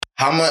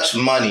How much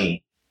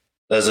money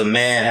does a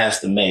man has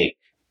to make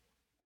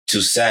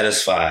to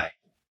satisfy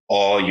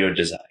all your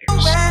desires?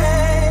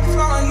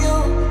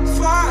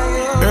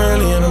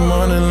 Early in the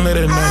morning, late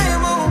at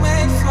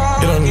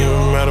night. It don't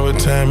even matter what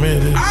time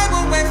it is.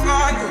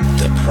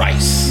 The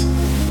price.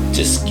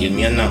 Just give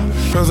me a number.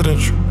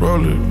 Presidential,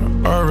 roll it,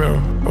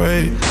 RM,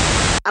 wait.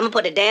 I'ma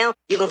put it down,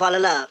 you gon' fall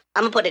in love.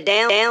 I'ma put it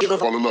down, you gon'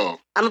 fall in love.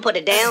 I'ma put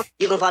it down,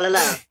 you gon' fall in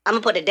love.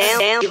 I'ma put it down,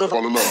 you gon'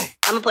 fall in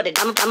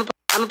love.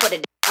 I'ma put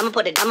it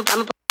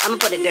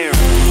down.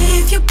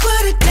 If you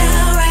put it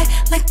down right,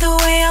 like the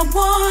way I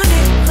want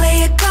it,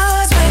 play it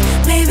God's way,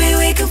 maybe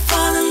we can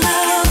fall in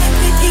love.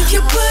 If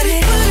you put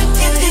it down,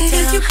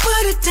 if you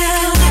put it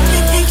down,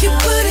 if you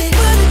put it,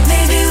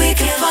 maybe we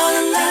can fall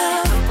in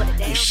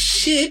love.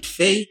 Shit,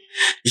 Faye.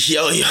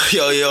 Yo,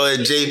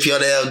 and JP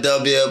on the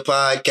LWL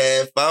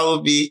podcast.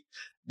 Follow me,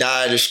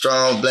 Die the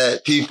Strong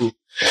Black People.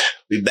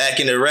 We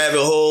back in the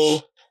rabbit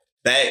hole,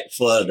 back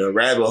for the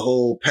rabbit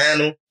hole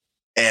panel.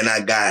 And I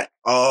got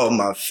all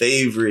my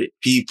favorite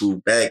people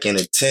back in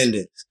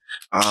attendance.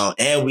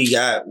 And we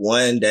got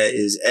one that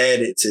is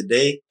added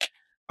today.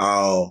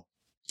 My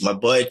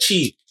boy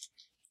Chief.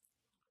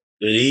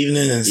 Good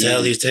evening and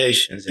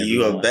salutations.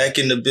 You are back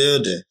in the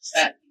building.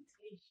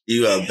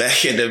 You are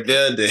back in the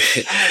building.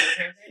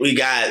 We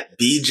got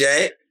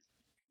BJ.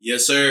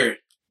 Yes, sir.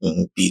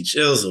 B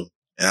Jizzle.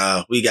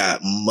 We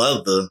got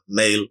Mother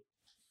May.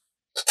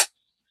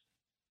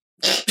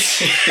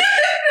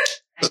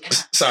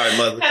 Sorry,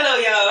 Mother. Hello,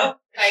 y'all.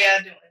 How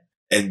y'all doing?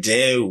 And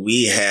then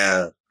we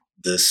have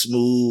the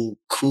smooth,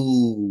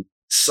 cool,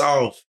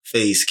 soft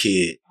face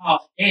kid. Oh,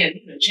 damn,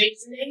 you know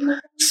Jason name?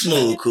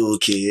 Smooth, cool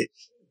kid.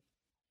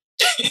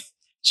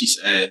 She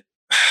said.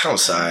 I'm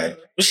sorry.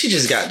 But she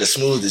just got the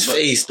smoothest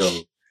face,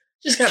 though.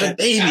 Just got a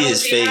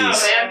baby's face. You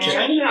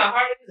know how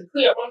hard it is to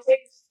clear up my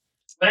face?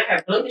 When I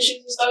have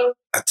blemishes and stuff?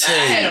 I tell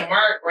you. I had a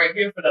mark right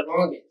here for the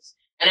longest.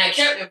 And I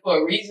kept it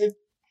for a reason.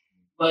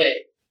 But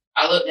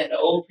I looked at the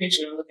old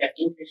picture and I looked at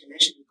the new picture and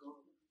that shit was gone.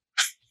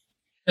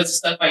 Because the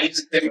stuff I used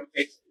to clear my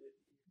face with.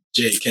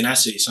 Jay, can I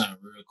say something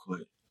real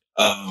quick?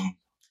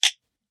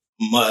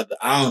 Mother,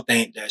 I don't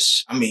think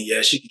that's,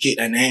 yeah, she could keep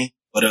that name,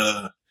 but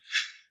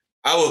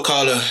I would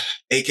call her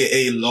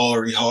AKA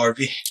Lori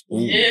Harvey.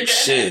 Ooh,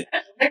 shit.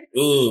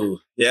 Ooh,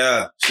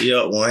 yeah. She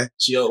up one.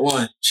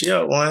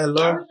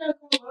 Lori.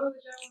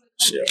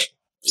 Shit.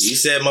 You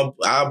said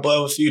our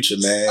boy Future,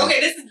 man.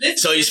 Okay,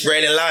 this So you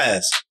spreading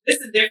lies. This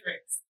is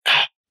different.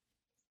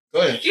 Go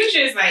ahead.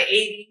 Future is like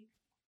 80.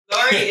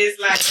 Lori is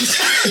like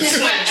 20.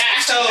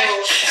 So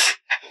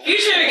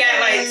Future got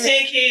like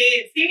 10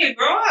 kids. He can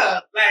grow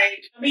up.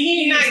 Like,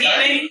 he's not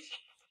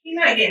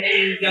getting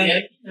any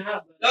younger.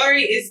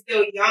 Lori is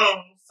still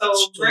young. So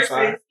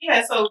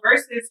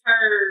versus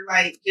her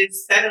like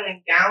just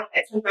settling down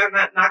at 25,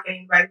 not knocking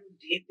anybody who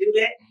did do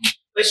that.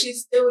 But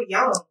she's still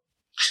young.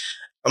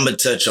 I'm gonna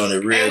touch on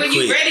it real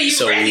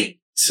quick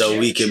so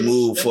we can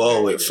move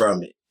forward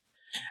from it.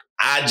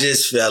 I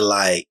just felt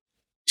like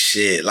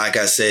shit, like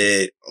I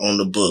said on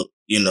the book,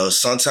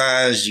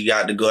 sometimes you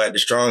got to go at the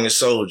strongest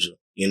soldier,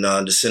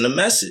 to send a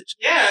message.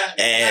 Yeah.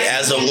 And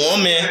as a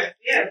woman,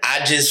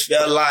 I just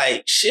felt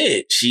like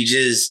shit,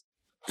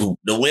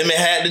 the women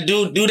had to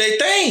do their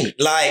thing.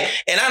 Like,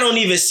 and I don't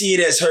even see it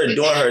as her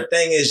doing her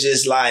thing. It's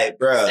just like,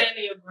 bruh,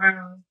 standing your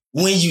ground.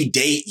 When you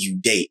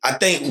date. I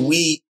think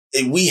we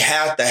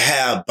have to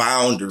have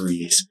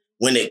boundaries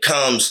when it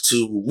comes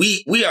to,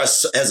 we are,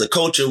 as a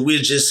culture, we're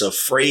just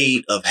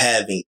afraid of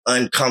having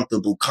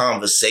uncomfortable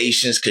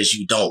conversations because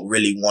you don't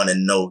really want to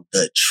know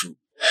the truth.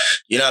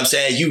 You know what I'm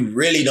saying? You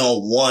really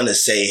don't want to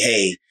say,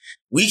 hey,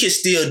 we can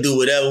still do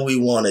whatever we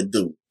want to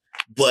do,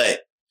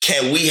 but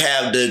can we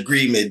have the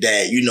agreement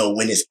that,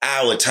 when it's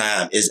our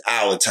time, it's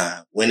our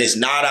time. When it's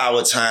not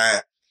our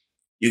time,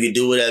 you can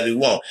do whatever you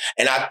want.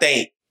 And I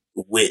think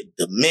with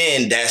the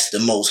men, that's the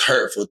most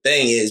hurtful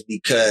thing is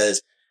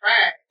because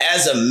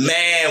as a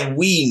man,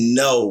 we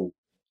know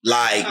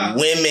like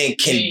women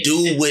can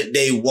do what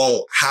they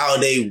want, how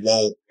they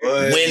want,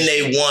 when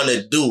they want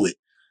to do it.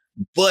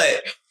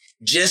 But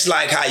just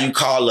like how you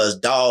call us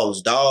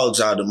dogs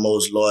are the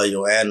most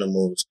loyal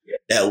animals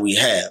that we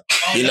have.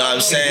 You know what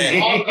I'm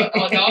saying?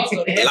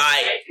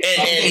 Like,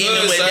 and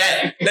even with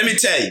that, let me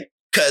tell you,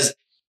 because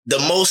the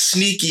most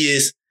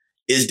sneakiest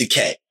is the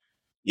cat.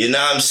 You know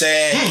what I'm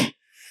saying?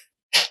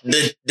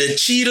 The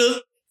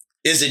cheetah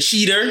is a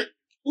cheater.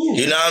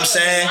 You know what I'm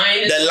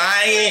saying? The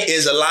lion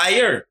is a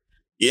liar.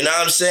 You know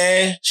what I'm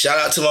saying? Shout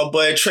out to my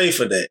boy Trey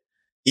for that.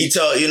 He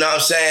told, you know what I'm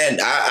saying?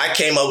 I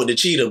came up with the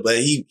cheetah, but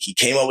he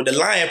came up with the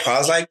lion part. I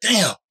was like,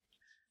 damn,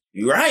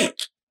 you're right.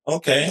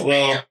 Okay,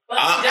 well.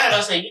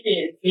 I say you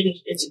didn't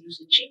finish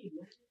introducing Chief.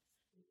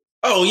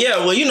 Oh,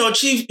 yeah. Well,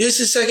 Chief, this is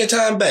his second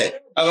time back.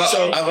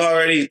 I've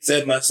already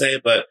said my say,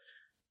 but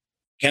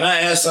can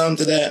I add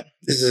something to that?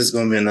 This is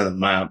going to be another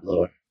mind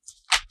blower.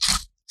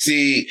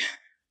 See,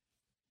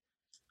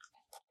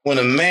 when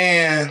a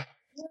woman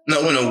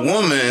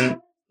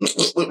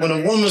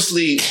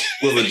sleeps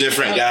with a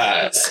different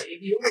guy,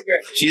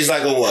 she's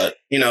like a what?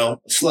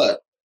 Slut,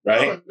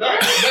 right?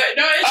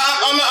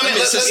 I'm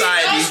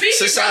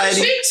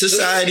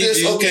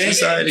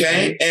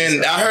Okay.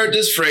 And I heard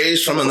this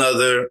phrase from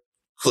another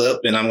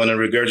clip, and I'm going to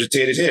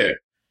regurgitate it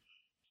here.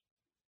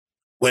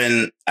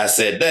 When I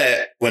said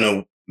that, when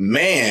a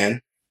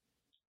man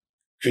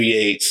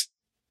creates,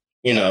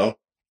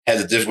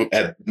 has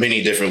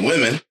many different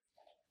women,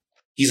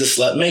 he's a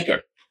slut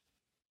maker.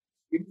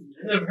 I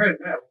never heard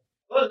that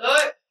one. Oh,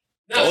 Lord.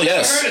 No, oh,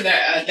 yes. I've heard of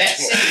that.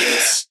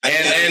 That's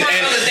and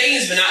other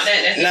things, but not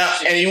that.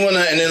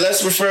 And then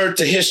let's refer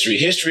to history.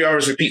 History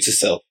always repeats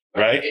itself,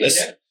 right?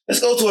 Let's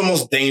go to our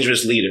most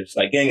dangerous leaders,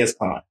 like Genghis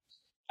Khan.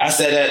 I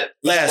said that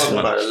last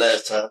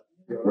time.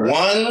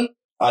 1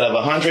 out of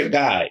 100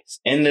 guys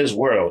in this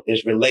world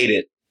is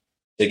related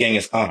to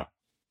Genghis Khan.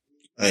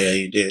 Oh yeah,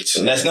 you did.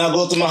 So let's now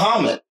go to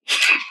Muhammad.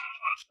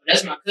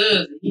 That's my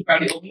cousin.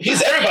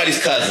 He's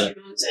everybody's cousin.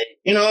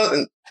 You know what I'm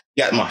saying?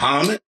 You got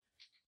Muhammad.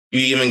 You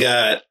even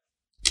got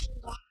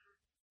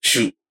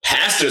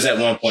pastors at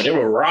one point. They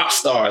were rock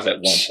stars at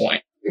one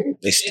point.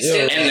 They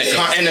still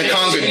and the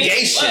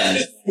congregation,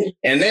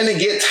 and then they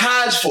get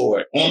Taj for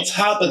it. On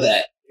top of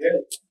that,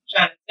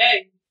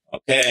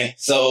 okay.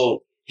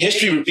 So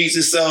history repeats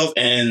itself,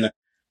 and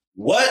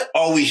what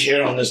are we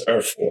here on this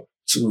earth for?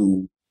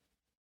 To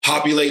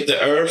populate the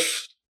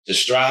earth, to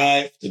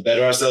strive to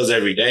better ourselves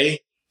every day,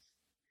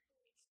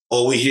 or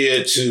are we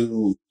here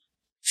to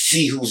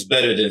see who's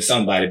better than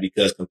somebody?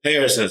 Because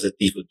comparison is a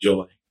thief of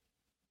joy.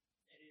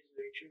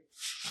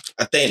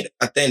 I think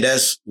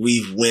that's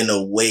we've went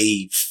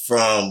away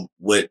from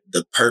what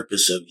the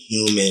purpose of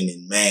human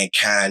and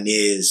mankind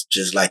is.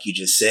 Just like you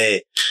just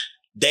said,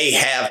 they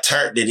have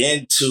turned it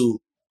into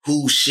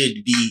who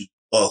should be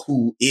or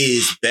who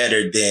is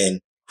better than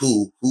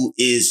who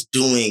is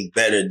doing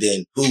better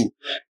than who.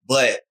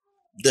 But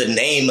the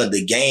name of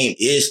the game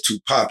is to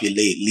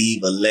populate,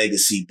 leave a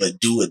legacy, but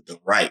do it the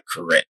right,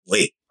 correct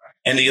way.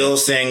 And the old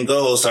saying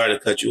goes, sorry to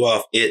cut you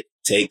off, it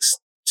takes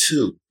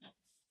two.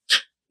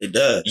 It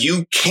does.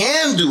 You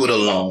can do it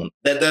alone.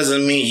 That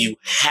doesn't mean you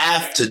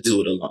have to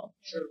do it alone.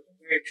 True.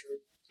 Very true.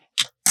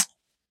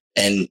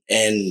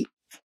 And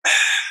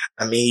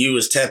I mean, you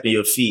was tapping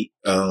your feet,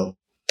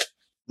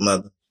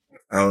 mother.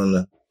 I don't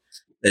know.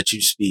 Let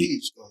you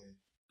speak.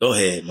 Go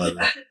ahead,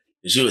 mother.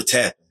 Because you were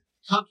tapping.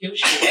 Okay,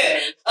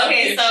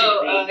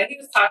 so he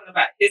was talking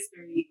about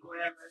history or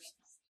whatever.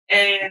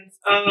 And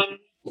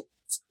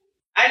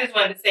I just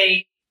wanted to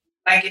say,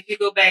 like, if you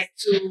go back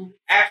to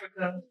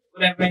Africa,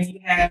 whatever, and you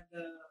have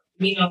the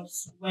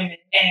Minos women,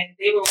 and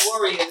they were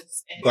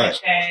warriors, and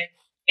they had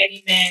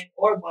any man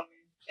or woman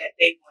that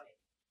they wanted.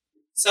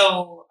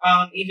 So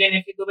even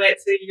if you go back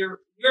to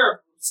your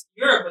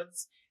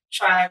Yorubas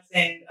tribes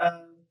and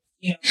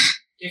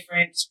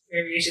different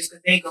variations,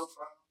 because they go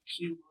from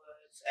Cuba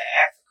to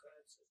Africa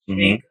to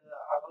Jamaica,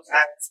 all those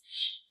islands,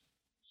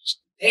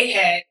 they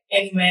had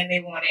any man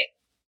they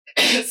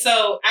wanted.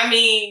 So I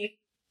mean,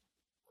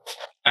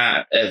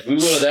 if we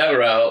go that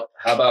route,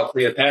 how about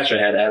Cleopatra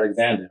had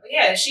Alexander?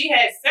 Yeah, she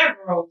had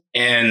several.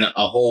 And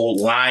a whole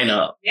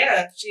lineup.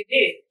 Yeah, she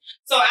did.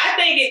 So I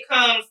think it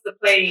comes to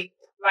play,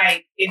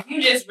 like, if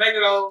you just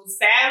regular old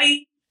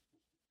Sally,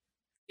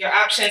 your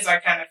options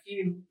are kind of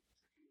few.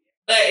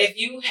 But if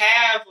you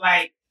have,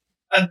 like,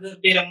 a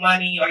good bit of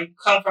money, or you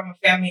come from a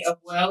family of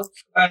wealth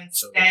and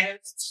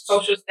status,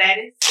 social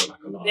status,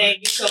 then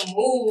you can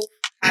move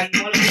how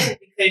you want to move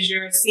because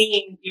you're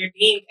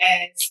deemed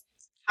as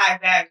high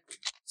value.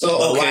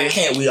 So why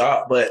can't we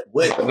all? But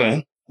what?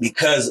 Okay.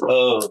 Because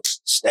of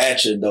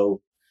stature,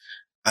 though.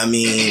 I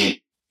mean,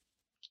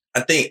 I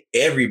think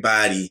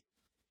everybody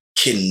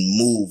can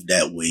move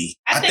that way.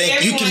 I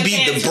think you can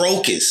be the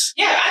brokest.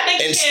 Yeah, I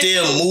think and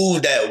still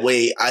move that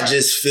way. I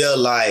just feel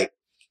like,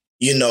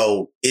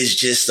 it's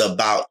just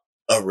about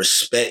a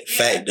respect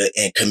factor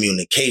and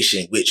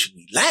communication, which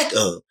we lack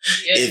of.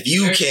 Yeah, if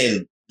you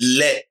can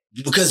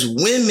because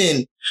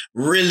women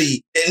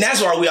really, and that's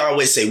why we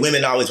always say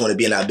women always want to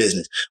be in our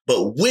business,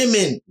 but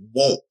women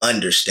won't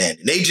understand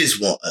it. They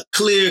just want a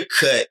clear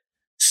cut,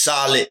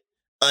 solid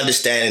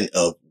understanding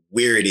of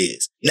where it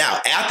is. Now,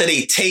 after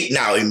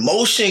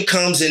emotion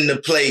comes into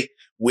play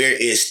where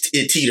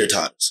it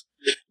teeter-totters.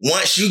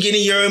 Once you get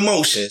in your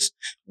emotions,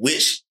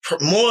 which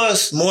more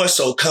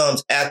so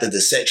comes after the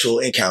sexual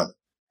encounter,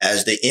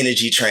 as the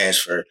energy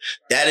transfer,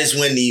 that is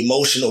when the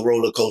emotional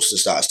roller coaster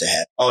starts to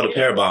happen. Oh, the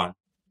pair bond.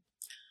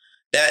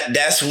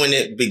 That's when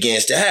it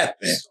begins to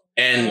happen.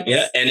 And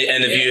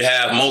if you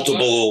have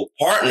multiple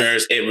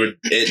partners,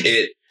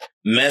 it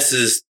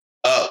messes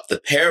up the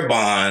pair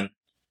bond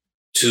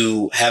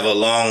to have a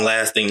long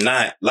lasting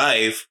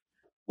life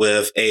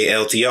with a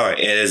LTR,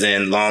 as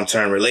in long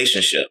term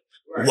relationship.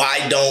 Right.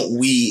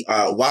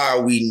 Why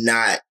are we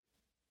not,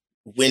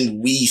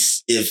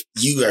 if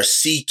you are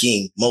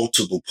seeking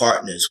multiple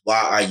partners,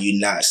 why are you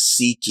not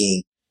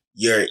seeking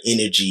your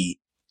energy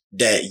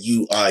that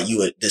you are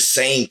the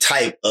same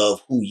type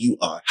of who you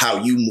are, how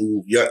you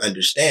move, your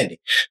understanding?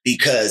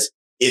 Because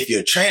if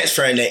you're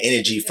transferring that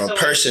energy from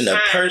person to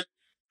person,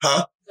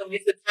 So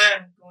it's a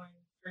time going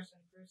person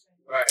to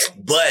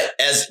person.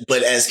 Right.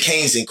 But as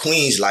kings and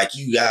queens, like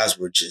you guys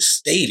were just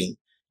stating,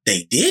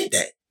 they did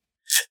that.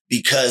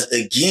 Because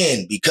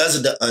again, because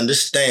of the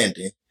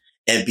understanding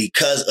and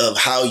because of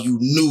how you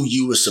knew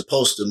you were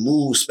supposed to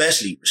move,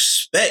 especially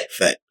respect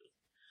factor.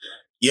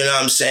 You know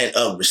what I'm saying?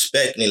 Of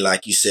respecting,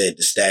 like you said,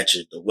 the stature,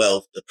 the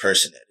wealth, the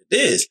person that it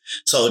is.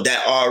 So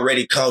that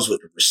already comes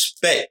with the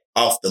respect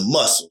off the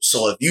muscle.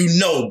 So if you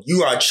know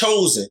you are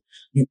chosen,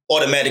 you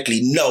automatically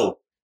know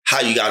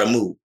how you got to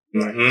move.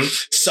 Mm-hmm.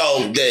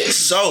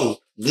 So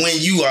when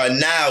you are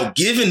now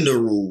given the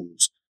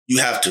rules, you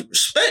have to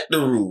respect the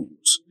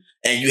rules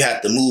and you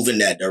have to move in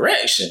that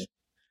direction.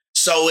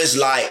 So it's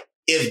like,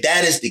 if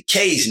that is the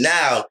case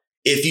now,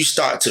 if you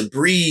start to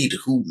breed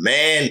who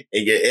man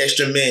and your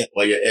extra men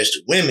or your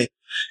extra women,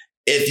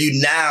 if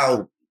you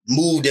now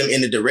move them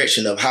in the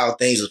direction of how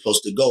things are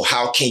supposed to go,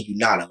 how can you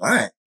not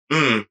align?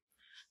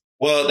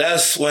 Well,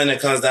 that's when it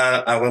comes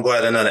down. I'm going to go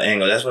at another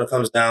angle. That's when it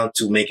comes down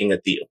to making a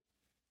deal.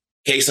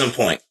 Case in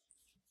point.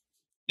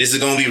 This is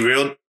going to be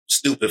real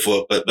stupid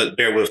but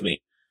bear with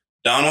me.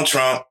 Donald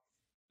Trump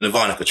and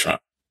Ivanka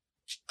Trump.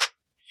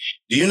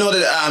 Do you know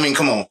that, I mean,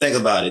 come on, think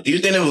about it. Do you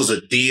think it was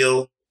a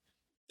deal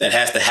that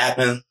has to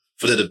happen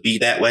for it to be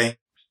that way?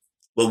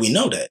 Well, we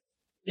know that.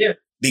 Yeah.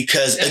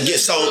 Because that's again,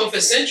 been going on for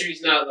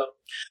centuries now, though.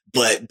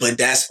 But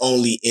that's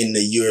only in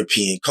the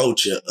European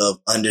culture of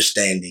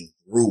understanding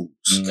rules.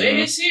 Mm-hmm.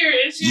 It's here.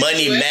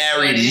 Money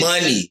married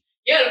money.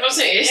 Yeah, I'm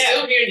saying it's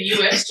still here in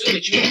the U.S. too,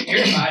 but you don't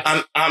hear about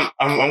it.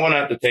 I'm gonna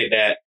have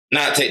to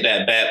not take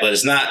that back, but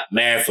it's not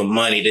married for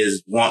money. They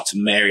just want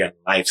to marry a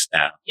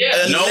lifestyle. Yeah,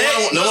 no one.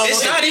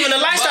 It's not even a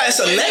lifestyle. It's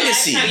a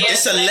legacy.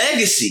 It's a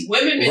legacy.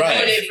 Women been doing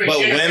it for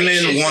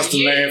generations. But women wants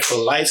to marry for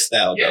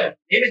lifestyle. Yeah, though.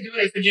 They've been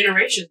doing it for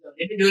generations. Though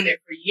they've been doing it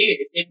for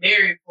years. They're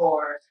married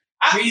for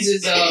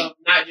reasons of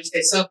not just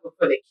themselves but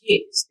for their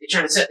kids. They're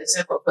trying to set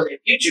themselves up for their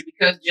future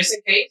because just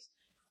in case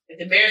if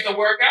the marriage don't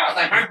work out,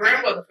 like my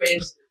grandmother, for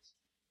instance,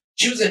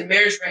 she was in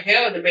marriage for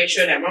hell to make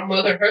sure that my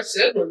mother, her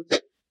siblings,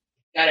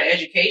 got an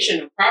education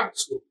in private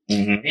school.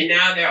 Mm-hmm. And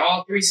now they're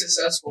all three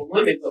successful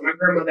women, but my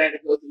grandmother had to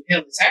go through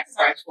hell and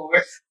sacrifice for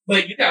it.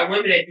 But you got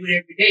women that do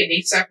it every day.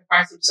 They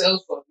sacrifice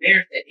themselves for a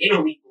marriage that they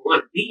don't even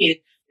want to be in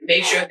and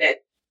make sure that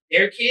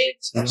their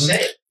kids are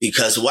safe.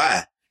 Because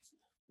why?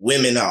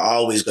 Women are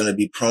always going to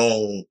be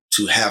prone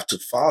to have to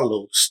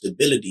follow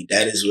stability.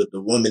 That is what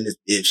the woman is.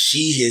 If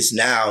she has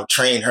now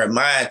trained her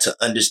mind to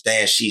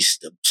understand she's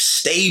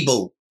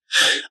stable,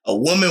 a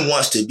woman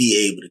wants to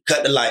be able to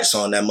cut the lights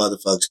on, that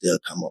motherfucker still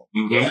come on.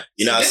 Mm-hmm.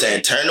 You know what I'm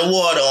saying? Turn the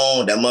water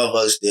on, that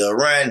motherfucker still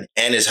run,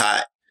 and it's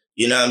hot.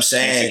 You know what I'm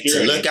saying?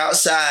 To look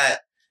outside,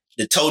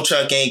 the tow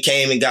truck ain't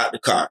came and got the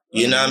car.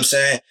 You know what I'm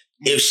saying?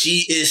 If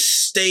she is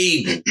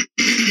stable,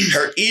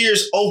 her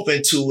ears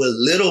open to a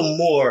little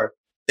more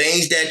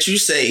things that you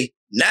say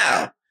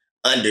now,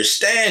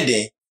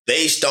 understanding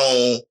based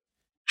on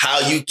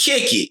how you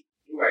kick it.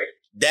 Right.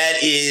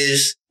 That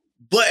is,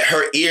 but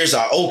her ears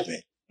are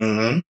open.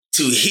 Mm-hmm.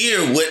 To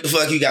hear what the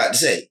fuck you got to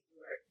say.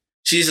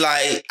 She's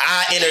like,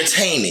 I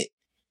entertain it.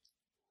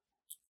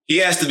 He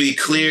has to be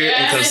clear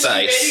and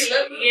concise.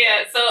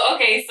 Yeah, so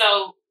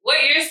what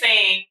you're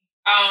saying,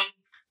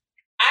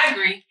 I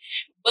agree.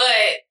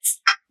 But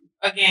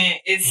again,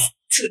 it's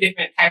two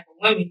different type of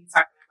women you're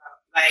talking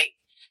about. Like,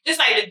 just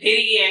like the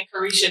Diddy and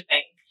Carisha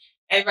thing.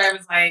 Everybody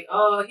was like,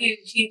 oh,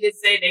 he just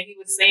said that he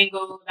was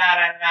single,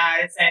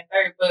 this and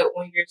third. But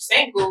when you're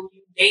single,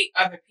 you date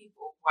other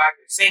people while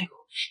you're single.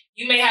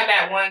 You may have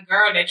that one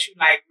girl that you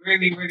like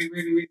really, really,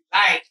 really, really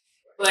like,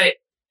 but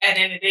at the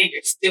end of the day,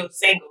 you're still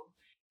single.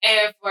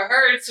 And for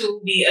her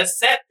to be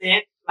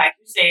acceptant, like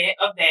you said,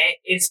 of that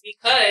is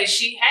because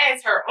she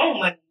has her own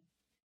money.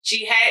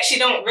 She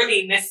don't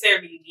really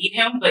necessarily need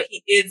him, but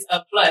he is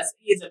a plus.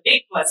 He is a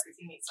big plus because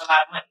he makes a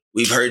lot of money.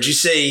 We've heard you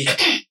say,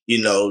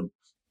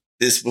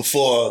 this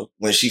before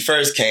when she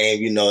first came,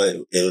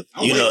 why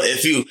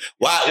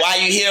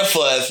you here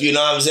for if you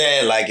know what I'm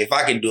saying? Like if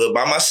I can do it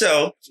by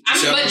myself.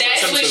 But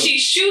that's what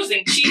she's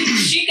choosing.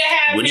 She can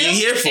have what him are you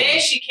here for?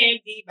 and she can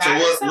be by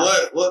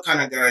herself. What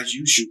kind of guys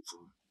you shoot for?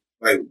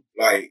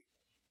 Like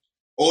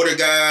older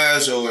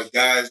guys or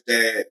guys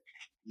that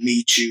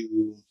meet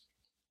you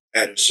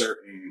at a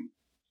certain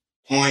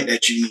point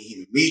that you need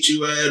him to meet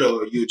you at,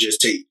 or you just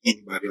take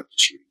anybody off the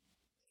street?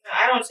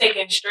 I don't take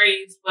in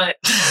strays, but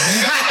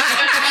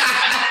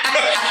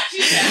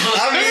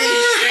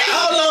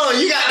hold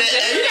on, you got to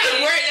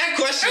word that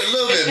question a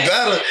little bit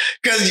better,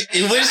 because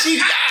when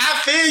I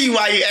feel you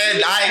while you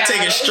add, I ain't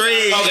taking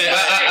strays. Okay,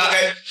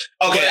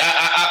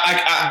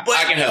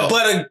 I can help.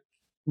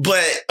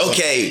 But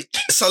okay,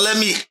 so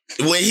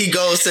when he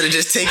goes to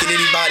just taking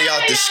anybody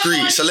off the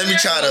street, so let me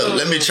try to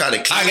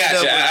clean it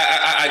up.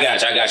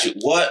 I got you.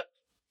 What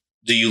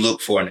do you look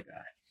for in a guy?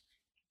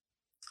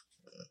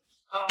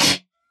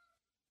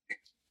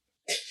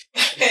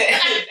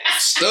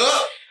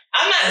 Stuck?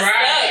 I'm not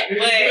stuck,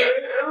 but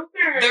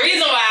the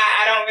reason why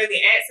I don't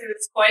really answer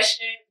this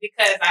question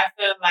because I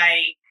feel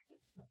like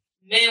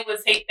men would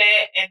take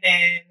that and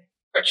then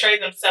portray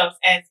themselves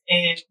as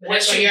in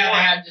what so you you have to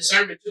want. have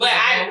discernment too. But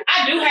I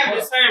do have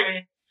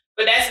discernment.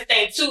 But that's the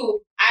thing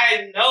too.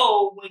 I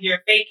know when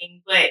you're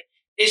faking, but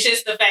it's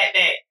just the fact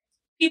that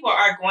people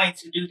are going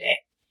to do that.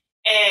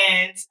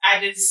 And I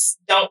just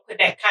don't put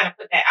that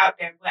out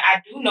there. But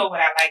I do know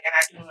what I like and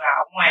I do know what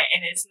I want.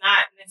 And it's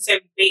not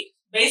necessarily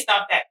based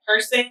off that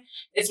person.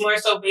 It's more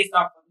so based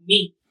off of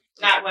me.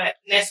 Not what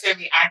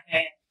necessarily I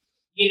can,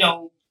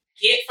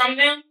 get from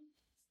them.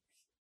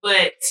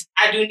 But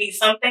I do need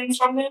some things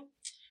from them.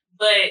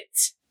 But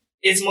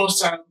it's more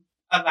so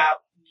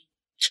about me.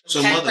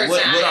 So, Mother,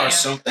 what are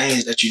some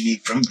things that you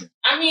need from them?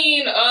 I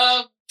mean,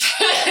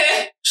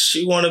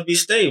 she want to be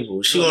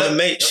stable. She want to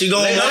make. She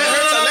gonna let her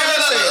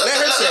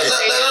say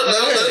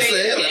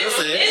it.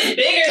 It's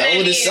bigger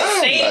than being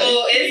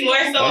stable. It's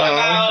more so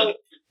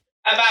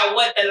about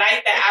what the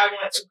life that I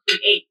want to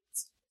create.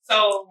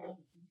 So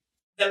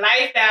the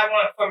life that I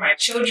want for my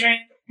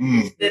children,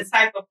 the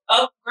type of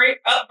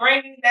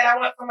upbringing that I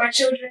want for my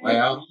children,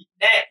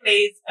 that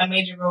plays a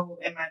major role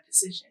in my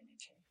decision.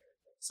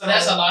 So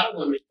that's a lot of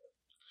women.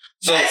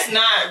 So that's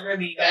not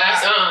really.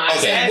 That's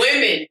okay.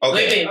 Women.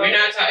 Okay. Women. We're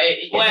not talking.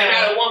 If they're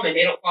not a woman,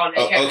 they don't fall in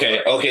that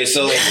category. Okay.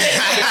 So. Okay.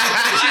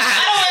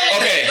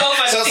 Go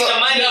for the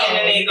money and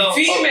then they go.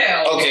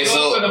 Female. Okay.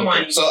 Go for the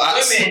money. So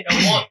women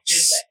don't want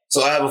just that.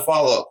 So I have a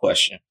follow-up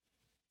question.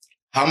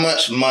 How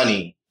much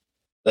money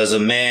does a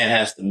man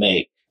have to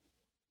make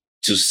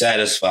to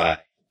satisfy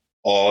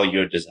all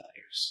your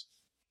desires?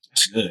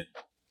 That's good.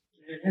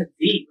 Man, that's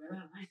deep, bro.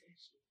 I like that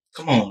shit.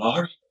 Come on,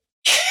 Lord.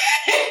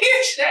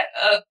 Shut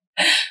up.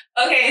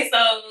 Okay, so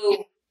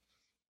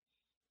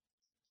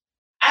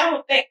I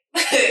don't think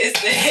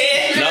it's the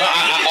head. No,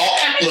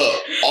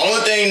 look.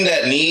 Only thing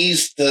that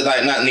needs to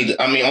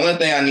only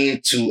thing I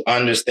need to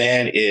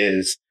understand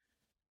is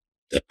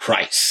the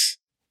price.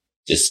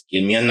 Just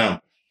give me a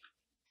number.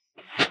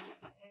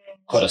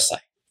 Kodasai.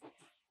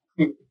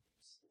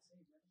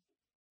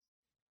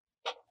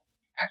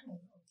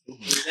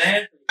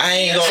 I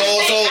ain't gonna.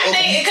 I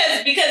think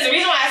because the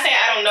reason why I say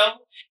I don't know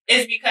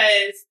is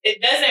because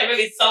it doesn't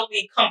really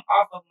solely come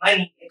off of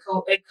money. It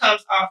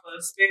comes off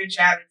of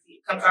spirituality.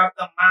 It comes off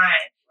the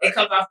mind. It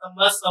comes off the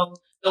muscle,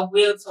 the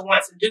will to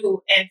want to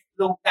do, and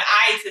the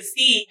eye to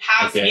see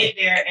how to get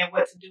there and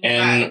what to do.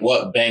 And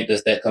what bank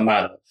does that come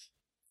out of?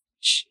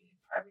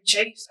 Probably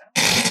Chase.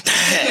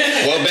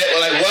 What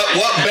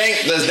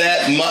bank does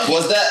that?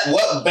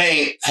 What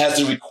bank has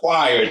to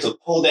require to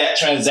pull that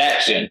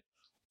transaction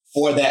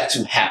for that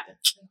to happen?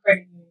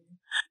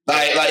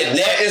 Like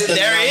that is the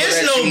number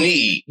that you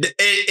need. There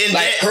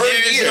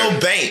is no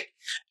bank.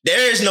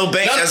 There is no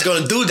bank that's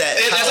going to do that.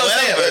 That's what I'm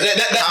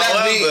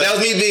saying. That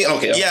was me being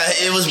okay. Yeah,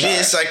 it was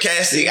being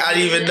sarcastic. I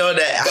didn't even know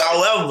that.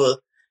 However,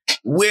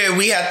 where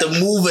we have to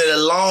move it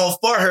along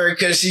for her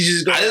because she's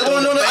just going. I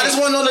just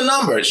want to know the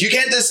numbers. You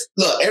can't just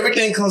look.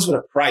 Everything comes with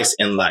a price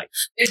in life.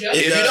 If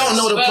you don't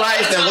know the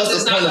price, then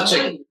what's the point of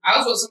checking? I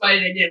was with somebody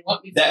that didn't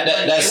want me.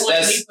 That's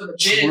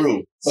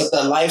true. But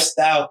the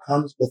lifestyle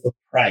comes with a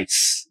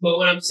price. But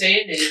what I'm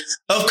saying is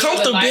of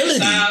comfortability. The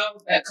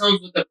lifestyle that comes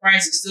with the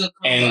price is still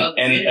comes with other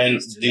and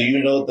do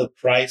you know the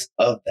price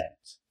of that?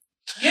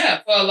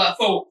 Yeah, for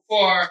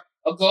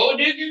a gold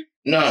digger.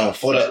 No,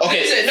 for the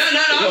okay. Listen, no.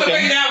 I'm gonna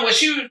break down what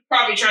she was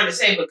probably trying to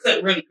say, but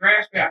couldn't really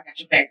grasp it. I got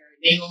your back.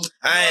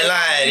 I ain't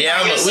lying.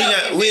 Yeah,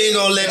 we ain't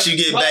gonna let you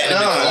get back. No,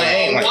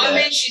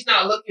 woman, she's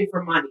not looking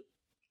for money.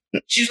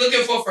 She's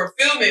looking for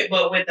fulfillment,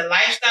 but with the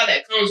lifestyle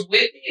that comes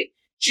with it,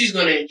 she's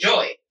gonna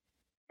enjoy it.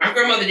 My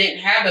grandmother didn't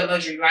have the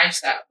luxury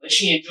lifestyle, but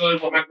she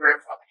enjoyed what my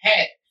grandfather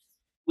had,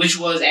 which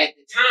was at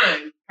the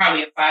time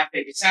probably a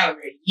 5-figure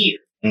salary a year.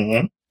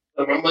 Mm-hmm.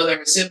 But my mother and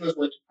her siblings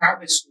went to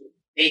private school.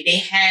 They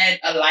had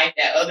a life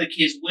that other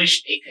kids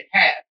wish they could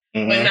have,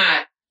 but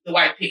not the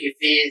white picket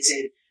fence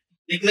and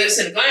the glitz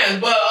and the glam.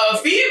 But a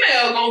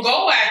female gonna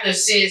go after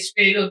 6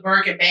 figures,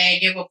 Birkin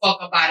bag, give a fuck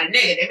about a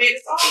nigga. They made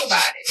a song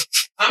about it.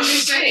 I'm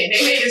just saying,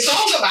 they made a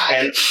song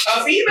about it.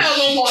 A female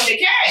gonna want the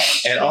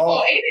cash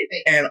before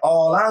anything. And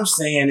all I'm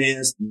saying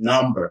is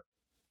number.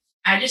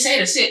 I just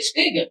said a 6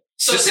 figure.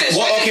 So 6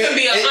 figure could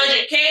be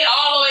 100K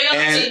all the way up to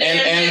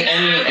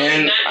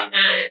and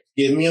 99.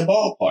 Give me a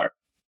ballpark.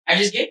 I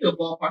just gave you a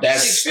ballpark.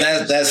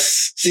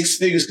 That's 6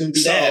 figures can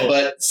be that,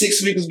 but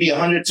 6 figures be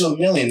 100 to $1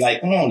 million.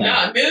 Like, come on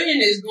now. No, $1 million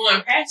is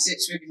going past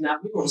 6 figures now.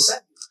 We're going to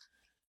 7.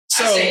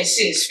 So, I said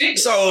 6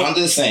 figures. So I'm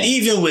just saying,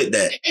 even with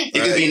that, it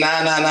could be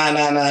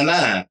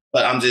 99999.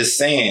 But I'm just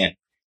saying,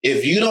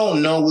 if you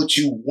don't know what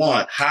you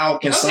want, how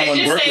can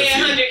someone work with you? Just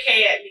say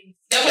 100K at least.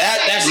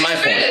 That's my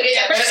point.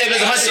 If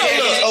it's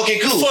 100K, okay,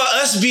 cool. For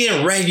us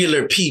being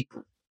regular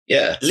people,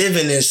 yeah,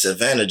 living in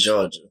Savannah,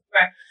 Georgia,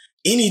 right,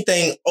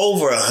 anything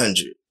over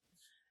 100.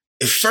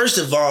 First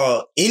of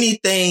all,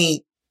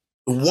 anything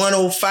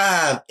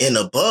 105 and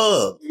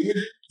above,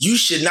 you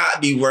should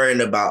not be worrying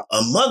about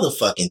a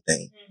motherfucking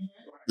thing.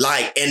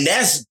 Like, and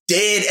that's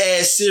dead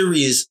ass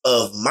serious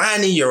of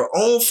minding your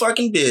own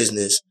fucking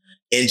business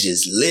and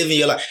just living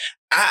your life.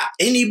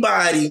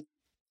 Anybody,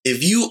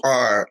 if you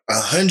are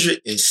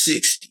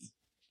 160,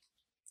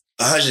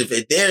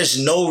 100, there's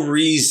no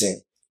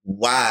reason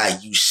why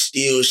you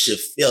still should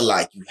feel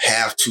like you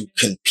have to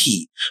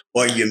compete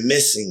or you're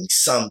missing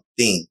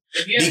something.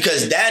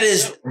 Because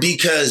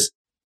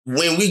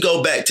when we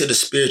go back to the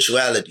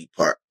spirituality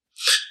part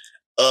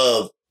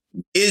of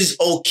it's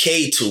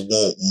okay to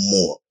want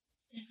more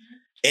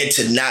and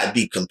to not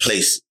be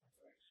complacent.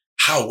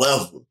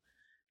 However,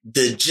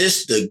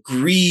 the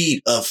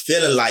greed of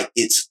feeling like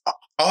it's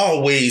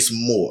always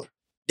more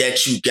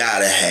that you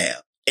gotta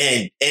have.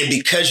 And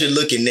because you're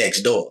looking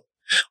next door,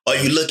 or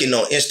you're looking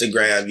on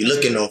Instagram, you're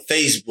looking on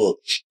Facebook,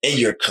 and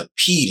you're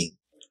competing,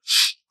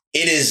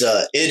 it is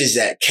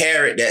that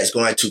carrot that's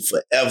going to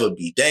forever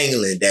be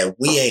dangling that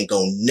we ain't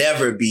gonna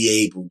never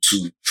be able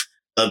to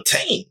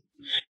obtain.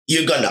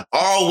 You're gonna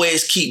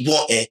always keep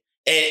wanting,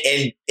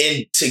 and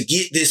to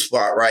get this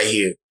part right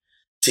here,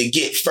 to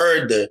get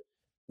further,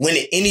 when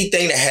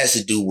anything that has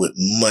to do with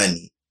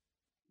money,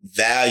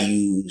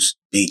 values,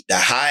 the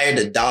higher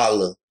the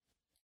dollar,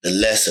 the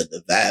lesser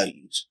the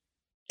values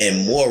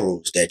and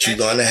morals that you're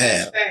gonna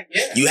have.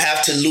 You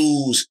have to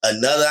lose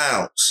another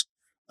ounce,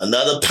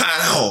 another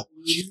pound,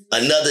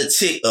 another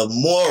tick of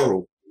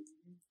moral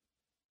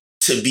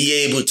to be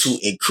able to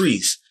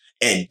increase.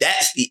 And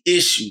that's the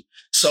issue.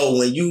 So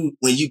when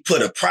you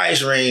put a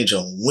price range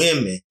on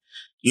women,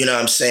 you know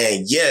what I'm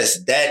saying?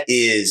 Yes, that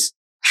is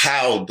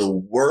how the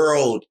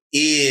world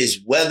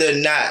is, whether or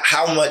not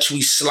how much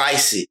we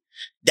slice it,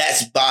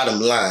 that's bottom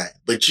line.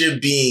 But you're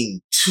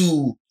being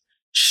too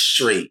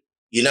straight.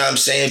 You know what I'm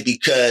saying?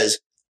 Because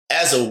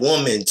as a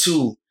woman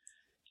too,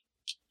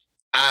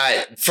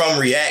 from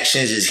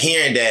reactions is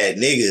hearing that,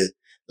 nigga,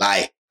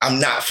 like, I'm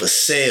not for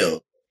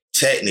sale.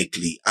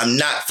 Technically, I'm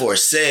not for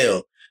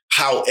sale.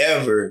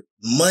 However,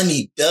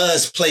 money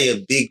does play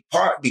a big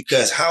part,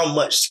 because how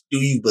much do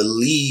you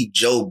believe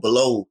Joe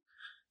Blow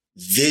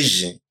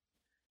vision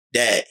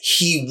that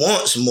he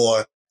wants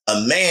more?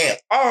 A man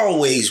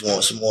always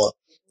wants more.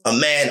 A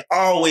man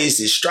always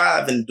is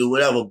striving to do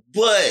whatever.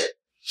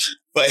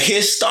 But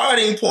his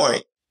starting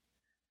point,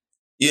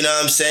 you know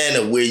what I'm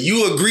saying, where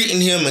you are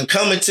greeting him and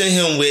coming to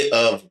him with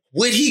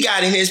what he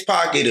got in his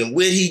pocket and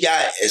what he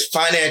got as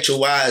financial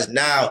wise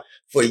now,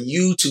 for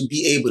you to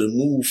be able to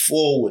move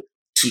forward,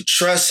 to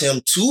trust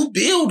him, to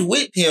build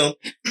with him,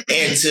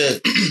 and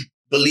to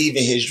believe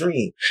in his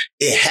dream.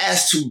 It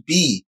has to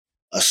be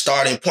a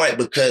starting point,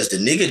 because the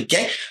nigga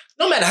game,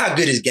 no matter how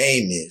good his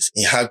game is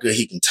and how good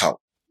he can talk,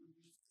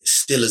 it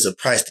still is a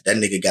price that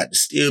nigga got to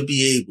still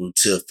be able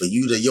to, for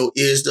you to, your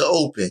ears to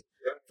open,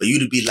 for you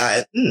to be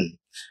like,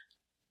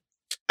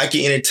 I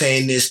can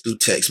entertain this through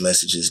text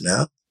messages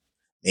now.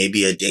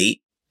 Maybe a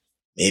date.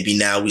 Maybe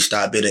now we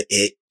start building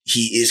it.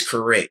 He is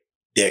correct.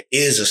 There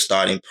is a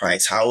starting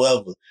price.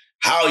 However,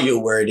 how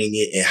you're wording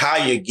it and how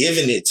you're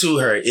giving it to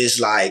her is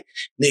like,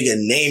 nigga,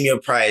 name your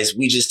price.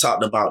 We just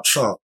talked about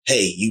Trump.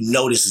 Hey, you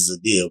know this is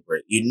a deal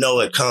break. You know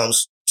it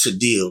comes to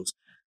deals.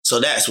 So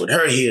that's what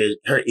her ears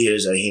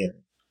are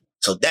hearing.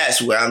 So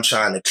that's where I'm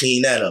trying to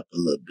clean that up a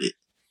little bit.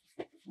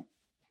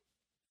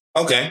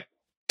 Okay.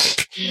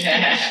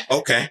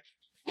 Okay.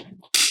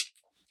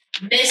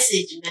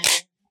 Message, man.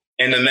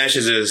 And the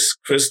message is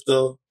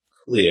crystal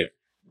clear.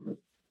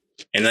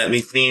 And let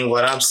me clean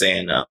what I'm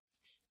saying up.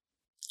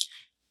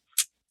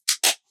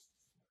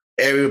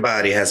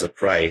 Everybody has a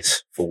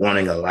price for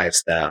wanting a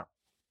lifestyle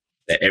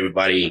that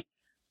everybody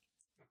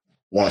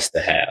wants to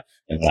have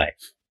in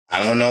life.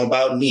 I don't know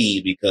about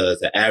me, because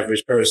the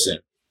average person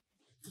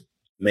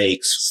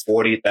makes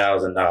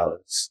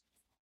 $40,000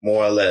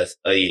 more or less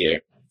a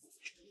year.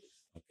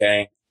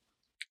 Okay?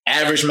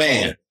 Average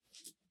man.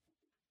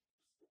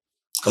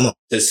 Come on.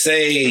 To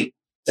say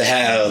to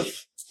have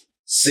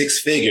 6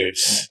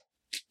 figures,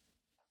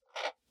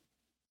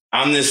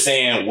 I'm just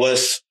saying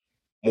what's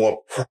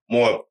more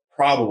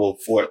probable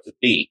for it to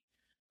be.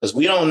 Because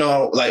we don't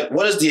know, like,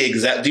 what is the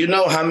exact, do you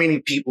know how many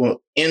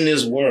people in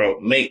this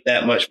world make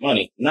that much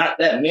money? Not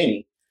that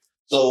many.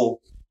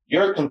 So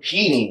you're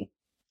competing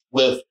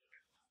with,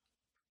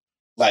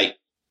 like,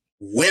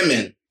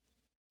 women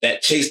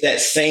that chase that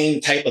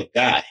same type of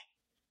guy.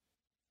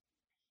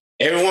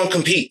 Everyone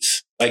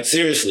competes. Like,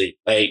 seriously,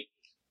 like,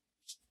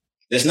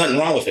 there's nothing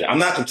wrong with it. I'm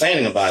not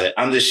complaining about it.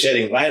 I'm just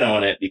shedding light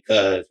on it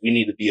because we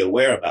need to be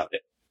aware about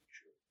it.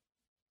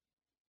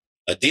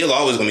 A deal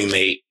always going to be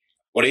made.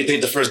 What do you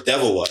think the first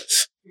devil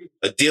was?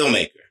 A deal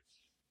maker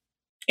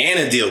and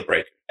a deal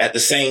breaker at the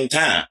same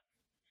time.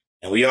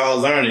 And we all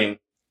learning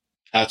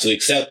how to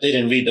accept it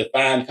and read the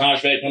fine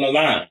contract on the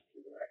line.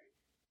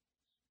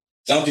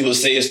 Some people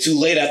say it's too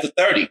late after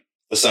 30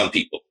 for some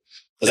people.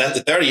 Because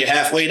after 30, you're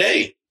halfway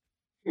there.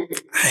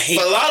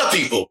 For a lot of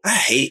people. I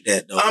hate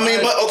that, though. I mean,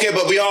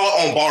 but we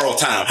all on borrowed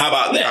time. How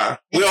about that? Yeah.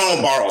 We all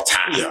on borrowed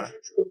time. Yeah.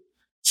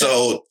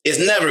 So it's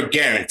never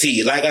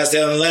guaranteed. Like I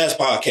said on the last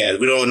podcast,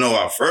 we don't know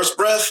our first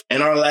breath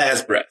and our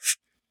last breath.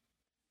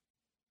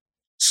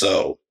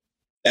 So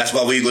that's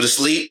why when you go to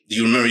sleep, do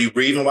you remember you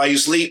breathing while you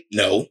sleep?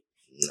 No.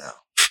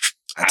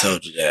 I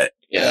told you that.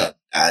 Yeah.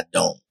 I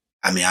don't.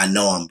 I mean, I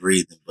know I'm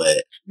breathing,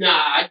 but. Nah,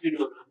 I do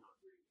know I'm not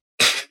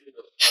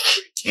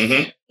breathing.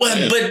 Mm-hmm. Well,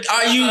 Yeah. but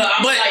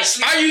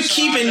are you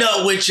keeping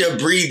up with your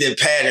breathing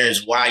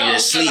patterns while you're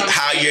asleep?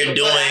 How you're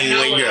doing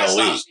when you're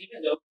awake?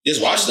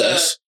 Just watch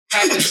this.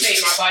 How the state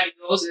my body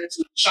goes into,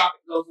 the shock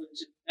it goes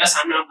into. That's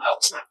how I know I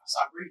was not gonna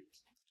stop breathing.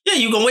 Yeah,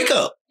 you gonna wake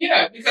up.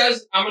 Yeah,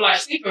 because I'm like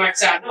sleeping, like I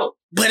said, I know.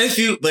 But if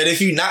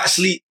you not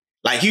sleep,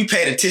 like you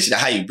paid attention to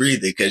how you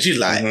breathe it, because you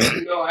like,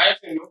 No, I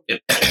actually know.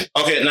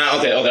 Okay,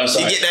 I'm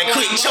sorry. you get that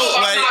quick choke,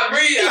 I'm right? not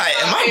breathing. You're like,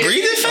 am I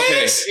breathing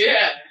fast?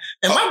 Yeah.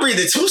 Am I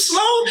breathing too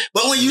slow?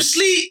 But when you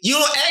sleep, you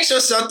don't ask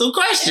yourself through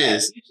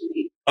questions.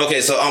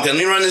 Okay, let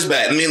me run this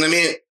back. Let me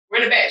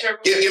Run it back, Trevor.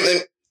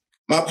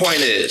 my point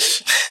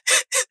is,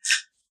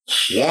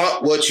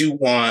 want what you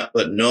want,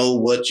 but know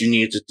what you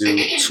need to do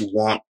to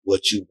want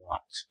what you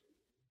want.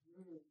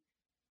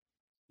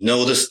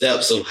 Know the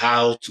steps of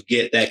how to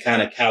get that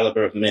kind of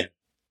caliber of men.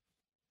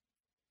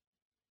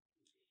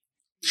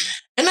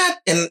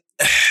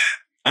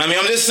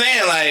 I'm just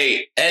saying,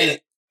 like, and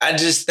I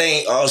just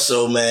think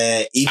also,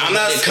 man, even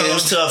when it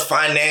comes to a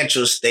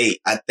financial state,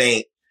 I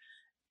think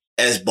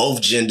as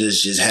both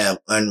genders just have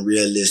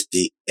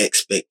unrealistic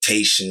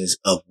expectations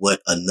of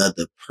what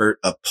another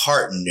a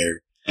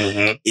partner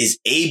is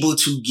able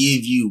to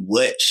give you,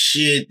 what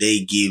should they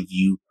give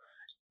you,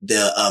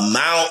 the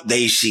amount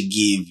they should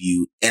give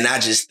you. And I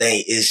just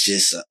think it's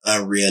just an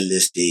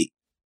unrealistic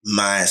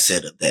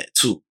mindset of that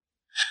too.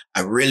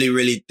 I really,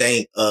 really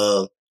think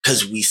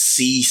because we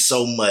see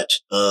so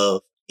much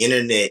of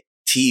internet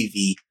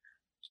TV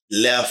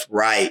left,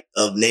 right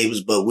of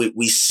neighbors, but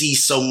we see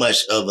so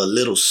much of a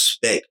little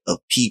speck of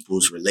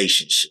people's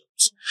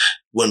relationships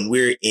when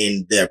we're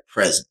in their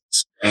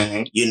presence.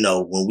 You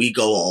know, when we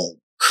go on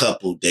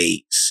couple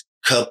dates,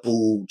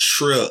 couple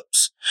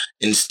trips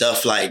and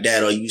stuff like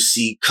that, or you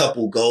see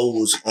couple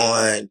goals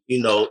on,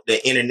 you know,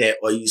 the internet,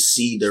 or you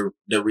see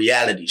the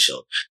reality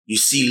show. You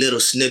see little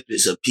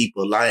snippets of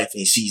people's life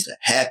and you see the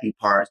happy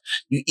parts.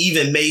 You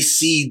even may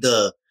see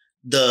the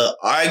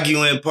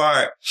arguing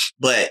part,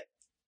 but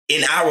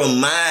in our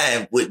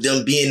mind, with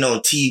them being on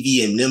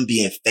TV and them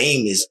being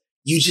famous,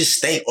 you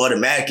just think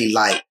automatically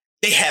like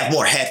they have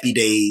more happy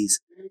days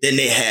than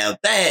they have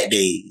bad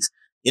days.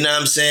 You know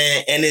what I'm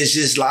saying? And it's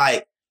just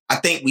like, I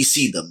think we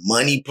see the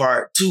money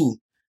part too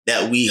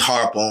that we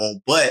harp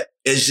on, but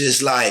it's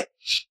just like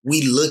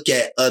we look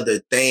at other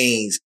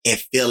things and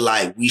feel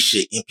like we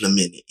should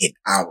implement it in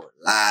our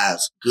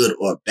lives, good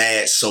or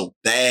bad, so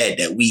bad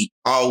that we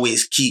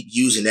always keep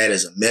using that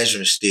as a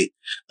measuring stick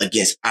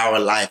against our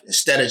life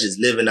instead of just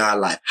living our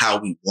life how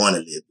we want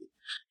to live it,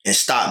 and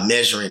stop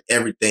measuring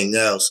everything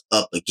else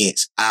up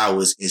against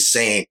ours and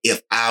saying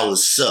if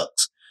ours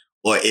sucks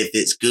or if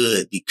it's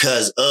good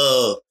because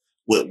of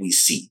what we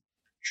see.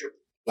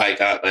 Like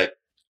I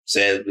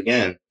said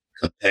again,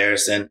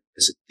 comparison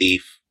is a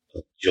thief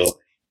of joy.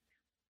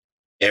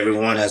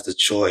 Everyone has the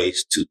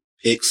choice to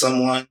pick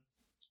someone,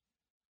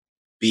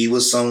 be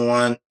with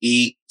someone,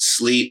 eat,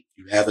 sleep.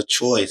 You have a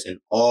choice, and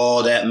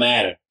all that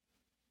matter.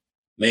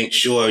 Make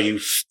sure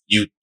you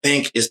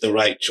think it's the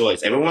right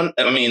choice. Everyone,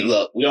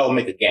 look, we all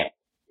make a gamble.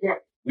 Yeah.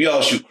 We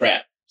all shoot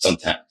crap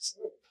sometimes.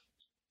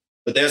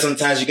 But there's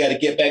sometimes you got to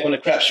get back on the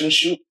crap shoot and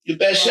shoot your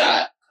best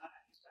shot.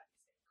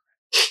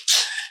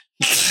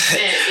 I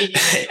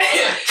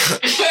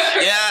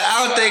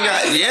don't think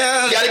you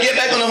gotta get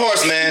back on the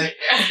horse, man.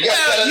 You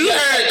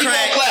heard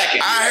crack.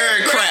 I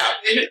heard crap.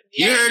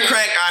 You heard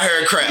crack. I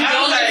heard crap.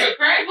 I was like,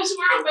 crack? What's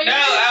wrong with you? No,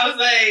 I was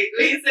like,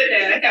 when you said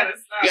that, I kind of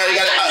stopped.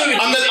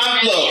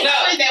 Look.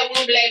 Always that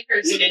one black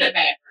person in the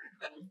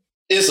background.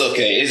 It's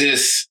okay. It's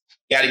just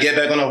gotta get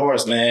back on the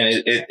horse,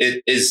 man.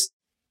 It is.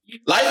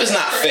 Life is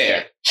not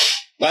fair.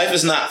 Life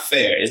is not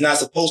fair. It's not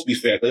supposed to be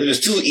fair because if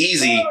it's too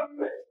easy.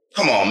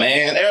 Come on,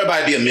 man.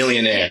 Everybody be a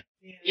millionaire.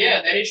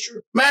 Yeah, that is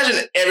true.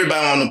 Imagine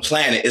everybody on the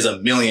planet is a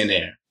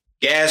millionaire.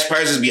 Gas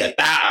prices be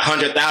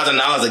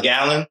 $100,000 a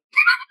gallon.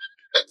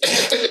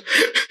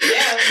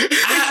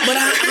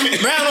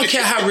 I don't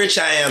care how rich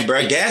I am,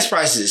 bro. Gas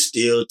prices is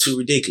still too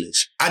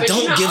ridiculous. I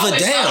don't give a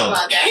damn.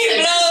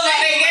 Yeah,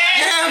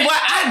 but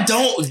I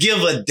don't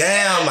give a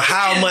damn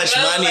how much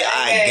money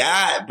I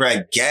got,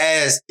 bro.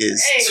 Gas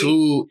is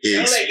too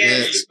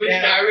expensive. But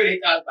I really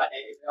thought about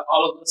that.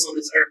 All of us on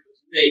this earth.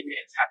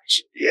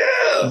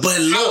 Yeah.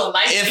 But look,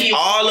 if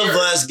all of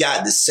us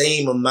got the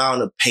same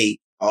amount of pay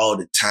all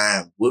the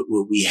time, what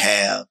would we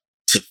have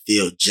to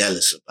feel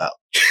jealous about?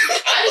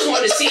 I just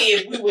want to see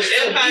if we would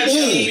ever That's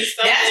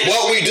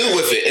what we do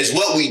with it. It's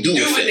what we do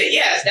with it.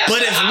 Yes.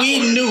 But if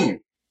we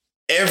knew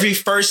every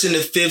 1st and the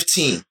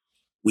 15th,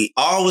 we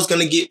always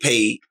going to get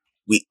paid.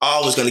 We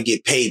always going to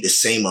get paid the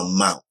same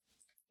amount.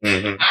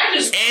 And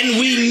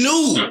we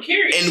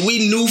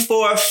knew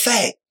for a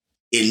fact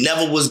it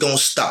never was going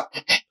to stop.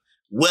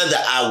 Whether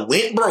I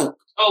went broke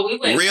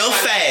real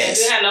fast.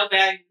 We had no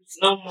values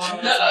no more.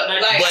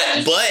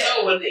 But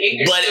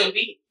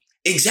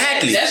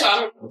exactly. That's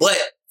why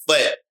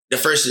but the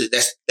first is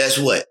that's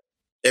what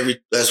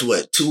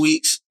 2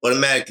 weeks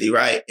automatically,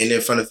 right? And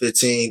then from the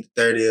 15th,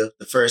 30th,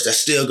 the first, that's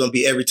still gonna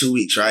be every 2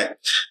 weeks, right?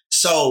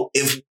 So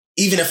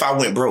even if I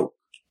went broke,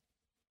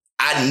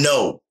 I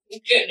know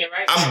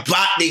I'm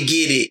about to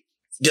get it.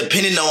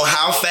 Depending on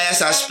how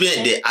fast I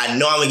spent it, I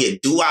know I'm gonna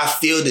get. Do I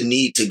feel the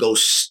need to go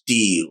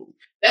steal?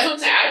 That's what I'm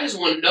saying. I just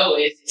want to know,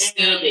 is it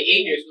still the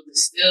ignorance?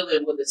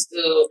 Was it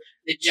still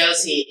the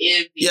jealousy and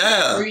envy,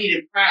 Yeah. greed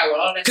and pride? With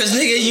all that 'Cause stuff,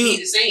 nigga, it you- be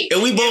the same.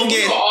 if we both And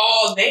get- we were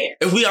all there.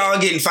 If we all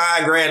getting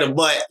 $5,000 a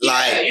month,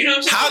 like, Yeah, you know what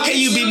I'm saying? how can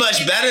you be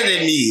much better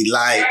than me?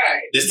 Like,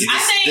 Right. I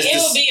think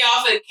it would be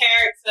off of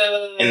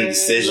character and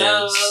decisions.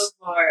 love,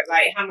 or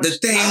like how much the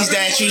things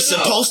that you're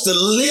supposed to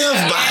live by.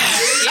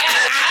 Yeah,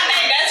 I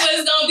think that's what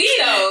it's gonna be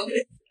though.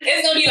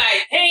 It's gonna be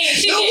like, hey,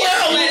 she The getting world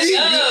so will much be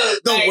love. good.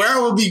 The Like,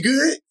 world will be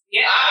good.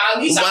 yeah,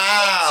 At least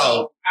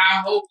Wow. I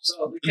hope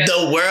so. Because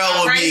The world I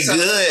will pray be so.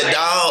 good, Like,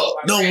 dog.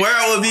 I The pray.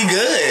 world will be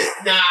good.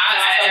 Nah,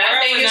 I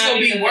think it's gonna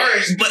be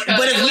worse. But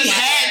because if we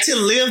had to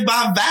live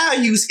by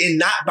values and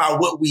not by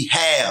what we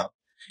have,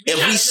 if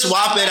we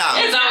swap it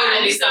out. It's always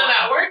gonna be still something.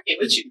 not working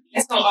with you.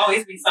 it's gonna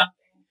always be something.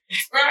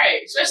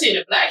 Right, especially in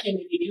the black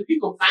community, you can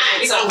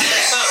find We gonna something.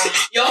 find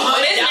something. Yo, Oh,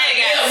 this y'all man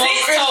get got more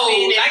 6 crispy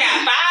toes. than I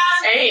got me.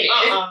 5. Ain't it?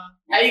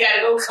 Now you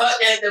gotta go cut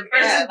the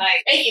person. Yeah,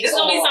 like it's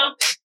gonna be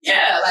something.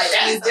 Yeah, like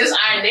that's just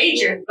our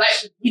nature. Black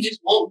people, we just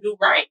won't do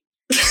right.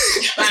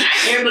 Like, I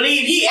can't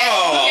believe he asked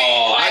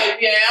Oh, like,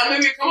 yeah, I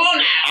mean, come on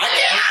now.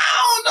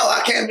 I don't know.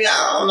 I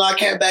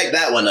can't back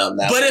that one up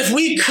now. But if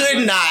we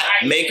could not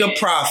make a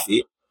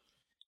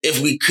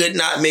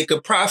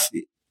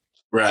profit,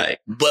 right.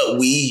 but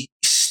we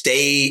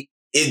stayed,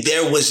 if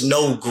there was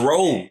no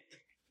growth,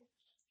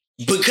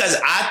 because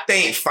I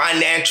think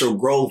financial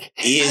growth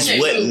is I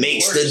think what we'll be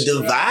makes worse, the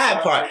divide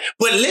bro. part.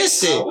 But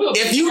listen, We'll be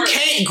if you worse.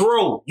 can't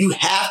grow, you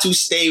have to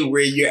stay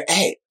where you're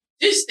at.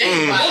 Just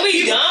think about We'll it.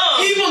 be dumb.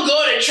 People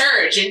go to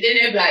church and then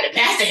they'll be like, the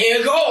pastor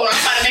here go. I'm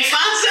trying to make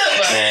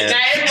myself. Man. Now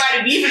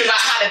everybody beefing about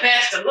how the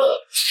pastor look.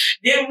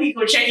 Then we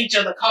go check each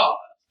other's cars.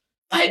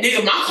 Like,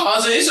 nigga, my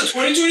car's it's a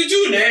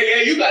 2022 now.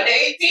 Yeah, you got the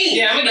 18.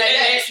 Yeah, I'm gonna get Like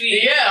that next week.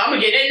 Yeah, I'm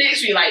gonna get that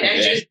next week. Like, that's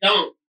Okay. just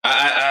dumb. I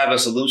have a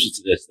solution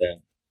to this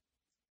then.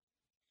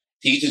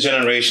 Teach a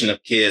generation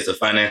of kids of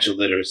financial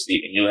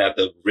literacy, and you'll have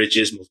the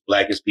richest, most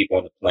blackest people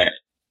on the planet.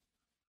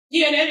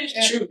 Yeah, that is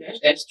true.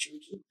 That's true,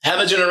 too. Have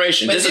a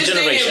generation. But Just a this thing,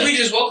 if generation. we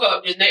just woke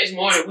up this next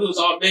morning, we was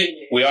all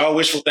millionaires. We all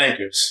wishful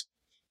thinkers.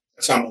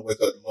 That's how I'm gonna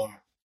wake up tomorrow.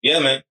 Yeah,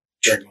 man.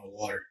 Drink my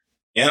water.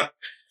 Yeah.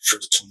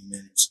 First 20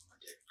 minutes of my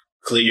day.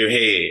 Clear your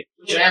head.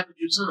 With your apple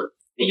juice, huh?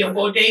 In your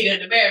bodega in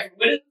the bathroom.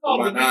 What is it called?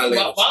 My knowledge.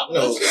 No,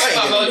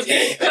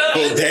 Bodega.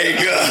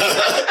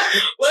 Bodega.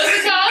 What's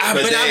it called?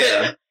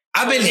 But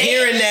I've been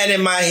hearing that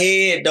in my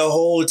head the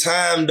whole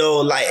time,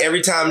 though. Like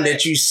every time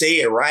that you say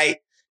it right,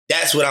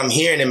 that's what I'm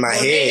hearing in my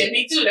Bodega, head.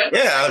 me too. That's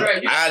Yeah,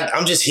 right.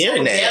 I'm just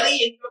hearing that. Deli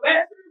in your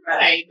bathroom?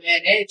 Right, man.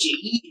 That you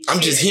eat. I'm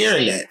just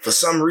hearing that for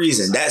some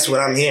reason. That's what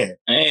I'm hearing.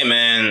 Hey,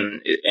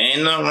 man. It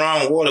ain't nothing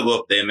wrong with water go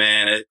up there,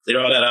 man. Clear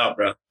all that out,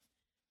 bro.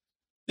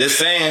 Just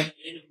saying.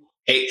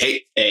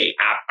 Hey,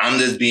 I'm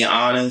just being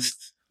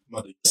honest.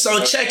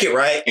 So check it,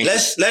 right?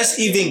 Let's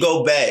even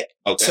go back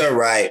to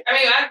right. I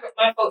mean,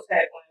 my folks had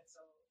one,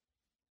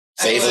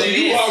 so. Say So so.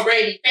 you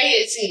already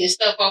fancy and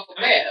stuff off of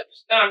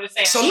labs. No, I'm just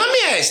saying. So let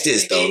me ask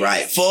this though,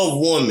 right? For a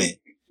woman,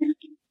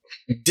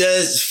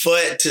 for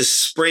it to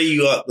spray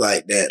you up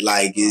like that,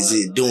 like is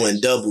it doing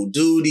double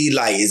duty?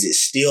 Like is it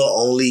still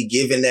only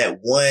giving that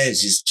one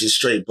just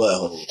straight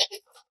butthole?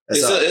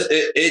 That's all.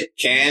 It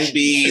can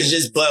be. It's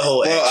just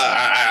butthole Well,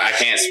 action. I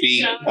can't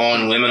speak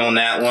on women on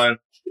that one.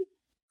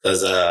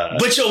 Cause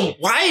But your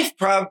wife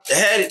probably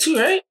had it too,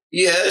 right?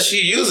 Yeah, she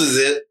uses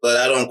it, but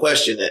I don't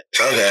question it.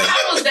 Okay.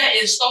 How was that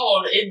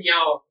installed in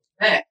y'all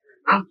bathroom?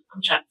 I'm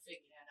trying to figure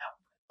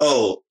that out.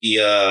 oh,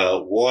 the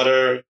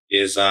water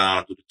is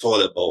through the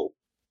toilet bowl.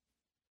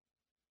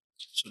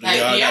 So Like, do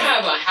y'all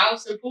have a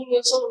house and pool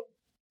or something?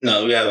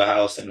 No, we have a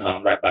house in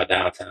right by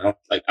downtown,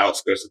 like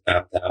outskirts of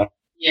downtown.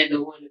 Yeah,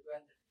 the one, the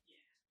brother.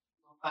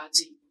 Yeah. My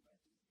party.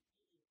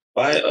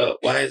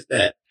 Why is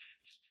that?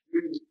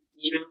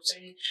 You know what I'm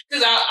saying?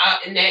 Because I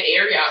in that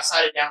area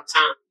outside of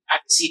downtown, I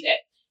can see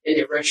that in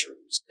the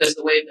restrooms. Because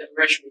the way the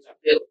restrooms are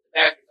built, the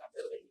bathrooms are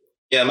built.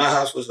 Yeah, my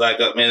house was like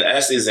up. Man,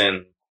 Ashley's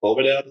in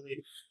Cloverdale, I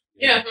believe.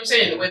 Yeah, that's what I'm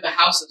saying. The way the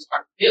houses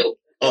are built.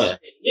 Oh, yeah.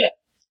 Yeah.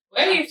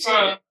 Where are you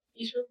from?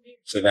 He's from here.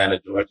 Savannah,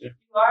 Georgia. You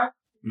are?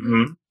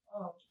 Mm-hmm.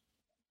 Oh.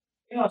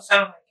 You don't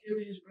sound like Him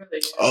and his brother. Yeah.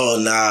 Oh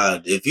nah.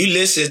 If you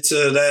listen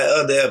to that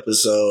other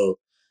episode,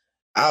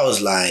 I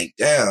was like,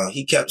 damn,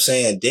 he kept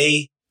saying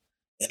they.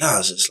 And I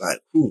was just like,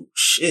 ooh,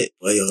 shit,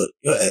 boy,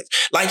 your accent.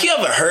 Like, you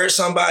ever heard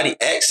somebody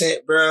accent,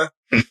 bruh,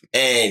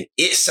 and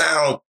it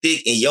sound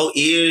thick in your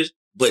ears,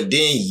 but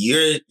then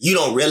you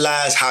don't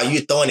realize how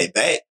you're throwing it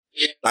back?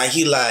 Yeah. Like,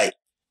 he like,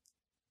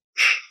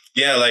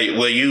 Yeah, like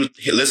when you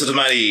listen to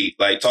somebody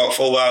like talk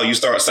for a while, you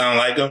start sounding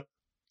like them.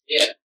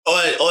 Yeah.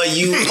 or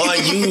you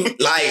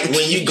like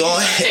when you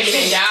going,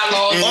 Taking that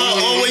dialogue.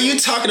 or when you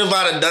talking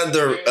about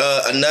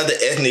another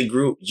ethnic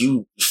group,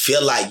 you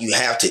feel like you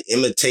have to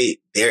imitate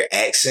their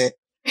accent.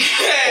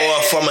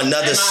 Or from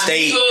another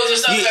state.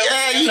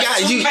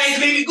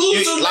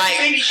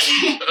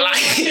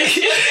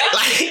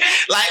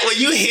 Like when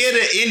you hear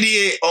the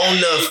Indian on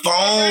the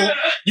phone,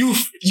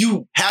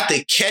 you have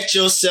to catch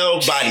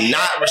yourself by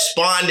not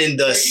responding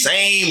the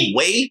same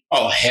way.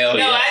 Oh hell No,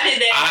 yeah! I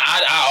did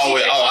that. I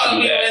always She called do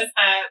me that. one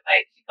time,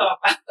 like she called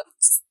my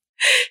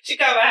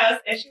at my house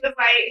and she was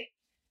like,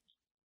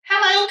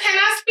 hello, can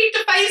I speak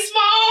to Face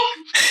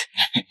Mom?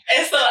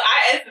 And so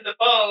I answered the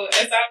phone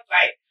and so I was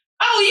like,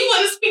 oh, you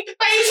want to speak to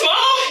Face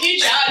Mom? You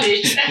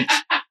childish.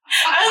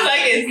 I was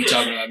like, You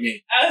talking about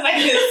me? I was like,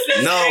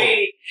 it's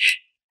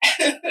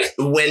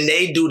No. When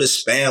they do the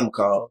spam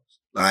calls,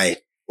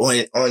 like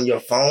on your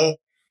phone,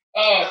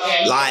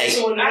 okay. Like,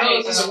 This one of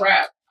those is a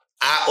wrap.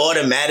 I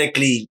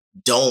automatically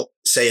don't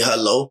say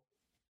hello.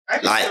 I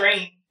just Like-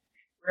 scream.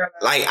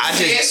 Like I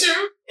just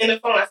Answer? In the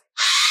phone,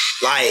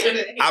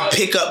 I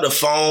pick up the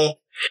phone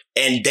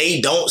and they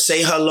don't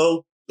say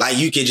hello. Like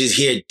you can just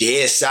hear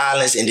dead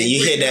silence, and then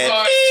you hear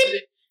that,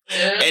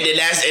 Yeah.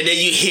 and then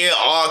you hear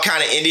all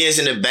kind of Indians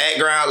in the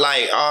background,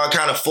 like all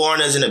kind of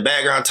foreigners in the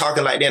background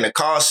talking like they're in the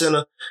call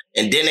center,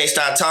 and then they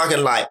start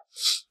talking like,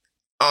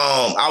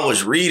 I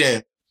was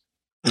reading,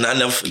 and I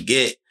never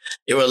forget,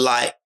 it was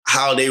like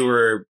how they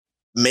were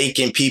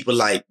making people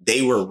like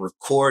they were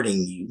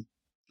recording you,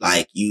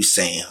 like you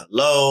saying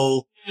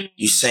hello,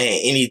 you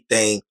saying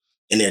anything,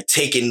 and they're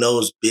taking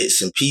those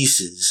bits and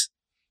pieces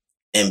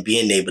and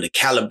being able to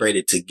calibrate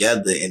it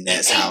together. And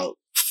that's how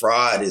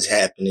fraud is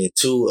happening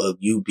too, of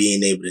you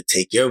being able to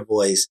take your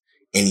voice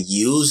and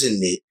using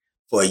it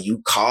for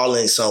you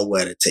calling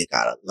somewhere to take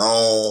out a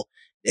loan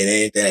and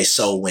anything.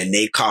 So when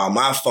they call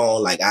my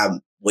phone, like I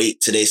wait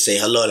till they say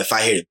hello. And if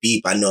I hear the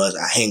beep, I know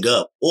I hang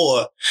up,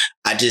 or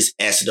I just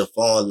answer the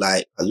phone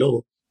like,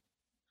 hello,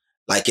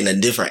 like in a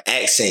different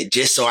accent,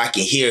 just so I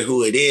can hear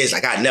who it is.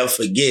 Like I never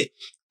forget,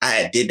 I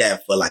had did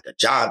that for like a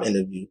job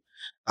interview.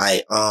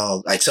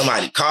 Like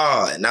somebody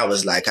called and I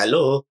was like,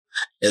 hello.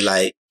 It's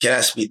like, can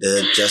I speak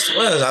to Justin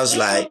Wells? I was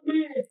like,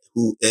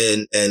 who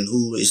and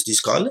who is this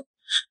calling? And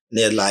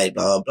they're like,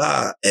 blah,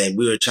 blah. And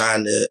we were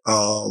trying to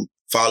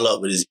follow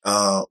up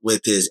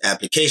with his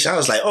application. I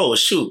was like, oh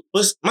shoot,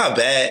 what's my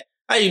bad?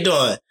 How you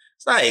doing?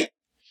 It's like,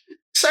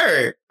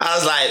 sir. I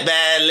was like,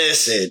 man,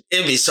 listen,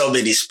 it'd be so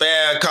many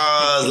spam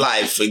calls,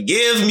 like,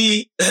 forgive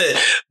me.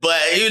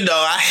 But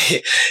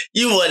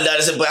you wouldn't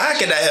understand, but how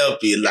can I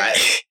help you? Like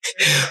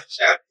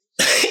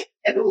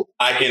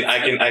I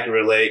can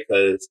relate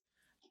because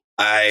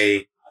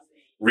I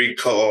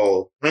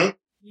recall. You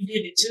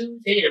did it too?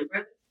 Damn,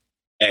 brother.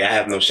 Hey, I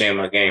have no shame in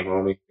my game,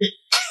 homie. He's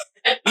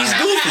goofy.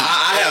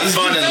 I have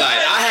fun in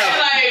life.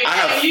 I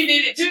have. You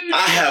did it too. I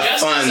have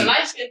Just fun. It's a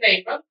light skin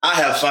thing, bro. I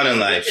have fun in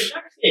life.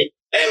 Hey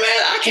man,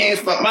 I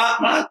can't.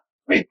 My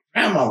great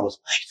grandma was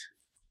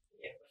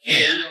like,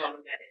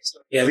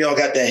 yeah, we all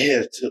got that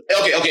here too.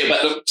 Okay,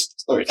 but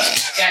story time.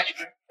 I got you,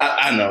 bro.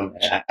 I know,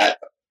 man. I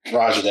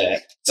Roger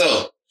that.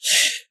 So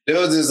there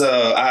was this.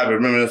 I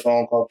remember the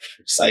phone call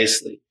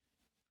precisely.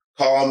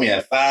 Called me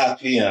at 5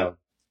 p.m.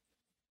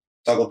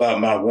 Talk about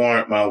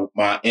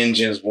my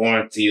engine's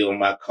warranty on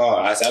my car.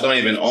 I said I don't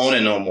even own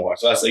it no more.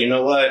 So I said, you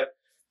know what?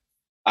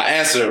 I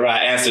answered it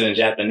right. I answered in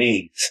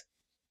Japanese.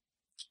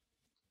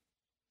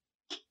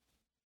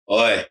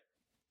 Oi,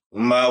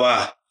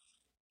 konbanwa,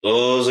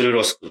 dozo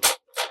yoroshiku.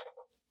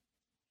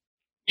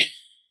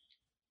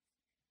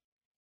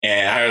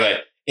 And I heard like,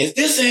 is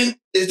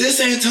this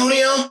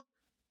Antonio?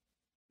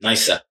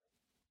 Nice, sir.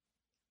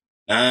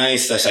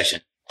 Nice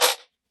section.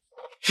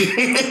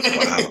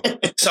 Wow.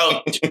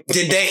 So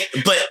did they?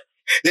 But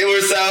they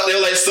were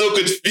like so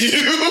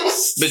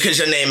confused because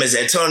your name is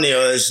Antonio.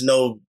 There's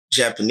no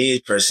Japanese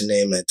person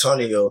named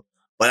Antonio.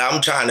 But I'm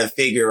trying to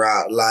figure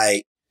out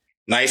like.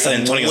 Nice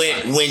Antonio.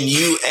 When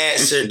you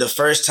answered the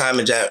first time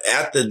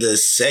after the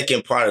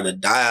second part of the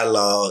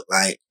dialogue,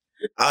 like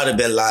I would have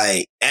been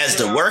like, as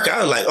the worker, I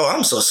was like, oh,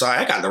 I'm so sorry,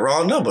 I got the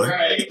wrong number.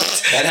 Right.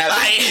 That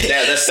happened.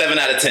 That's 7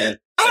 out of 10.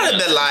 I would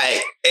have been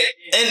like,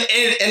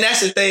 and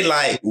that's the thing,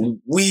 like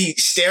we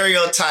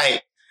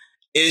stereotype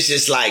is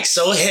just like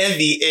so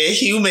heavy in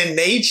human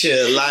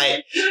nature.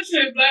 Like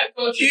Black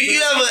culture.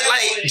 you ever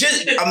like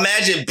just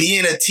imagine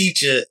being a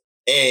teacher.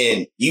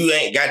 And you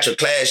ain't got your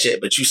class yet,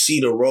 but you see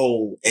the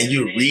roll and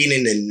you're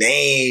reading the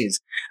names.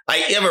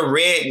 Like, you ever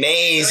read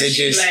names and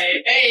just...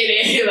 Like,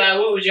 hey, like,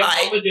 what was your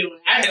mama doing?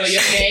 I know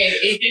your dad.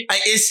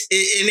 Like,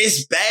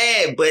 it's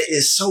bad, but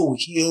it's so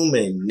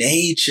human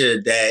nature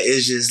that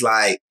it's just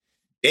like,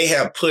 they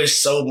have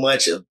pushed so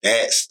much of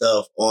that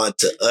stuff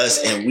onto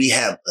us and we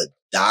have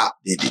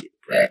adopted it,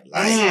 bro.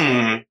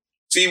 Like,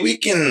 See, we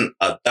can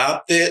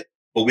adopt it,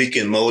 but we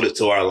can mold it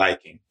to our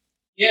liking.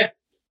 Yeah.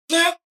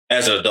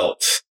 As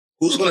adults.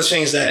 Who's going to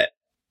change that?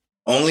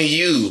 Only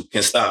you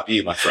can stop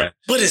you, my friend.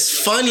 But it's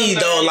funny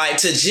though, like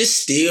to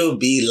just still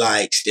be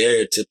like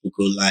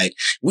stereotypical. Like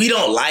we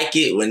don't like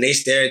it when they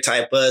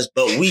stereotype us,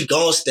 but we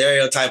gonna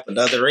stereotype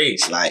another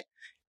race. Like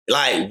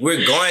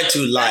we're going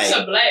to like.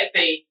 That's a black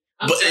thing.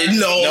 But it's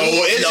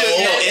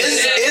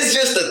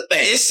just a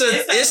thing.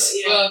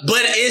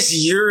 But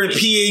it's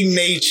European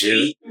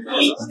nature.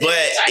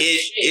 But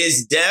it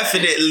is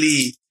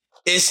definitely.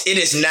 It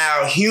is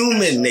now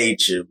human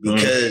nature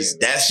because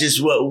that's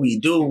just what we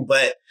do.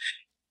 But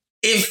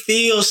it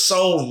feels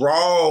so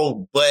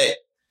wrong. But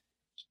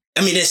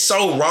I mean, it's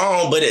so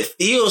wrong, but it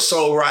feels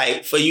so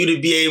right for you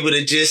to be able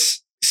to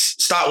just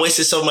stop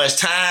wasting so much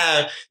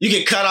time. You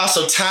can cut off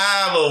some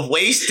time of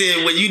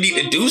wasting when you need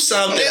to do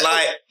something.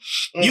 Like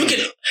you can.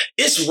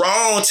 It's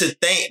wrong to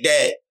think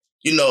that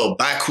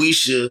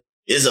Baquisha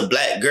is a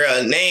black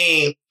girl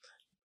name.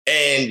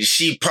 And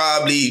she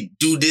probably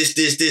do this,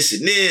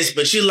 and this,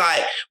 but you're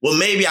like, well,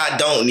 maybe I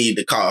don't need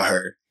to call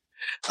her.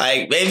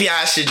 Like, maybe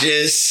I should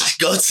just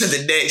go to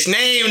the next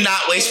name,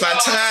 not waste my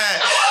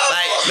time.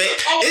 Like,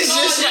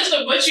 just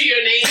to butcher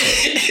your name.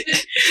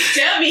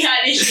 Tell me how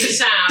this should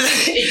sound.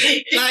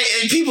 Like,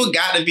 and people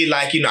got to be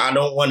like, I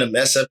don't want to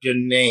mess up your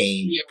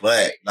name,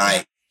 but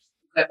like,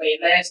 got my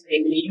last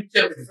name, and you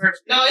tell me the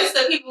first name. No, it's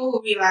the people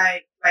who be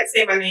like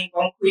say my name,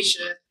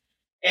 Bonquisha,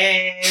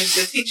 and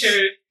the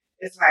teacher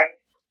is like,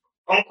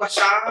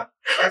 Bonquisha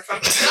or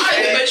something. But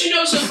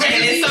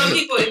and then some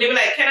people, they be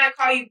like, can I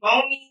call you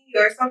Boney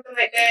or something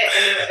like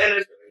that?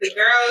 And the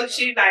girl,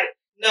 she like,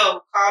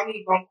 no, call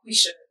me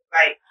Bonquisha.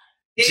 Like,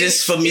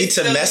 just for me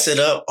to mess it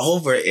up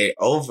over and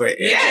over.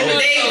 Yeah, but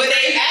they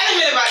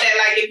adamant about that.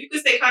 Like, if you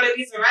could say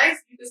Condoleezza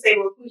Rice, you could say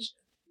Bonquisha.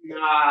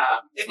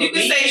 Nah. If you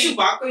could say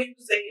Chewbacca, you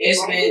could say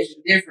it's been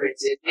different.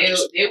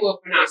 They will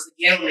pronounce the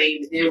ghetto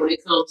name, and then when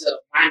it comes to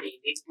my name,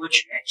 they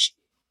butcher that shit.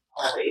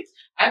 Always.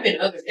 I've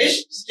been other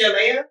names.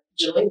 Jelena.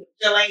 See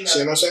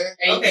what I'm saying?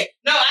 Okay.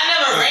 No, I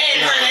never read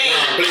her name.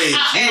 No, please.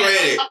 You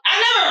read it. I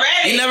never read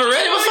it. You never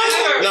read it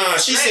before? No,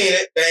 she seen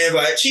it. The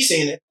invite. She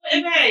seen it.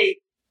 Invite.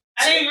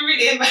 I didn't even read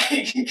the invite.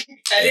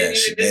 I didn't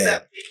even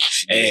accept it.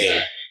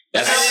 Hey.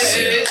 That's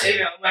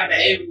about to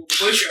able to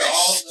butcher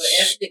all the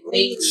ethnic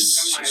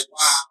names. I'm like,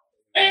 wow.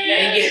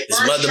 It's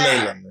Mother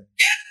Mela.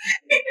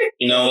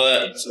 You know what?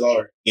 That's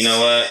Lord. You know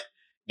what?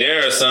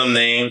 There are some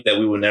names that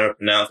we will never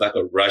pronounce, like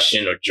a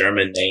Russian or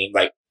German name,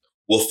 like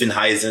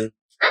Wolfenheisen.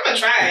 I'm gonna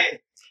try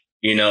it.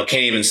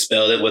 Can't even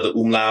spell it with an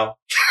umlaut.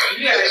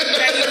 You gotta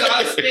use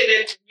all the spit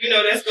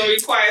that that's gonna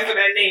require for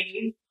that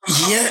name.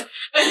 Yeah.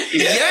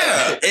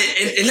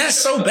 And that's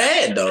so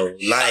bad though.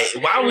 Like,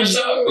 why would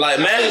you? Like,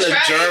 imagine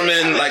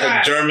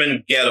a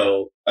German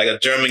ghetto, like a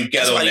German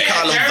ghetto name. You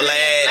call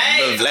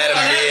him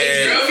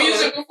Vladimir. Drill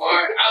music before.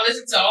 I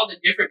listened to all the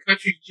different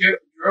countries'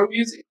 drill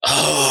music.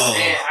 Oh,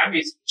 man, our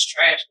music is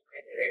trash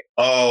compared to that.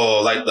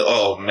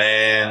 Oh,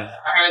 man.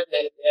 I heard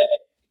that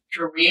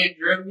Korean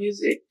drill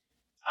music.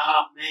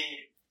 Oh man.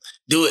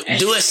 Do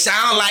it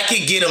sound like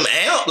it get them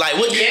out? Like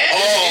what? Yeah.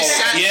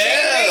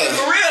 Yeah.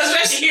 For real,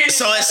 especially here.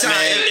 So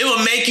it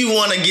will make you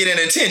want to get an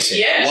attention.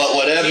 Yeah.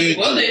 Whatever you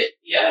do.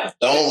 Yeah.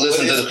 Don't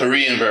listen to the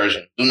Korean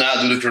version. Do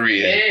not do the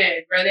Korean. Yeah,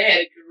 bro. They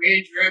had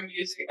Korean drill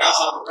music. I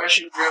saw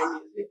Russian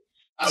drill music.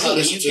 I saw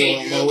the UK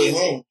on my way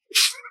home.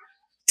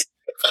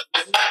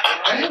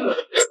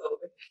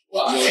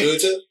 Why? You do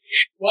it too?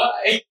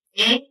 Why?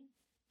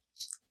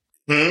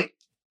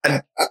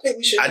 I think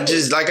we should. I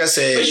just, like I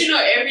said.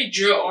 But every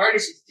drill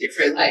artist is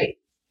different. Like,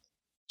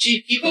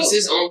 Chief Keef's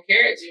his own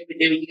character, but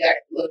then when you got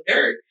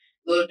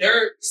Lil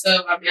Durk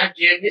stuff, I mean, I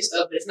jam his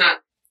stuff, but it's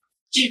not.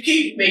 Chief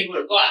Keef made me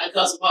want to go out and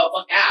cuss a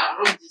motherfucker out.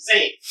 I'm just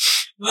saying.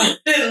 But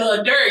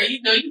Lil Durk, you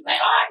like,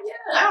 oh,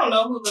 yeah. I don't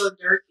know who Lil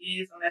Durk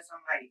is unless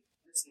I'm like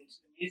listening to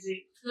the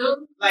music.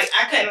 Like,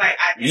 I couldn't like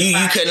identify.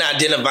 You couldn't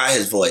identify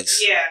his voice.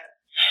 Yeah.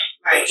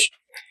 Like.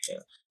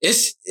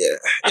 It's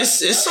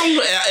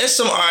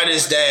some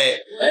artists that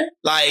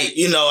like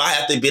I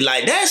have to be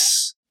like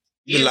that's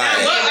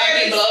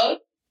Blood.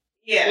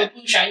 Yeah. With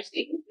Blue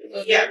Shiesty.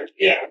 Yeah.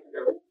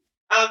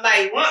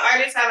 Like one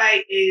artist I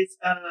like is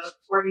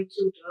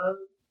 42 Dugg.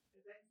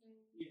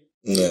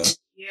 Yeah.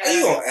 How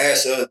you gonna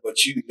ask us,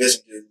 but you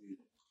listen to the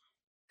music?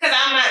 Because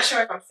I'm not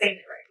sure if I'm saying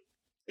it right.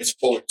 It's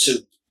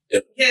 42.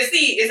 Yeah,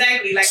 see,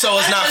 exactly. Like, so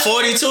it's not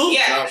 42?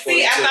 Yeah,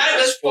 see, I thought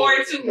it was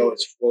 42. No,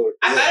 it's 40.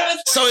 I thought it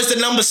was 42. So is the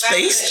number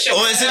spaced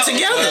or is it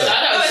together?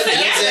 No, it's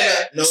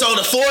together. No. So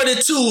the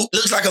 42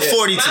 looks like a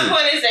 42. My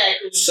point is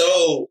that.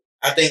 So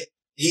I think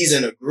he's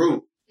in a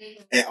group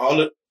and all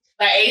the.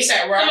 Like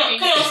ASAP Rocky.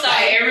 Come on, stop.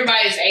 Like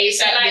everybody's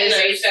ASAP this,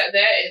 ASAP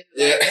that.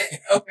 Yeah.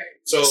 Okay.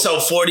 So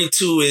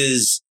 42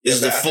 is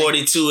the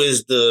 42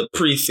 is the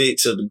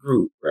prefix of the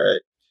group, right?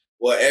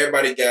 Well,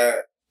 everybody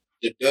got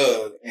the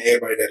Doug, and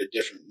everybody got a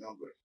different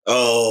number.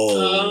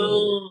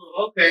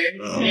 Oh, okay.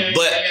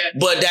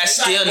 But that's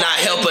it's still like not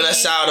helping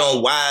us out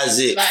on why is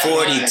it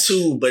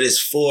 42, but it's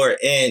 4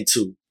 and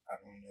 2.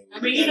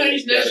 I mean,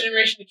 these next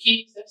generation of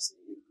kids, that's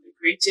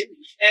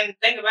creativity. And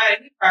think about it,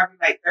 he's probably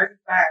like 35.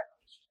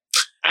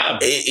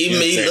 It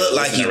may look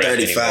like he's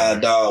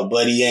 35, dog,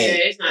 but he ain't.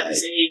 Yeah, it's not the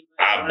same.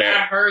 When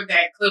I heard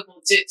that clip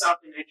on TikTok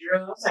and that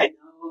drill, I was like,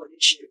 no,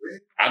 this shit real.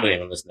 I don't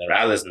even listen to it.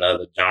 I listen to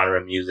other genre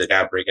of music.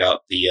 I break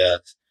out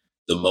the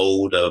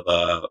mode of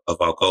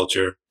our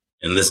culture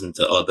and listen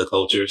to other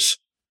cultures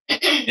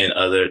and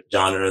other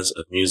genres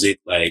of music.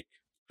 Like,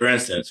 for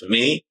instance, for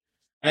me,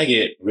 I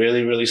get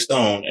really, really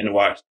stoned and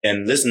watch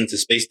and listen to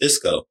Space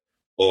Disco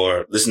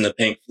or listen to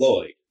Pink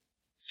Floyd.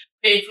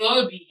 Pink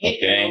Floyd be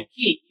hitting.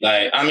 Okay.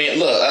 Like, I mean,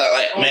 look,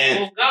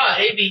 man. Oh God,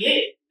 they be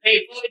hit.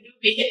 Paint Floyd do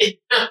be hitting.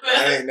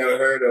 I ain't never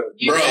heard of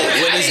it. Bro,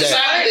 what is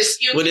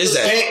that? What is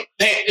that?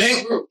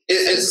 Pink.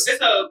 It's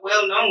a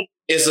well-known.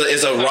 It's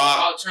a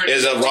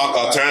rock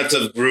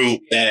alternative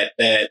group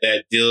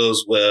that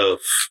deals with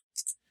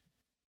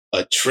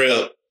a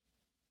trip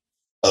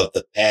of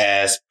the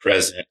past,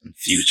 present, and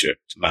future.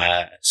 To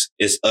my eyes,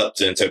 it's up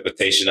to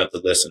interpretation of the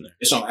listener.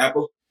 It's on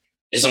Apple.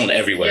 It's on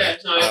everywhere. Yeah,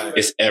 it's not everywhere.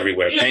 It's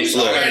everywhere. Yeah, Pink we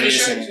Floyd. started I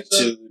listen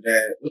to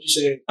that. What you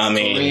say? I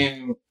mean,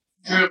 Korean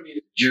Drill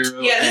music.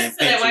 drill. Yeah, and listen to that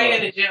Pink while you're in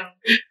Floyd. the gym.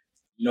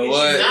 You know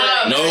what?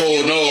 No,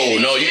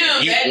 you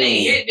that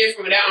thing hit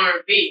different with that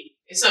R&B.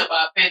 It's something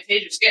about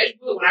Fantasia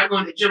Sketchbook. When I go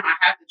in the gym, I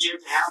have to jam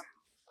the album.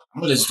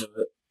 I'm gonna listen to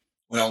it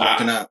when I'm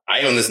working out.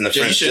 I even listen to Yeah,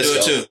 you French should do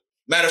disco. it too.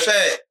 Matter of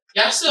fact,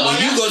 Y'all still When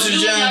you y'all go still to the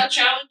doing gym- y'all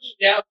challenge,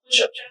 y'all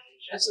push-up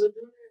challenge. Y'all still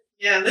doing it?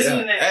 Yeah, listen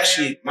to that.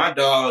 actually, my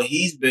dog,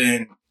 he's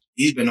been on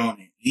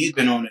it. He's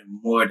been on it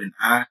more than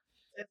I.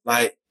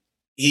 Like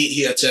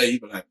he'll tell you,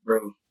 but like,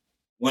 bro,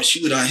 once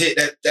you done hit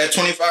that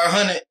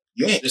 2,500,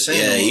 you ain't the same.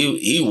 Yeah, no more.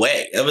 he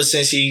whack. Ever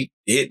since he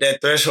hit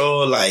that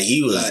threshold, like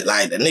he was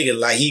like the nigga,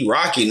 like he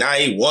Rocky. Now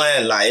he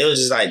won. Like it was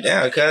just like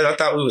damn, cuz I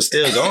thought we was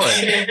still going.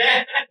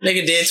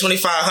 Nigga did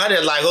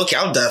 2,500. Like okay,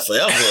 I'm done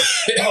forever.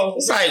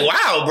 It's like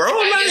wow, bro.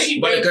 Like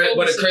But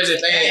the crazy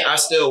thing, I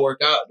still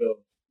work out though.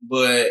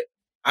 But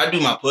I do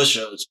my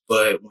push-ups.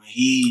 But when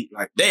he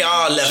like, they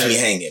all left me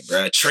hanging,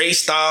 bro. Trey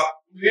stopped.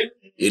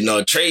 You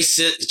know, Trey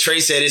said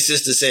his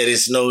sister said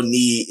it's no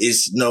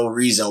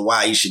reason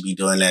why you should be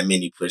doing that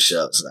many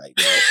push-ups like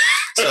that.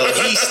 So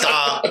he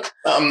stopped.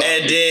 And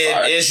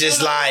then it's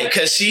just like,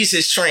 cause she's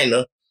his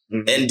trainer.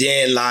 Mm-hmm. And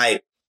then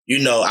like, you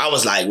know, I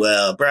was like,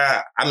 well,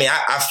 bruh, I mean,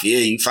 I feel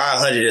you.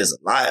 500 is a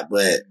lot,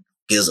 but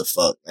gives a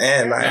fuck,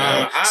 man.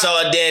 Like,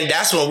 so then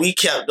that's when we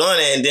kept doing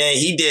it. And then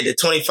he did the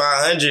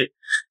 2,500.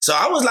 So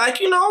I was like,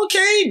 you know,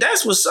 okay,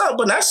 that's what's up,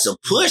 but that's a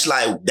push.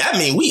 Like, that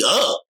mean we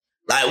up.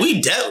 Like,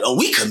 we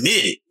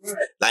committed.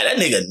 Like, that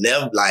nigga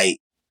never, like,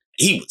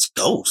 he was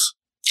ghost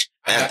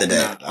after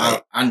that.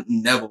 I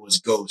never was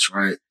ghost,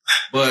 right?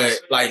 But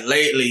like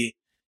lately,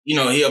 you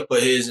know, he'll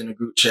put his in the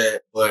group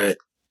chat, but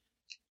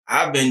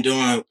I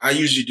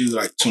usually do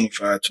like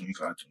 25, 25,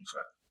 25.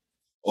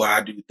 Or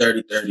I do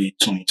 30, 30,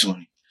 20,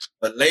 20.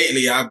 But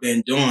lately I've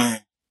been doing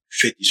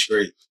 50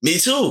 straight. Me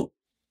too.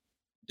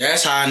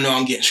 That's how I know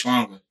I'm getting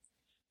stronger.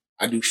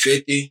 I do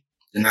 50,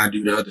 then I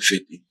do the other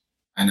 50.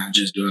 And I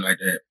just do it like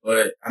that.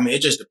 But I mean,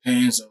 it just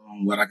depends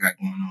on what I got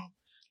going on.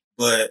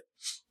 But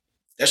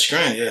that's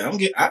strength, yeah.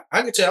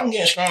 I can tell I'm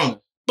getting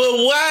stronger.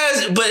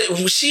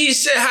 But she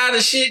said how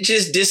the shit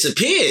just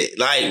disappeared.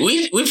 Like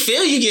we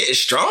feel you getting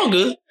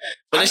stronger,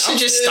 but the shit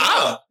just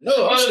stopped.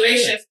 No,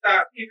 motivation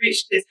stopped. He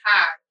reached his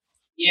high.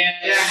 Yeah.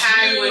 The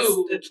high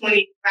was the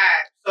 25.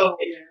 So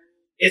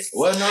it's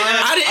well, no,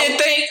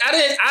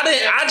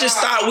 I just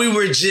thought we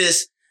were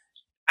just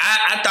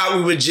I thought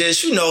we would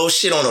just, you know,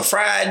 shit on a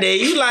Friday.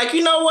 You like,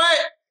 you know what?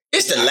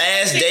 It's the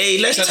last day.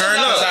 Let's turn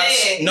up.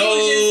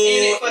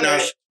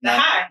 The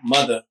high.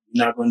 Mother,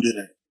 you're not gonna do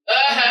that.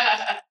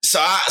 So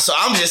I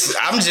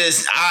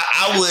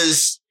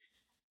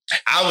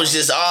was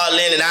just all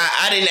in, and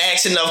I didn't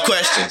ask enough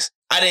questions.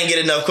 I didn't get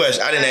enough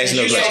questions. I didn't ask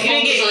enough questions. You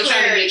didn't get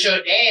trying to get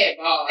your dad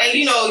ball. And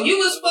you know, you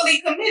was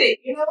fully committed,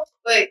 you know,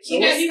 but he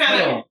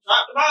kind of dropped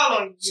the ball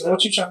on you. So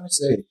what you trying to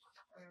say?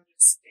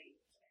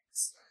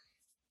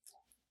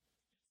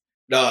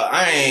 No,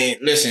 I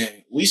ain't. Listen,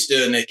 we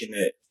still neck and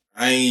neck.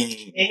 I ain't.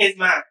 In his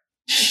mind.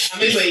 I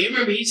mean, but you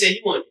remember he said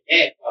he wanted the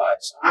dad ball,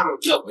 so I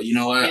don't know. But you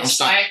know what? I'm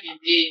seeing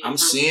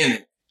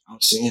it.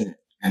 I'm seeing it,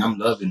 and I'm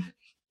loving it.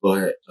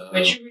 But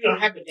you really don't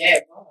have a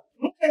dad ball.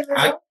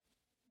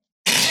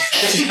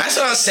 That's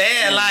what I'm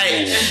saying. Like,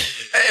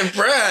 hey, bruh,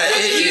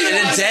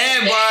 the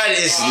dad bod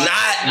is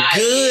not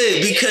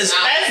good because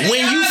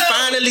when you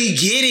finally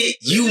get it,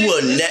 you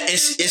will.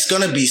 It's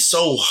gonna be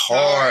so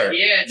hard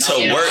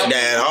to work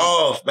that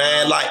off,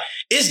 man. Like,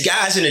 it's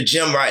guys in the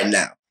gym right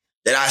now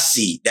that I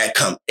see that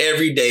come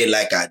every day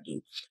like I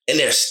do, and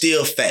they're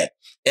still fat,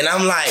 and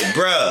I'm like,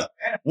 bruh,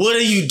 what are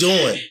you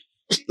doing?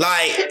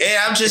 Like, and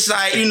I'm just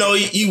like, you know,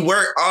 you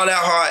work all that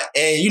hard,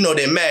 and you know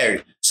they're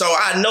married. So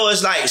I know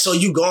it's like, so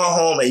you going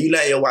home and you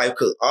let your wife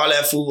cook all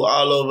that food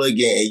all over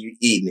again and you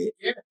eating it.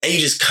 And you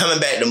just coming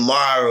back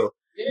tomorrow,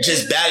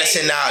 just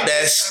balancing out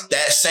that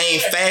same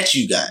fat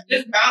you got.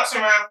 Just bounce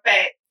around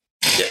fat.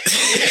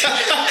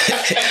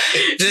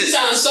 You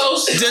sound so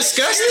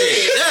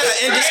disgusted.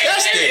 Yeah, and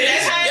disgusted.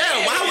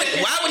 Yeah,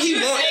 why would he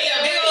want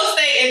a big old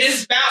steak and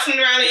just bouncing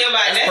around in your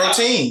body? That's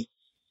protein.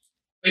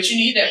 But you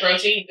need that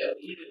protein though.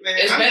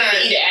 It's better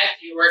to eat it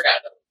after you work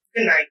out though.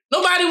 Good night.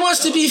 Nobody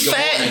wants to be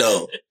fat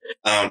though.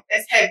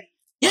 That's heavy.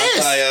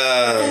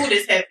 Yes. Food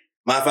is heavy.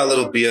 Mind if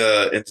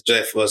I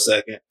interject for a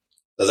second?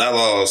 Because I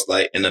lost,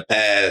 like, in the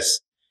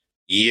past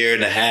year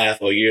and a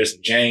half or years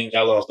and change,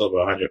 I lost over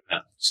 100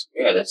 pounds.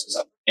 Yeah, that's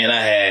something. And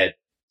I had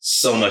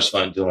so much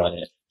fun doing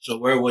it. So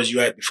where was you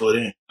at before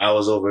then? I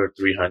was over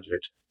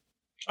 300.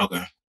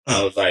 Okay.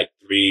 I was like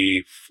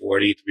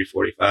 340,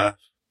 345.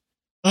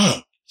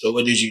 So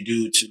what did you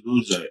do to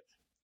lose that?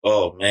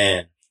 Oh,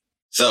 man.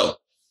 So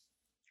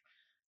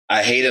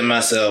I hated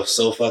myself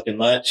so fucking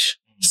much.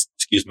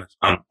 Excuse me.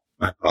 My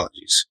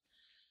apologies.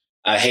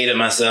 I hated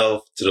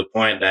myself to the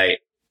point that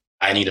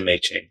I need to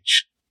make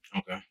change.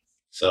 Okay.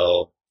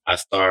 So I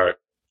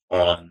start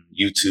on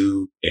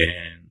YouTube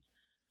and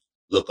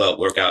look up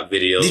workout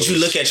videos. Did you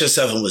look at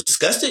yourself and was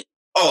disgusted?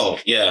 Oh,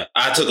 yeah.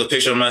 I took a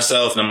picture of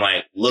myself and I'm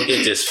like, look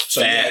at this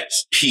fat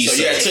piece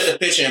So of... took the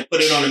picture and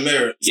put it on the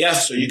mirror. Yeah.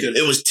 So you could...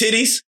 It was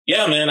titties?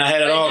 Yeah, man. I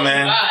had it all,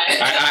 man. I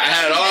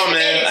had it all,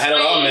 man. I had it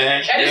all,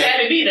 man. That just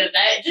had to be that.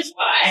 Just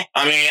why?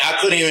 I mean, I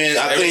couldn't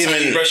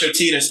even you brush your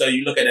teeth and stuff.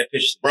 You look at that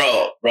picture,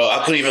 bro.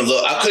 I couldn't even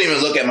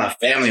look at my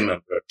family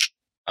member.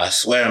 I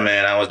swear,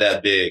 man, I was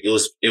that big. It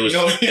was. Yeah. That's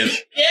not like, right.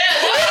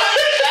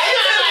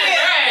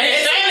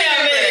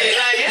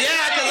 Yeah,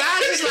 because I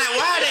was just like,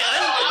 why are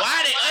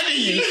they under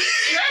you?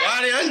 Why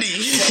are they under you?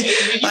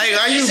 Like,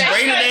 are you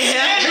braiding their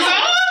hair?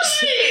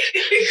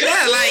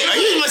 Yeah, like,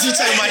 you must be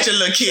talking about your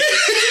little kid.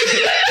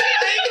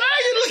 Like, why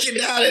are you looking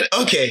down at?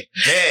 Okay,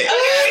 bad.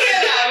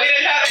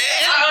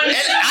 And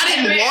I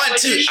didn't want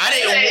to.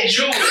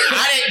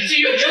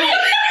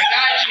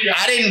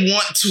 I didn't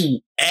want to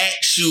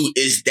ask you,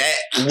 is that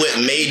what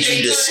made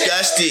you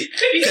disgusted?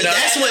 Because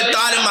that's what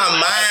thought in my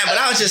mind, but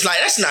I was just like,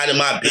 that's not in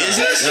my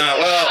business. No,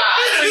 well,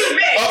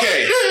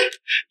 okay.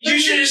 You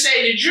should have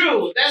said the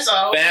jewels. That's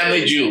all.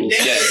 Family jewels.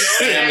 Yes,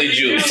 family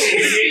jewels.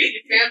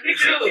 Family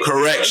jewels.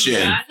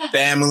 Correction.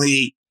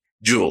 Family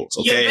jewels.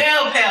 Okay. Your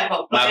bell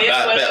pepper. My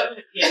bell.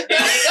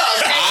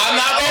 I'm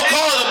not gonna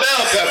call it a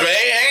bell pepper.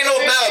 Ain't no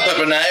bell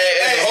pepper now.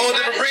 It's a whole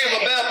different breed of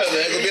a bell pepper.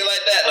 It could be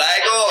like that.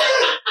 Like,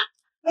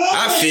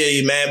 I feel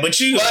you, man. But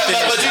you my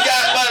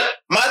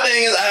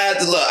thing is, I had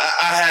to look.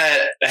 I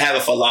had to have a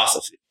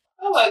philosophy.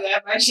 Oh my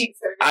God, my cheeks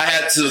hurt. I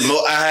had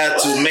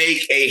to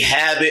make a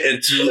habit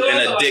into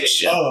an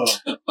addiction.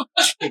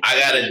 I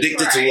got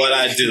addicted to what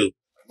I do.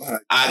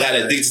 I got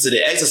addicted to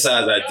the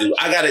exercise I do.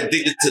 I got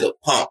addicted to the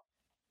pump.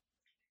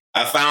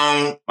 I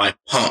found my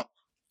pump.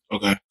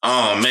 Okay.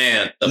 Oh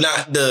man,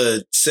 not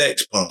the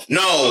sex pump.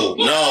 No.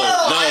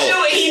 I knew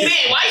what he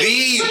meant. Why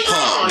the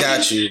pump.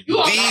 Got you. The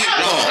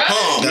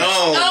pump.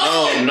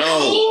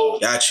 No.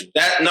 Got you.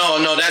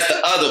 No. That's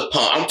the other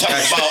pump. I'm talking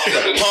about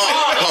the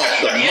pump,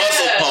 the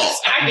muscle pump.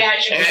 I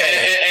got you.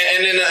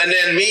 And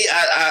then me,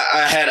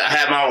 I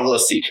had my own little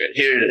secret.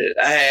 Here it is.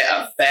 I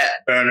had a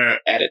fat burner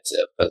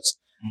additive because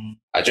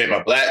I drank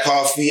my black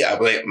coffee. I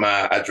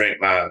drank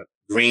my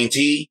green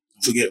tea.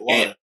 Forget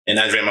water. And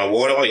I drank my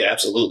water. Oh, yeah,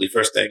 absolutely.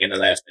 First thing and the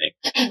last thing.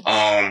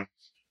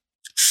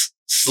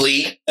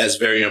 Sleep, that's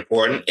very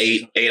important.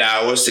 8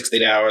 hours, 6 to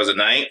 8 hours a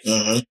night.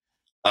 Mm-hmm.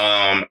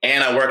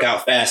 And I work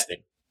out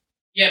fasting.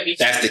 Yeah,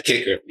 that's the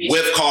kicker.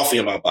 With coffee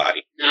in my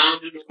body. No.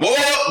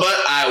 But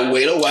I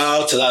wait a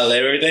while till I lay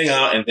everything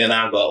out and then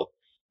I go.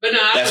 But no,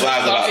 that's why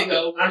I go. Coffee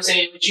though. I'm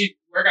saying, but you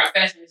work out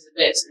fasting is the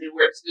best and it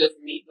works good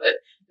for me. But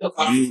no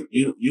coffee.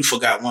 You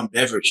forgot one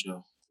beverage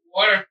though.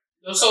 Water,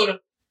 no soda.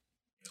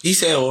 He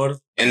said water.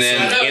 And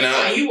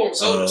then, you want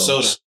soda.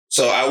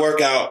 So I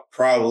work out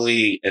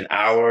probably an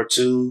hour or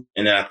two,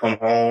 and then I come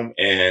home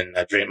and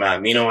I drink my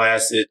amino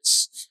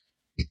acids,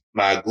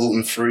 my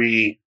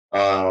gluten-free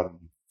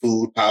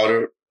food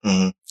powder,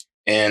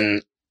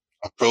 and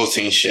a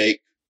protein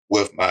shake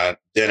with my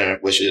dinner,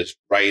 which is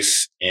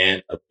rice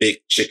and a big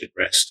chicken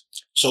breast.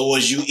 So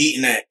was you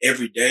eating that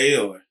every day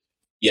or?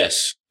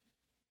 Yes.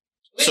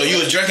 So you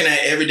was drinking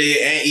that every day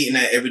and eating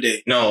that every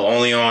day? No,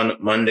 only on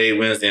Monday,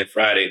 Wednesday, and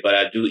Friday, but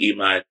I do eat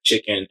my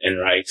chicken and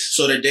rice.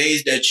 So the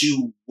days that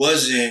you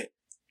wasn't,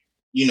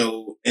 in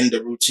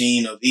the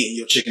routine of eating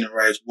your chicken and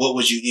rice, what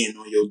was you eating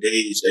on your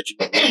days that you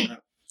were working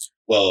out?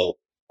 Well,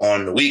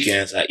 on the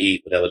weekends, I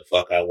eat whatever the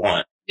fuck I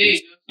want.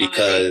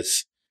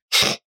 Because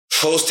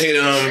Coach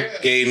Tatum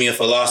gave me a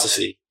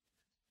philosophy.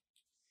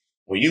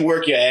 When you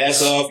work your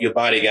ass off, your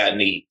body got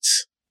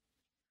needs.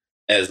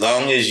 As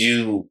long as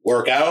you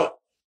work out,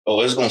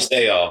 it's going to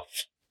stay off.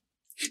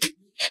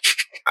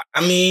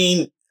 I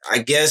mean, I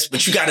guess,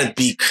 but you got to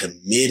be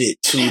committed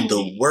to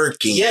the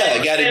working. Yeah,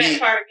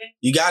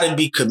 you got to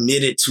be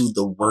committed to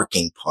the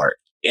working part.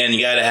 And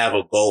you got to have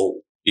a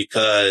goal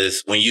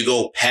because when you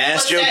go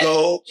past your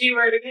goal,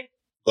 G-word again?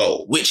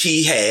 Goal, which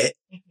he had.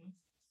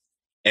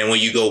 And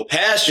when you go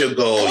past your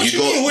goal, you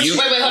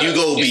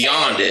go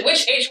beyond it.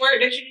 Which H word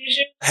did you use?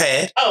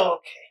 Had. Oh,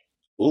 okay.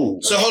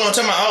 Ooh. So hold on,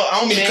 I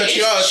don't mean to cut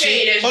you off.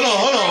 Hold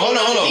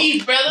on.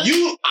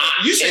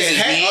 You said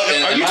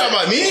hat? Are you talking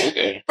about me?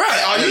 Okay.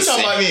 Right? Are you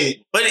talking about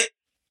me? But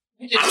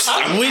what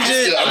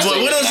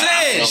I'm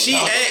saying, she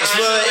asked,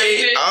 but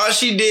all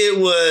she did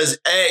was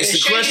ask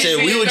the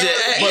question. We were just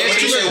asking.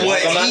 But you said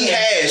what he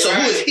had. So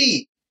who is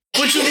he?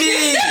 What you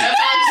mean?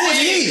 Who is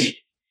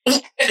he?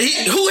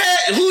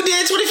 Who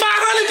did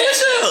 2,500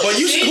 push-ups? But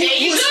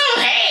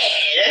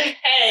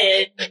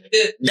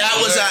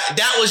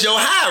that was your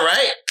high,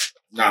 right?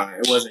 Nah,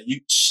 it wasn't.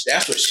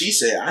 That's what she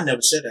said. I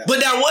never said that. But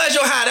that was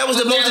your high. That was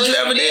the most that you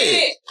ever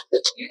did.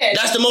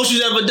 That's the most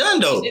you've ever done,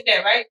 though. You did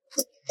that, right?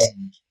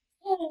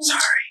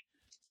 Sorry.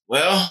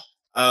 Well,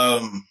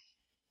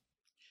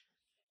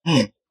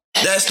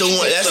 that's the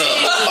one. That's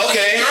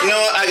okay. You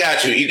know what? I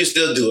got you. You can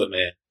still do it,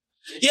 man.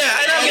 Yeah,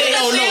 and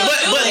I mean,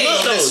 but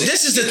look though,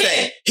 this is the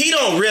thing. He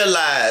don't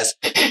realize,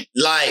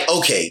 like,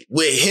 okay,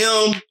 with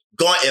him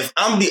going, if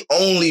I'm the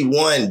only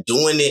one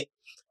doing it,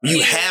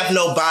 you have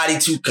nobody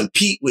to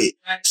compete with.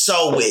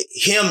 So with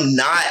him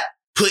not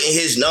putting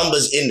his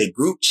numbers in the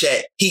group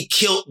chat, he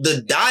killed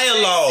the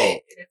dialogue.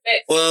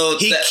 Well,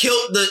 he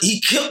killed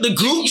the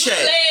group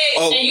chat.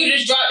 And you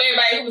just dropped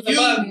everybody who was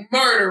above you.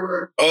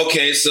 Murderer.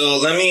 Okay, so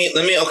let me.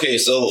 Okay,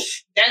 so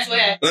that's what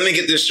happened. Let me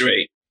get this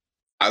straight,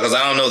 because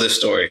I don't know this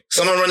story.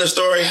 Someone run the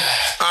story. All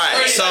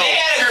right, so they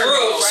had a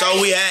group,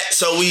 right?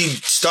 so we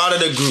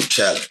started a group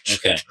challenge.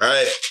 Okay,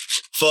 right,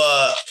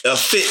 for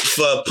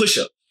push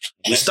up.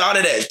 We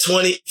started at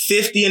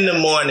 50 in the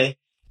morning,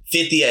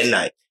 50 at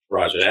night.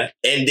 Roger that.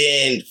 And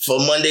then for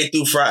Monday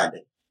through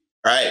Friday.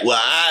 Right? Well,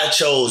 I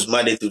chose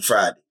Monday through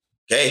Friday.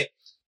 Okay.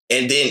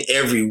 And then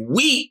every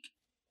week,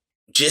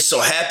 just so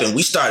happened,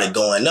 we started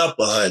going up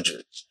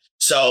 100.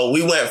 So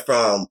we went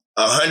from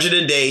 100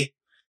 a day,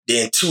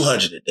 then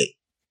 200 a day.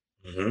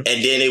 Mm-hmm. And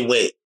then it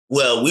went,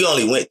 well, we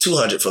only went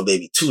 200 for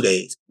maybe 2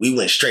 days. We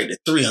went straight to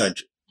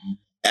 300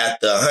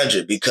 after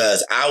 100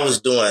 because I was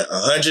doing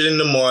 100 in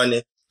the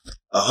morning,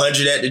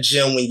 100 at the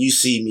gym when you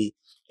see me,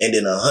 and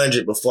then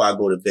 100 before I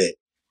go to bed.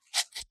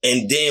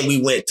 And then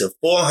we went to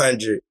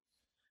 400.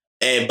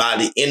 And by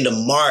the end of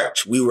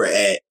March, we were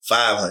at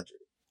 500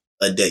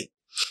 a day.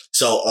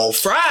 So on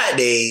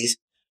Fridays,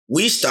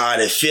 we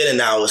started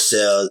feeling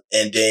ourselves,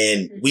 and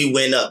then we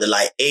went up to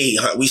like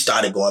 800. We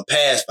started going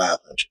past 500.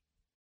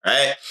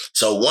 Right?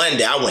 So one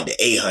day I went to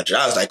 800.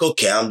 I was like,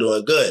 okay, I'm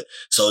doing good.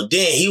 So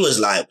then he was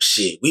like,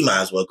 shit, we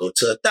might as well go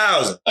to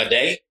 1,000 a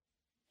day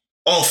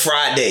on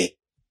Friday.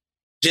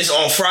 Just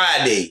on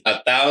Friday.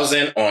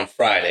 1,000 on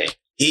Friday.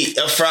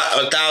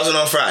 1,000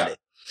 on Friday.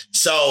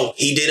 So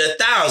he did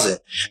 1,000.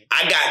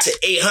 I got to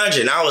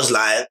 800 and I was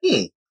like,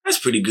 that's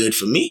pretty good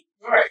for me.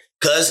 Right.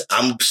 Cause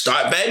I'm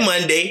start back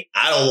Monday.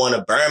 I don't want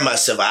to burn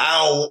myself.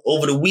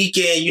 Over the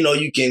weekend,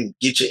 you can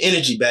get your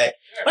energy back,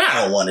 but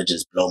I don't want to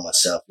just blow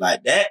myself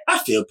like that. I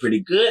feel pretty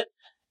good.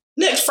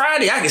 Next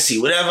Friday, I can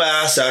see whatever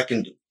else I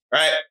can do.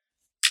 Right.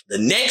 The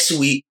next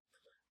week,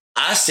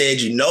 I said,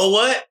 you know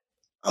what?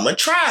 I'm going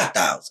to try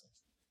 1,000.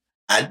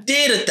 I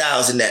did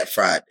 1,000 that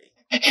Friday.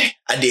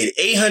 I did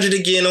 800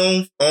 again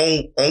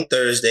on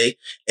Thursday.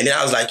 And then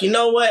I was like, you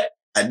know what?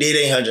 I did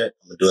 800.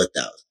 I'm going to do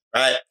 1,000.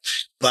 Right.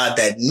 But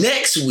that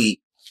next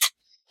week,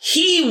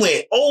 he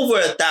went over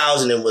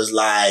 1,000 and was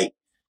like,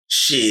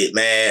 shit,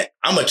 man,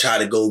 I'm going to try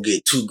to go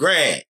get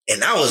 $2,000.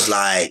 And I was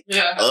like,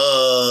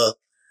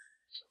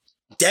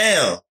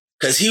 damn.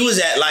 Cause he was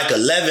at like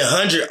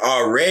 1,100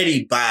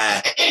 already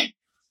by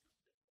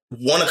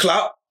 1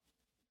 o'clock.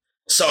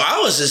 So I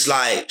was just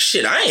like,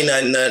 shit, I ain't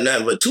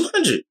nothing but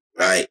 200.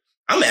 Right.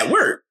 I'm at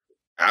work.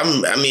 I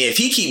mean, if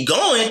he keep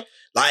going,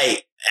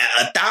 like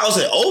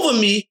 1,000 over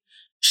me,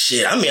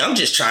 shit, I mean, I'm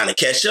just trying to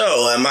catch up,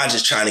 or am I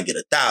just trying to get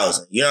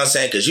 1,000? You know what I'm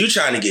saying? Because you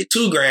trying to get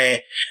 $2,000.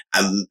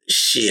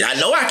 I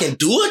know I can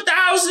do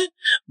 1,000,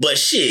 but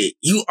shit,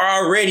 you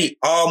already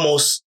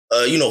almost,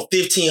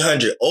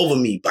 1,500 over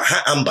me.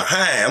 I'm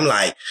behind. I'm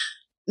like,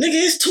 nigga,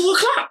 it's 2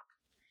 o'clock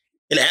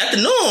in the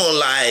afternoon.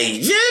 Like,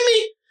 you feel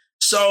me?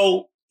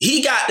 So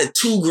he got the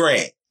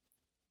 $2,000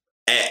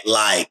 at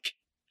like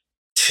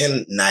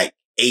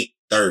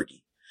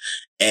 8:30.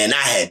 And I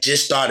had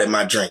just started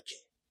my drinking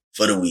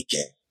for the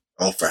weekend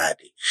on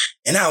Friday.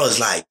 And I was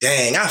like,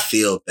 dang, I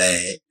feel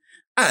bad.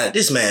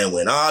 This man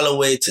went all the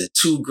way to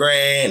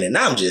 $2,000. And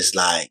I'm just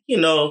like,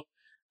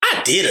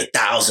 I did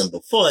 1,000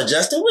 before,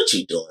 Justin. What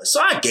you doing?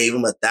 So I gave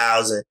him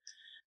 1,000.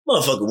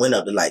 Motherfucker went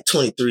up to like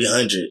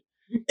 2,300.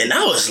 And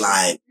I was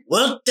like,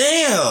 well,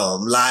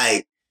 damn,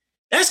 like,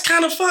 that's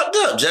kind of fucked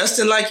up,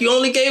 Justin. Like, you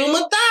only gave him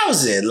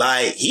 1,000.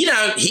 Like, he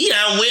done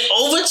went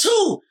over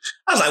 2.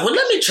 I was like, well,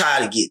 let me try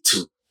to get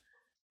 2.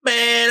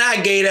 Man,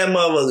 I gave that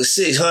motherfucker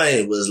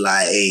 600. Was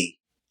like, hey,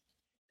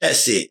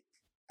 that's it.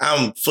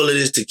 I'm full of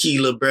this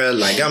tequila, bro.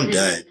 Like, I'm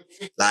done.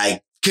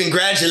 Like,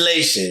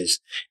 congratulations.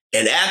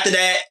 And after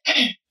that,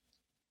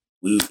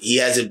 he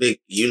hasn't been,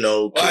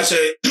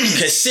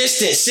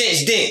 consistent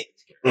since then.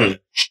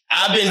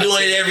 I've been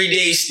doing it every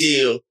day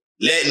still,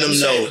 letting them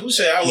know. Who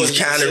said I was he's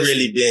kind of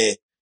really been.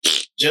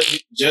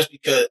 Just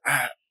because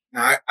I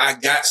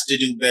got to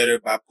do better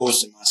by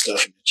posting my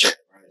stuff in the chat,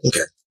 right?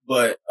 Okay.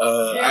 But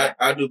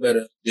I do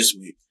better this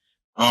week.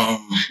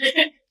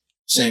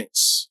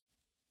 Since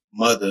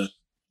mother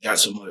got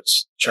so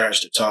much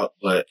trash to talk,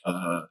 but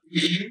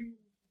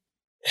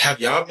have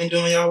y'all been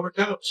doing y'all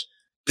workouts?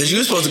 Because you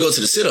were supposed to go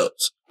to the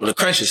sit-ups or the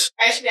crunches.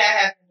 Actually, I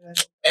have to do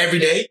it. Every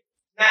day?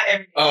 Not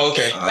every day. Oh,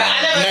 okay. But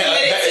I never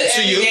committed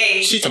to every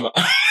day. She talking about.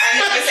 I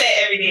never said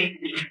every day.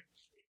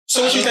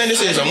 So what you think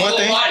this is? On one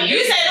thing?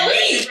 You said a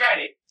week.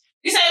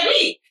 You said a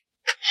week.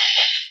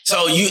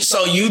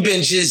 So you've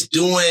been just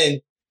doing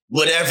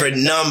whatever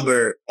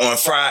number on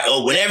Friday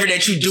or whenever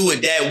that you do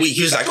it that week.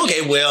 He was like,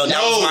 okay, well,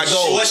 that was my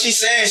goal. What she's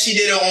saying, she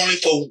did it only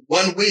for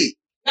 1 week.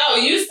 No,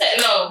 you said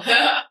no.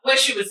 What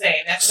she was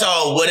saying. That's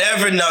so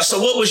whatever. No. So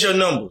what was your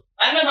number?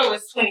 My number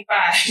was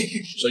 25.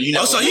 So you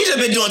know. Oh, so you just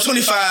been doing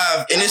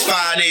 25 in this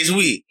 5 days a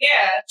week.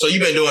 Yeah. So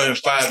you been doing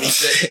 5 each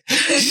day.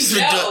 Just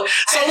been No, doing-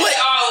 so I did what? it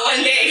all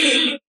one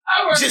day.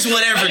 Just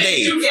whatever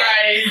day. And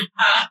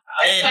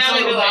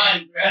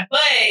but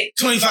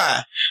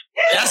 25.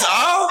 That's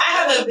all? I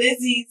have a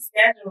busy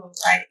schedule.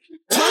 Like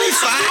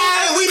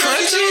 25 we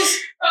crunches?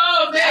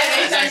 Oh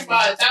man, they talking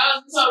about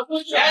 1,000 something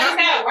push-ups. I just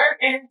got work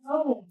at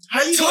home.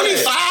 How you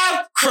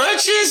 25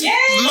 crunches?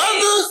 Yes.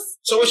 Mother?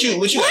 So what you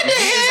What the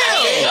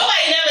hell?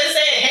 Nobody never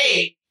said,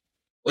 hey.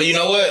 Well, you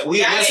know what? We'll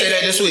Yeah, say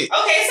that this week.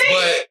 Okay, say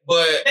it.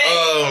 But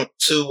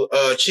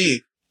to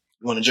Chief,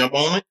 you want to jump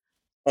on it?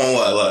 On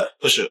what?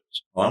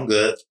 Push-ups. Oh, I'm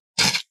good.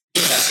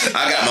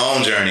 I got my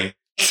own journey.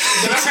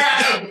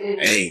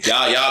 Hey,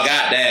 y'all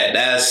got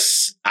that.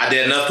 I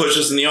did enough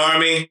push-ups in the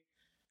Army.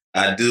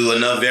 I do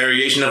enough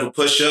variation of a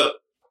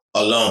push-up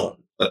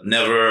alone. But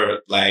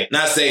never,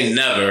 not saying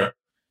never,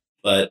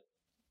 but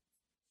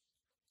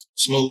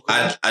smooth.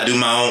 I do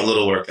my own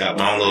little workout,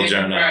 my own little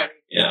journey.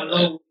 Yeah,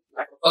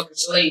 like a fucking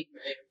slave,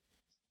 man.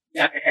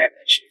 Y'all can have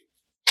that shit.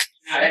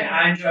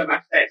 I enjoy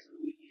my sex on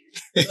the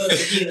weekends. Love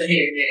tequila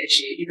here and that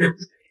shit, you know.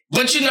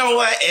 But you know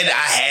what? And I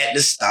had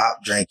to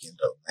stop drinking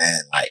though,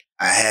 man. Like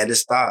I had to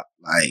stop.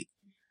 Like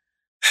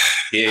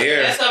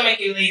That's gonna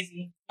make you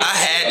lazy. I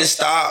had to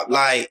stop.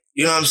 Like,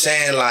 you know what I'm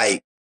saying?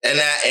 Like,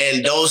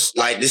 and those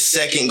this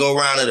second go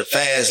round of the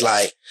fast,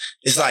 like,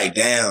 it's like,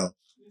 damn.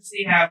 You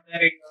see how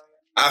better you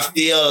are. I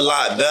feel a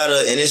lot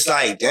better. And it's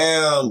like,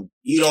 damn,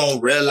 you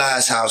don't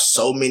realize how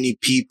so many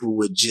people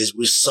we're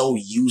so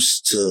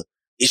used to,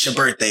 it's your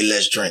birthday,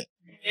 let's drink.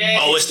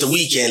 Yes. Oh, it's the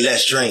weekend,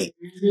 let's drink.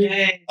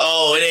 Yes.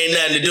 Oh, it ain't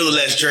nothing to do,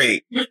 let's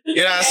drink. You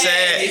know what I'm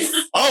saying?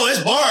 Oh,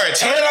 it's boring,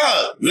 turn it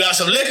up. You got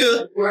some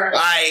liquor?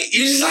 Like,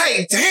 you just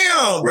like,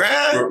 damn,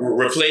 bruh.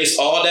 Replace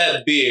all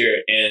that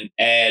beer and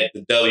add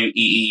the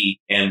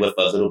WEE and with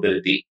a little bit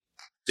of D.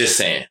 Just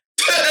saying.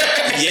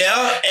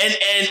 Yeah,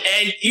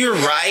 and you're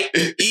right.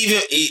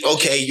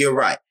 You're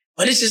right.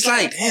 But it's just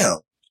like, damn.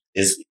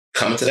 It's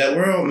coming to that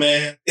world,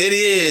 man. It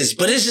is.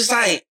 But it's just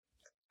like,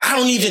 I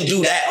don't even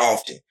do that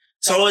often.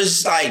 So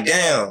it's like,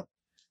 damn,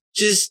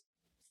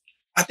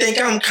 I think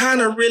I'm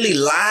kind of really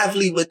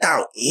lively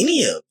without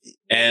any of it.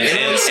 And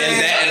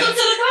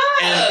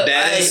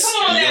that is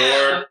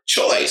your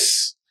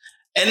choice.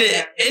 And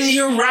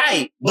you're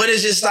right. But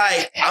it's just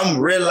like, I'm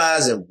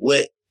realizing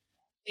what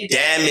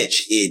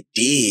damage it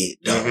did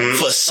though,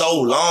 for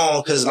so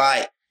long. Cause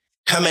like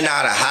coming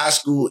out of high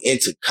school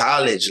into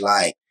college,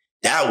 like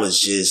that was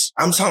just,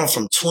 I'm talking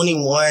from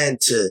 21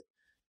 to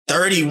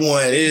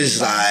 31. It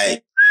is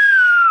like,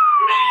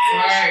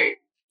 Right.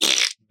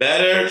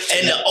 Better.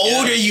 And the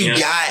older you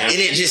got, and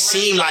it just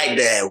seemed like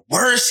the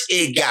worse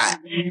it got.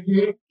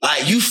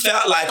 Like you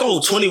felt like,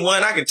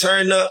 21, I could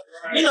turn up.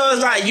 You know,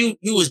 it's like you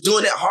was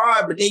doing it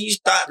hard, but then you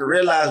start to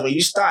realize when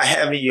you start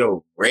having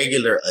your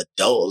regular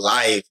adult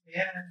life,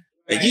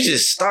 like you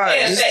just start.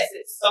 It affects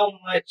it so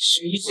much.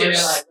 You just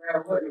like,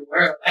 bro, what in the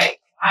world?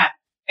 Like, why?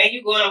 And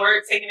you going to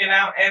work, taking it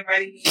out,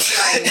 everybody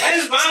like, what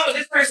is wrong with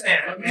this person?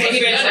 He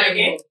been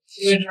drinking.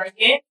 He been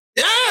drinking.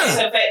 Yeah. It's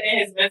affecting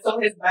his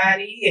mental, his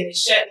body, and it's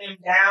shutting him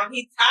down.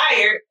 He's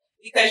tired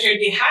because you're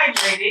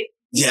dehydrated.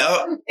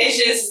 Yep. It's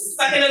just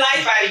sucking the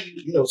life out of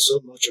you. You know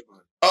so much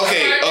about it.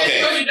 Okay.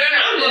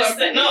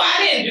 No,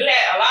 I didn't do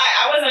that a lot.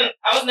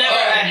 I was never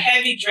a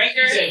heavy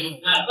drinker,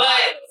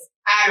 but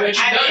I did.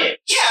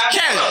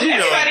 Yeah,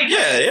 everybody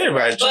did.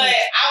 Everybody. But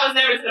I was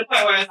never to the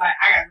point where it's like,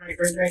 I got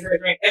to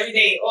drink every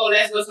day. Oh,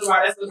 let's go to the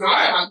bar, let's go to the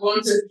bar. I'm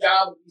going to the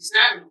job and be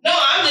snapping. No,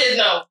 I'm just,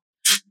 no.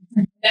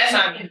 That's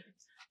not me.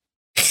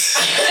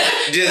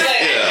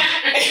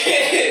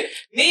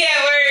 Me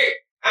at work,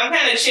 I'm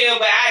kind of chill,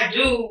 but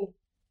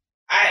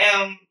I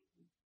am,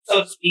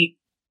 so to speak,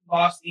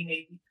 bossy,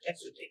 maybe.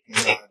 That's what they can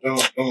say.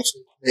 Don't say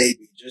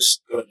maybe.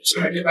 Just go to say.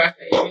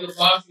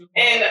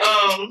 And,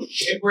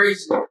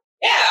 embrace it.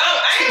 yeah,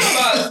 I am a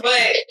boss, but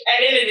at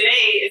the end of the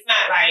day, it's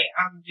not like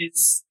I'm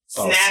just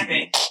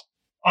snapping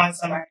on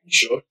somebody.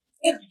 Sure.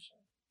 Yeah.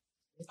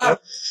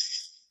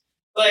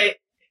 But,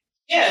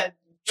 yeah,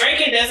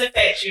 drinking does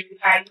affect you,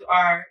 how you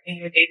are in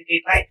your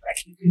day-to-day life.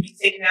 Like, you can be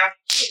taking out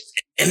your kids.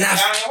 And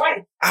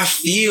I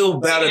feel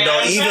better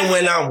though, even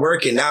when I'm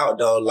working out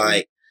though,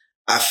 like,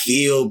 I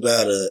feel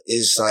better.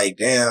 It's like,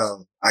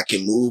 damn, I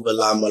can move a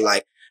lot more.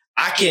 Like,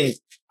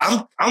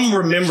 I'm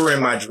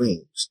remembering my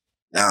dreams.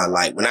 Now,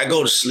 like, when I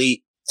go to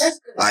sleep,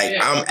 like,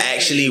 I'm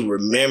actually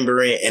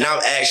remembering and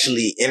I'm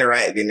actually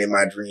interacting in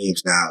my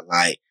dreams now.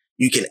 Like,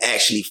 you can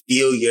actually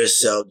feel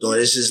yourself doing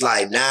this. Is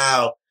like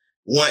now,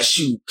 once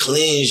you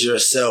cleanse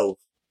yourself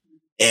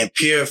and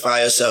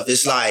purify yourself,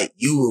 it's like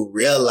you will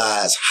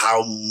realize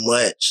how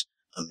much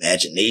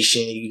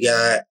imagination you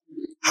got,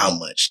 how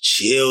much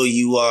chill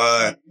you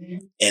are,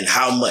 and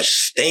how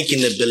much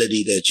thinking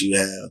ability that you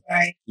have.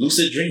 Right.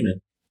 Lucid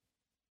dreaming.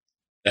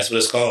 That's what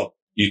it's called.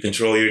 You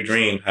control your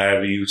dream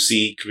however you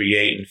see,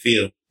 create, and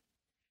feel.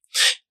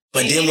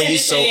 But then when you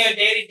in your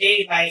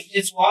day-to-day, like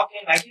just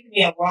walking, like you can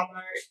be at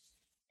Walmart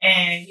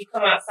and you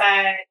come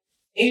outside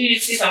and you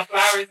just see some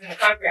flowers in the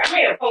concrete. I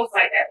made a post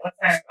like that one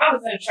time. I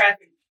was in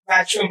traffic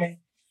by Truman.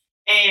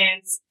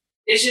 And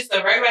it's just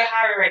a regular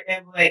highway right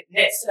there, but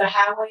next to the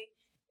highway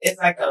is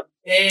like a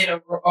bed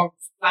of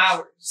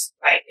flowers.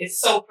 Like, it's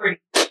so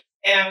pretty.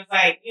 And I was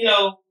like, you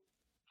know,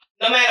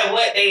 no matter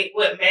what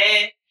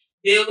man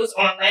builds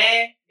on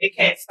land, it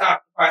can't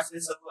stop the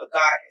process of what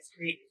God has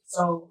created.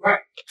 So, right.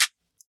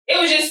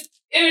 It was just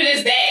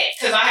that,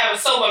 because I have a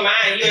sober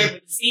mind, you're able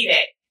to see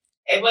that.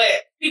 But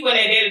people in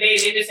their day-to-day,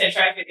 they just in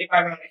traffic, they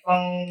probably on their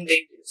phone,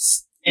 they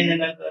just in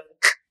another,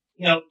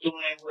 you know, doing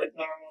what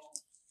normal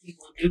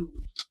people do.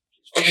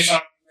 Just focus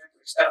on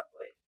regular stuff.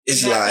 But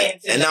it's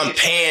like, and I'm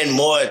paying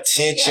more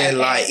attention,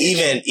 like,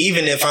 even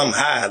if I'm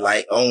high,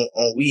 like,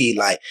 on weed,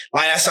 like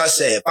as I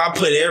said, if I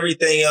put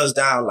everything else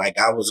down, like,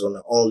 I was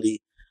gonna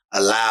only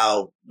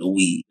allow the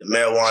weed, the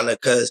marijuana,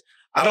 because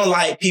I don't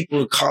like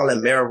people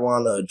calling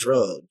marijuana a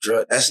drug.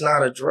 That's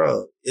not a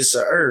drug. It's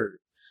a herb.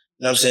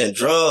 You know what I'm saying?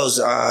 Drugs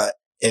are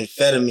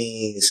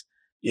amphetamines.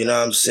 You know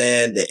what I'm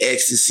saying? The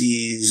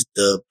ecstasies,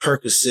 the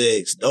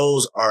Percocets,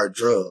 those are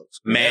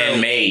drugs.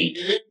 Man-made.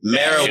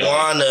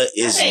 Marijuana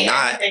is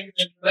not.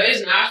 But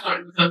it's not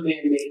starting to become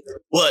man-made.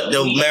 What? The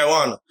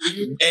marijuana.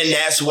 Mm-hmm. And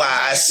that's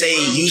why I say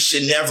you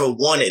should never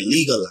want it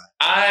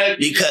legalized.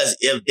 Because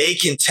if they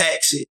can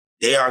tax it,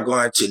 they are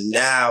going to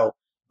now,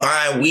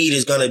 buying weed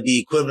is going to be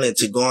equivalent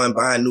to going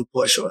buying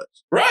Newport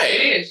shorts. Right.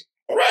 It is.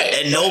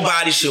 Right. And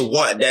nobody should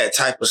want that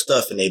type of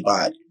stuff in their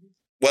body.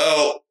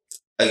 Well,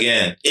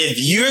 again, if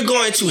you're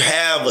going to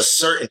have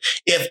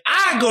if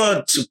I'm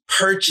going to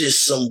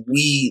purchase some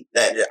weed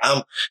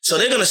so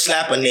they're going to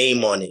slap a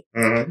name on it,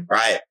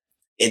 right?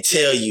 And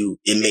tell you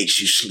it makes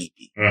you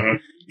sleepy. Mm-hmm.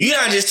 You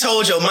done just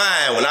told your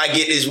mind, when I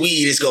get this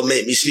weed, it's going to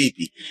make me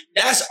sleepy.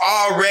 That's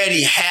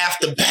already half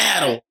the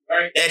battle.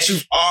 Right. That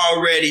you've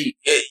already,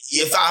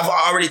 if I've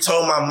already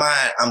told my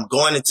mind, I'm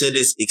going into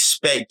this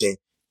expecting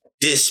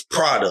this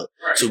product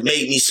to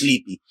make me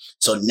sleepy.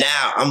 So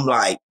now I'm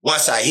like,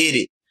 once I hit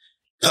it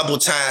a couple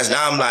times,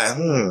 now I'm like,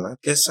 I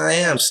guess I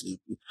am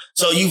sleepy.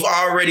 So you've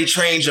already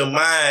trained your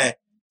mind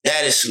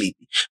that is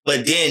sleepy.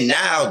 But then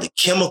now the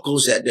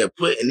chemicals that they're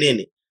putting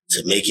in it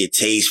to make it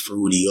taste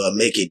fruity or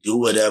make it do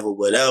whatever,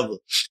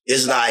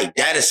 it's like,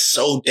 that is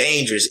so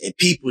dangerous. And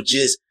people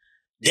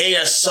they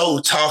are so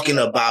talking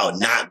about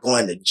not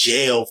going to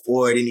jail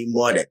for it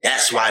anymore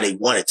that's why they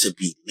want it to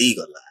be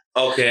legalized.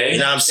 Okay. You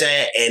know what I'm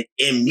saying? And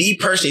in me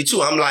personally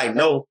too, I'm like,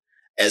 no,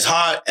 as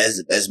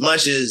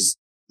much as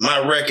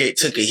my record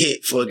took a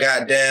hit for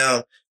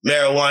goddamn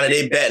marijuana,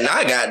 they bet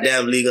I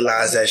goddamn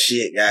legalize that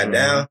shit,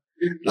 goddamn.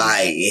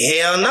 Like,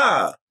 hell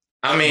nah.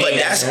 I mean, but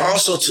that's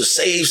also to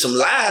save some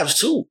lives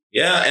too.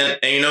 Yeah,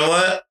 and you know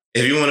what?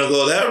 If you want to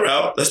go that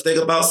route, let's think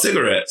about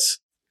cigarettes.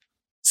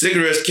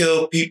 Cigarettes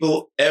kill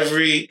people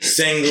every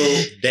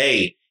single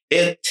day.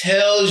 It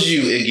tells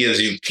you it gives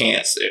you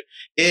cancer.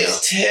 It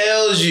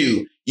tells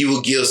you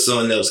will give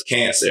someone else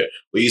cancer.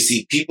 Where you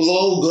see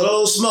people, good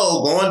old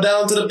smoke, going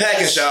down to the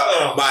packing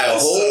shop, buy a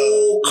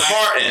whole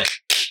carton.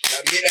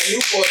 Get that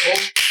Newport, bro.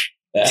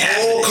 That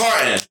whole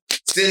carton.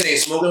 Sitting there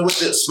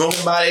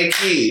smoking by their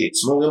kids,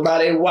 smoking by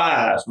their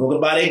wives,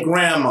 smoking by their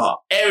grandma,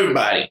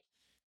 everybody.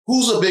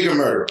 Who's a bigger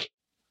murderer?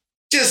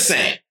 Just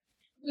saying.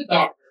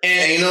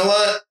 And you know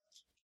what?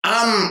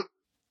 I'm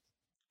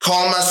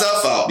calling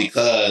myself out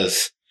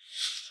because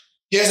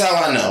here's how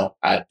I know.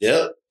 I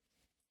dip.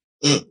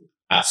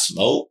 I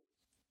smoke.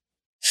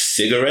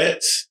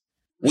 Cigarettes.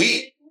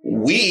 We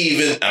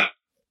even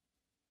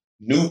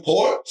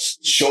Newports,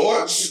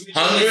 shorts,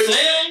 100,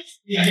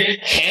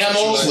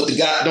 Camels with the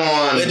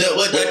goddamn with the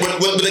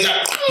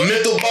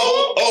menthol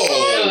bubble.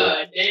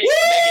 Oh,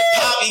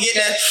 pop, you get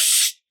that?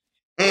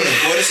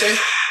 What is it?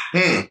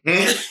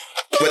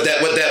 With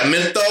that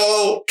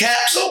menthol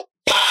capsule.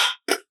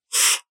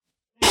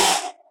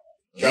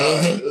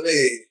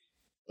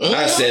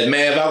 I said,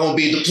 man, if I'm gonna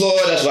be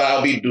deployed, that's what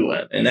I'll be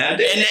doing. And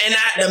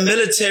the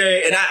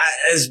military,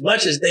 as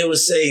much as they would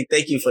say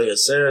thank you for your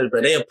service,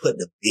 but they'll put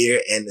the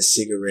beer and the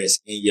cigarettes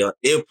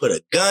they'll put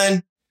a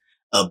gun,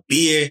 a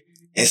beer,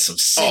 and some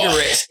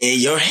cigarettes in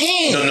your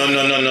hand. No.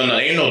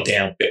 Ain't no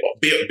damn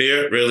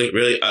beer, really,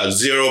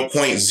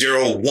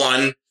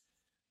 0.01.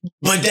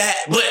 But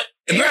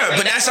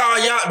that's all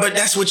y'all. But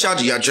that's what y'all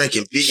do. Y'all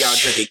drinking beer. Y'all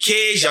drinking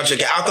kegs. Y'all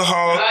drinking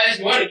alcohol.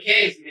 It's more than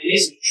kegs, man.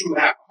 It's true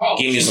alcohol.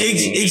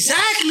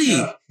 Exactly.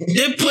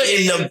 They're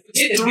putting the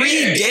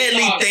three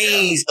deadly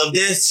things of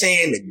this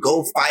saying to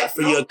go fight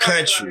for your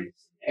country.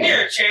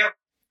 Here, champ.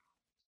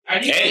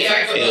 It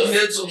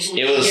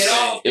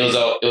was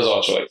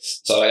all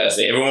choice. So like I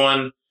say,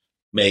 everyone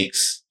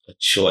makes a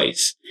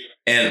choice.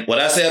 And what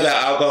I say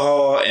about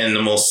alcohol in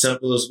the most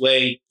simplest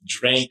way,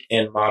 drink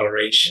in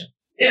moderation.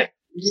 Yeah.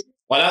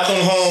 When I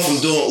come home from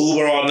doing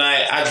Uber all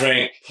night, I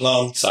drink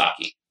plum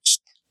sake.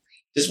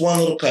 Just one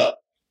little cup.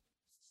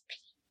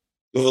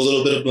 With a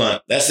little bit of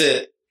blunt. That's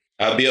it.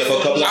 I'll be up for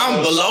a couple of hours.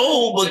 I'm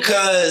below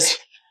because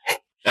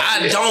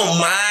I don't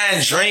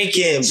mind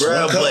drinking,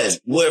 bro.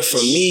 But for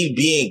me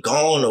being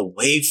gone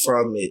away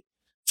from it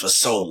for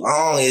so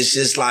long, it's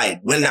just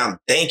like when I'm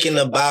thinking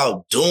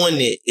about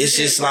doing it, it's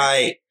just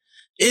like,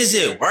 is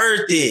it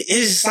worth it?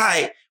 It's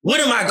like what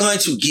am I going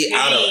to get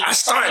out of it? I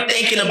start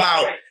thinking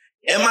about,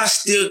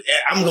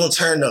 I'm going to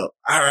turn up.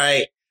 All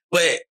right.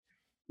 But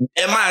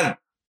am I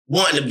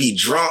wanting to be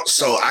drunk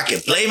so I can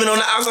blame it on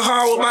the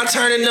alcohol with my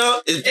turning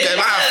up? Am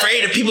I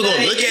afraid that people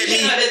going to look at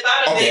me? The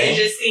thought of it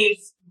just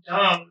seems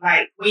dumb.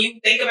 Like, when you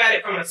think about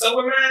it from a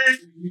sober mind,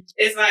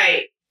 it's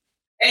like,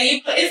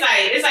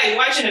 it's like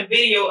watching a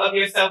video of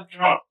yourself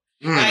drunk.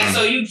 Like,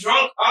 so you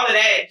drunk all of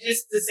that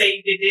just to say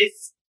you did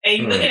this, and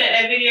you looking at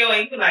that video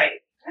and you're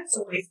like, that's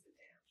a waste of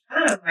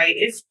damn time. Like,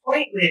 it's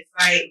pointless.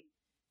 Like,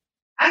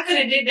 I could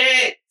have did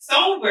that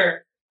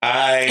sober.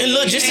 It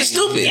looked just as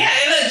stupid. Yeah,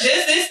 it looked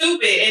just as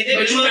stupid. And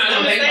did the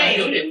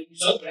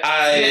most dumb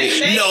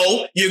thing.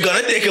 No, you're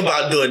gonna think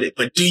about doing it,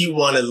 but do you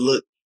want to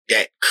look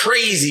that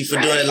crazy for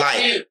doing it?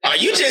 Like, are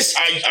you?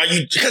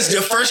 Because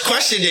the first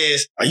question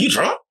is, are you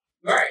drunk?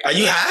 Right. Are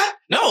you high?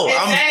 No,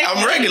 Exactly.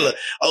 I'm regular.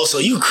 Oh, so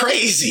you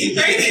crazy.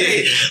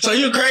 So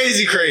you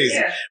crazy.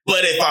 Yeah.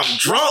 But if I'm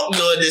drunk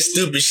doing this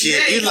stupid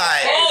shit, you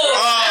like,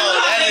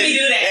 that nigga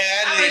do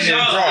that. that nigga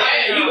drunk.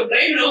 Yeah, you can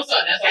blame it on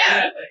something. That's what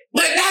happened.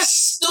 But that's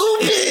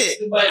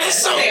stupid.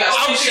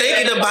 I'm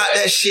thinking about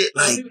that shit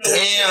like,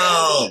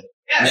 damn.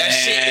 That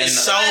shit is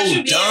so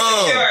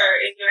dumb.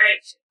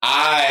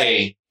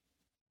 I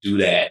do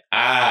that.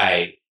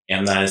 I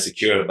am not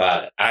insecure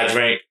about it. I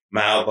drink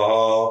my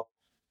alcohol,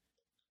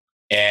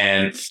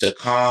 and to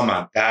calm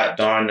my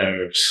goddamn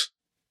nerves,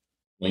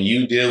 when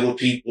you deal with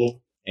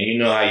people, and you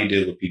know how you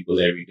deal with people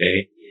every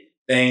day,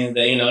 things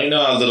that, you know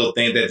a little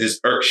thing that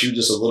just irks you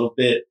just a little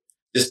bit,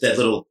 just that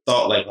little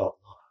thought like, oh,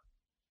 I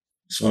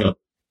just want to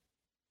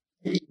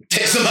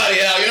take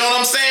somebody out. You know what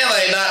I'm saying?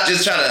 Like, not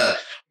just trying to,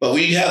 but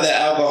when you have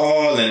that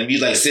alcohol and be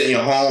like sitting in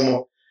your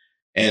home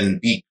and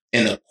be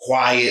in a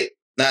quiet,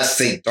 not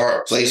say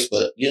dark place,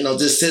 but,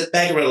 just sit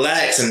back and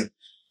relax and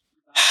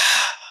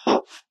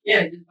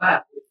Yeah, just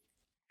vibe.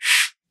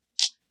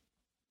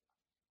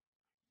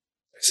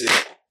 that's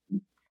it.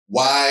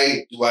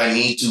 Why do I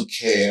need to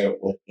care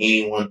what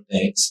anyone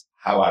thinks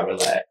how I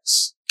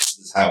relax? This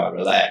is how I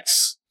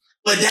relax.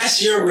 But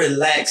that's your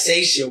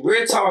relaxation.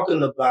 We're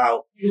talking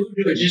about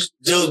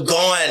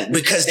going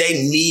because they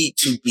need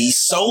to be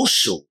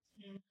social.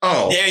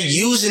 Oh. They're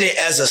using it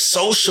as a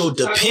social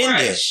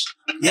dependence.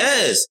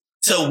 Yes.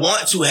 To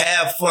want to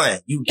have fun,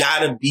 you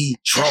gotta be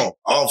drunk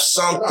off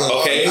something.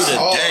 Okay.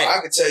 I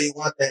can tell you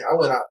one thing. I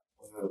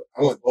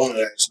went bowling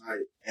last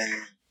night,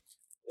 and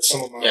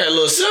some of my Yeah, a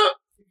little sip.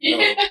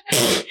 Yeah,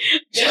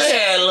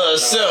 Yeah, a little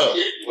sip.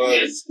 Well,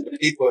 the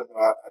people,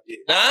 I did.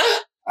 Huh?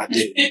 I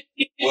did.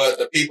 But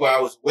the people I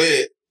was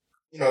with,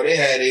 they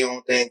had their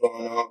own thing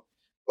going on.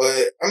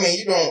 But, I mean,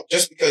 you don't,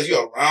 just because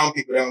you're around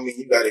people, that don't mean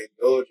you got to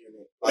indulge in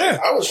it. Like,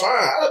 I was fine.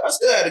 I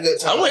still had a good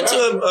time. I went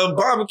to a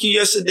barbecue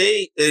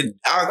yesterday, and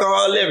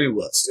alcohol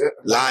everywhere. Yeah.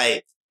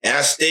 Like, and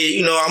I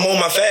stayed, I'm on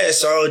my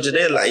fast, so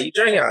they're like, you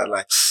drink? I was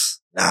like,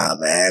 nah,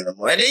 man, no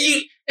more. And then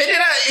you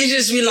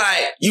just be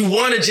like, you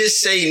want to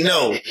just say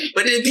no,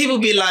 but then people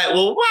be like,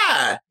 well,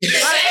 why? Like, you be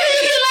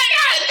like,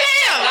 God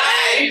damn,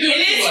 man. And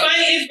it's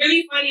funny, it's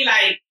really funny,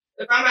 like,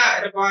 if I'm out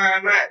at the bar,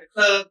 I'm out at the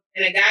club,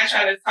 and a guy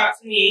try to talk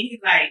to me, and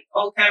he's like,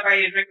 oh, can I buy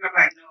you a drink? And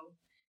I'm like, no.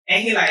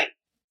 And he like,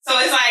 so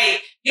it's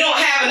like, you don't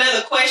have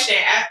another question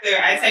after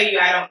I tell you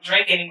I don't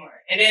drink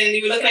anymore. And then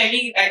you're looking at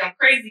me like I'm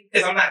crazy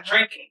because I'm not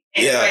drinking.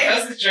 And everybody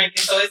else is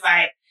drinking. So it's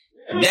like,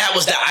 that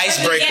was the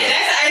icebreaker. Yeah,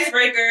 that's the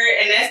icebreaker,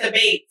 and that's the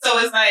bait. So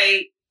it's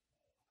like,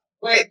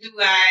 what do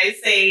I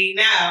say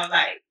now?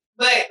 Like,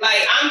 but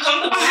like, I'm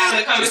comfortable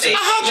having a conversation.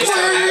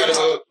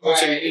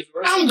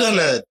 I'm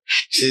gonna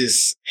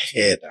just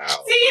head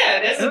out. See, yeah,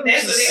 that's what they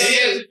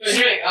do. But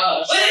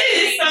it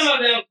is some of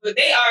them, but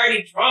they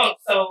already drunk,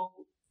 so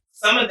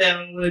some of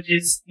them will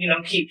just,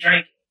 keep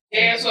drinking.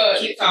 Yeah, so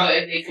keep talking.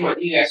 If they come up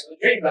to you guys, so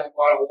drink like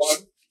bottle of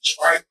water,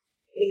 Sprite,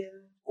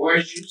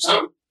 orange juice,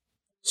 something.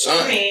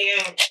 I mean,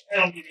 I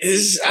don't get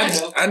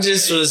it. I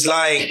just was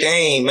like,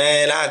 dang,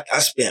 man, I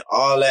spent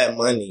all that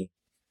money,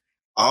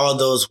 all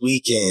those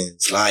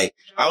weekends. Like,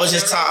 I was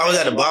at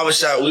the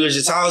barbershop. I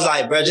was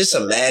like, bro, just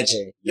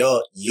imagine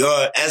your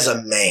as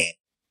a man,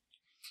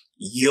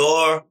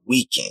 your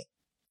weekend,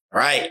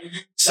 right?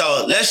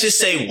 So let's just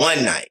say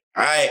one night,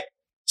 all right?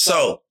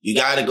 So you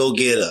got to go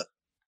get a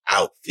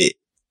outfit,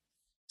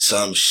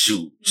 some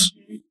shoes,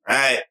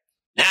 right?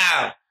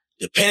 Now,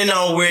 depending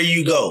on where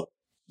you go,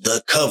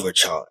 the cover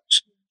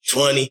charge,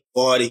 20,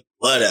 40,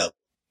 whatever,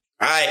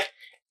 right?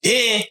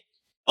 Then,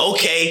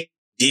 okay,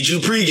 did you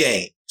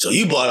pregame? So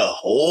you bought a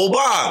whole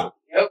bottle.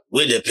 Yep.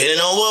 Well, depending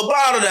on what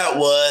bottle that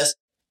was,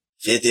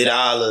 $50,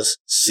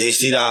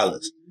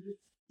 $60.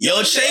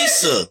 Your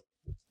chaser,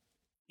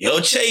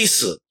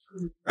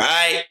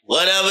 right?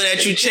 Whatever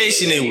that you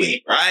chasing it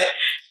with, right?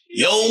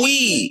 Your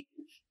weed,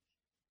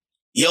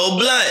 your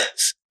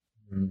blunts,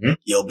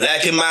 your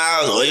Black and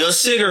Milds, or your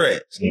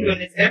cigarettes. You doing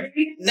this every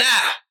week?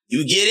 Now,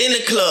 you get in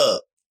the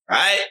club,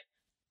 right?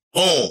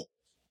 Boom.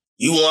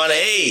 You want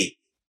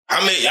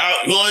how many, you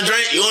want to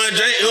drink? You want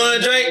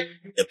to drink?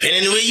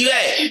 Depending on where you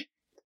at.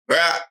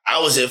 Bruh, I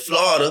was in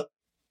Florida.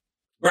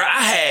 Bruh,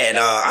 I had,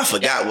 I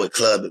forgot what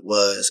club it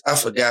was. I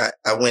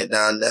went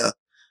down there.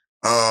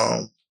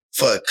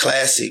 for a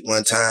classic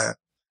one time.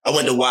 I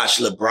went to watch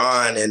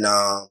LeBron and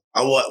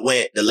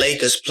the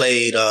Lakers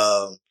played,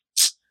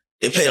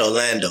 they played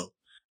Orlando.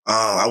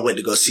 I went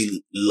to go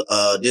see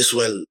this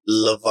when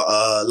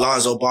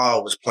Lonzo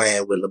Ball was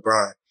playing with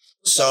LeBron.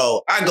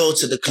 So I go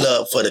to the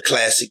club for the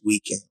classic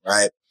weekend,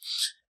 right?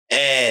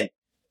 And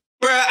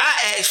bruh,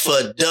 I asked for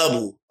a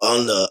double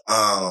on the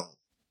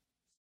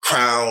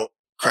Crown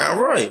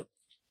Royal.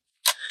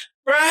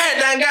 Bruh,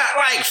 I got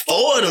like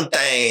 4 of them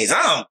things.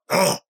 I'm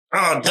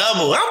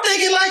double. I'm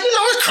thinking like,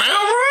 it's Crown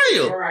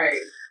Royal. Right.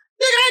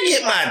 Nigga, I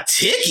get my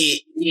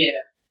ticket.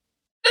 Yeah.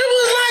 It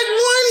was like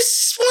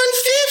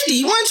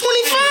 150,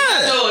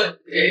 125. So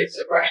it's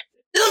right.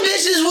 Them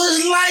bitches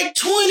was like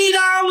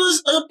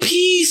 $20 a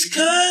piece,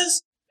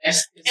 cuz.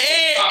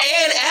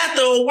 And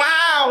after a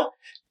while,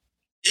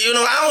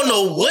 I don't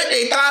know what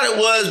they thought it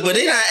was, but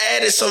they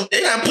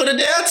done put a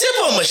damn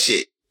tip on my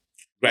shit.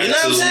 Right. You know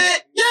what I'm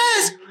saying?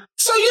 Yes.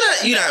 So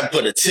you done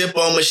put a tip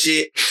on my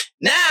shit.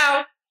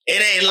 Now, it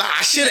ain't like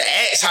I should have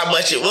asked how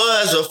much it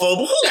was before,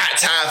 but who got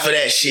time for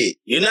that shit?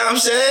 You know what I'm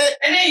saying?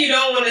 And then you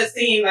don't want to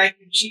seem like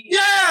you cheat.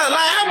 Yeah,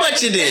 like how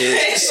much it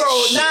is. So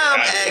now I'm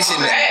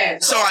asking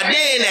that. So I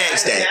didn't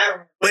ask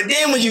that. But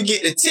then when you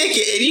get the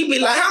ticket, and you be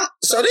like,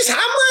 so this how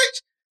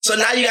much? So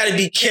now you got to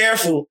be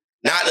careful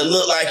not to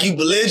look like you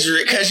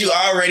belligerent because you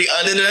already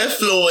under the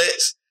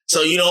influence.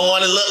 So you don't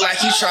want to look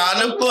like you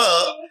trying to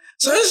buck.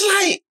 So it's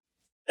like,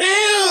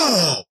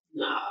 damn.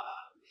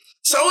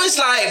 So it's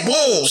like,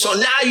 boom. So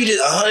now you did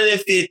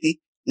 150.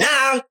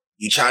 Now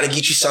you try to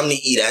get you something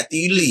to eat after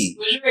you leave.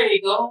 Was you ready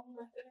to go home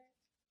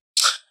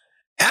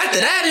after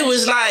that? It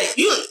was like,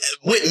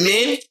 with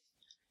men,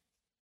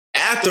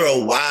 after a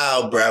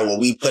while, bro, when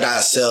we put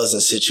ourselves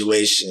in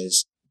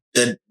situations,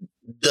 the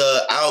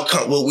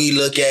outcome, what we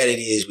look at it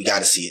is we got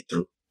to see it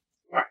through.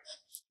 Right.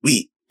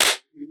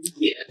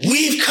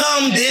 We've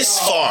come this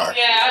far.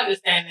 Yeah, I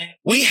understand that.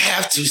 We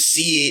have to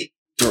see it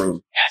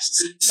through.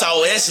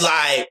 So it's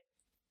like,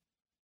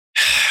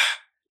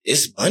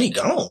 it's money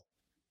gone.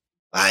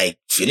 Like,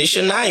 finish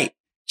your night.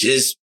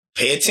 Just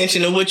pay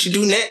attention to what you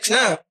do next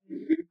now.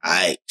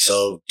 Alright,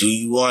 so do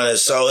you want to,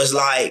 so it's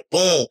like,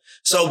 boom.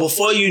 So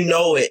before you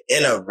know it,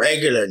 in a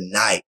regular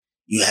night,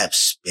 you have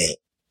spent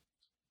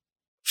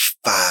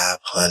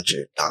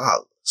 $500.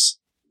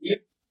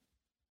 Yep.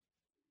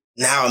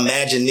 Now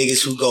imagine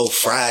niggas who go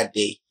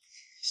Friday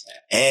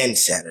and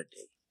Saturday.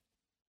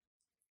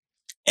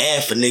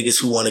 And for niggas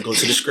who want to go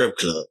to the strip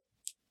club.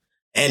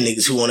 And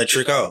niggas who want to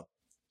trick off.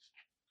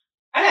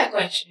 I got a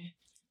question.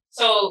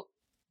 So,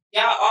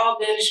 y'all all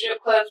been to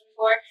strip clubs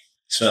before?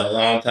 It's been a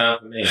long time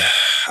for me.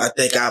 I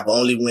think I've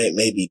only went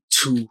maybe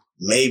 2,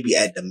 maybe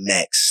at the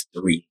max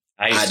 3.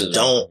 I'm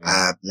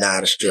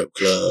not a strip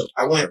club.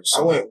 I went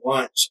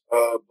once,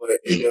 but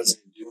it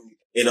doesn't do anything.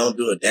 It don't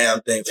do a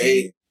damn thing for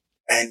me.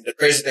 And the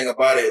crazy thing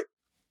about it,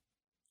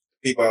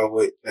 people I was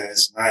with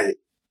last night,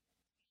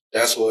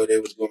 that's where they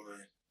was going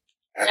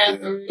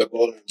after the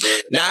bowling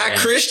bed. Now,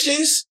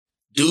 Christians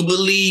do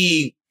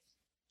believe,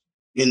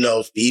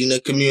 feeding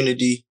the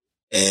community.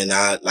 And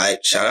I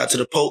shout out to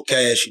the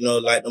Podcast,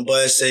 like them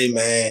boys say,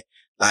 man,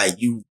 that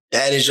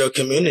is your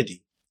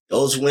community.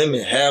 Those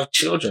women have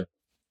children.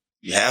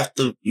 You have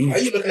to. Why are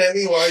you looking at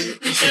me? Why are you?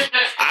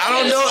 I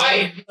don't know.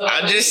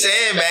 I'm just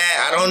saying, man.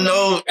 I don't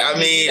know. I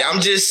mean, I'm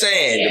just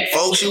saying. The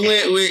folks you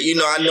went with,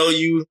 I know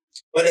you.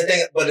 But the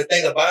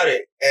thing about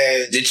it,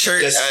 the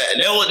church,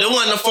 there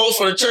wasn't the folks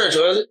for the church,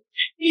 was it?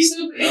 He's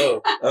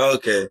super. Oh,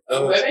 okay.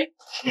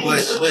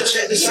 But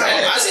check this out.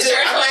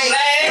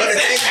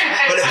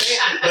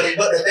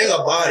 But the thing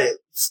about it,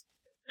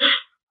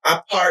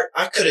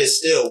 I could have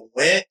still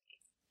went,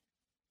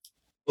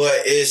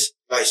 but it's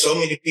like so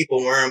many people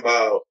worrying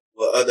about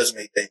what others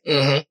may think.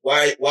 Mm-hmm.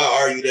 Why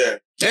are you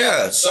there?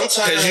 Yeah,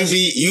 sometimes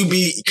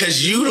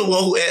because you the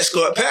one who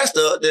escort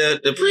pastor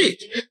the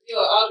preach.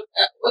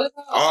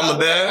 Armor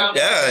bearer.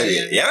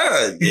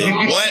 Yeah.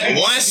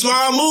 One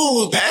small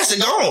move, pastor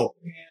gone.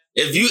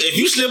 If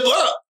you slip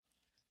up,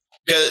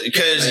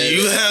 because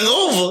you hung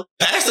over,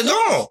 pastor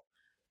gone.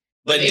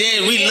 But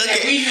then we look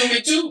at, we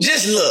human too.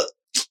 Just look.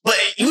 But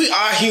we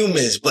are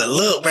humans. But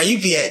look, bro, you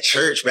be at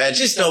church, man.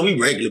 Just know we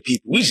regular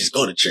people. We just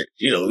go to church.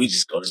 We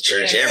just go to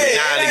church every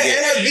now and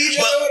again.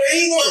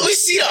 But we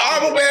see the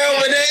armor bearer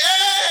over there.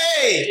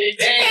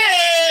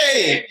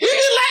 Hey! We be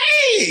like,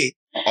 hey!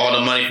 All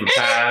the money from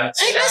tithes.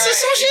 Hey, that's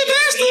associate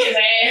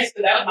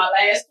pastor. That was my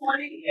last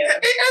 20. Yeah.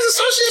 Hey, that's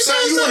associate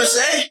pastor. You want to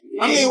say?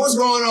 I mean, what's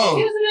going on?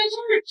 He was in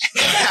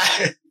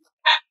that church.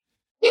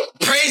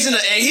 Praising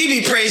and he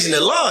be praising the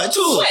Lord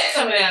too. Sweat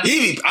coming out.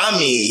 He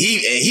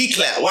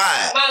clap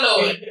wide. My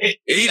Lord.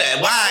 He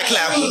like wide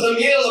clap. Some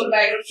heels on the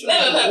back of the shoe.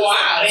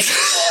 Wow.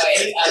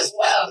 As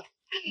well.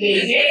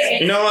 Yeah.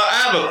 You know what? I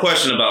have a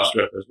question about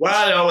strippers. Why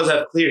do they always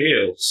have clear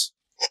heels?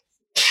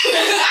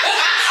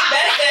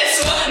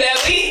 That's one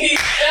that we.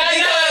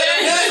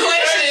 Good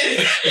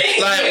question.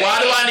 Like, why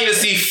do I need to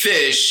see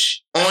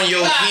fish on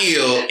your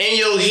heel, in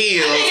your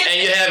heel,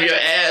 and you have your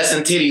ass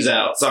and titties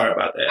out? Sorry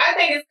about that. I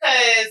think it's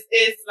because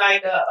it's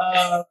like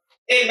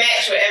it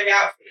matched with every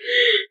outfit.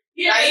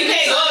 Like you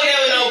can't go up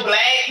there with no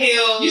black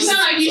heels. You sound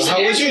like you should.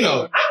 How would you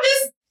know?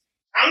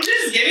 I'm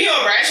just giving you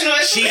a rational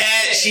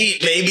explanation.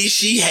 Maybe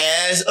she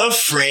has a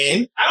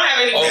friend. I don't have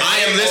any. I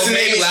am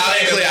listening loud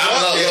and clear.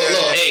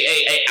 Look.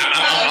 Hey.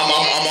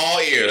 I'm all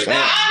ears. No,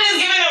 I'm just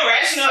giving a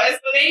rational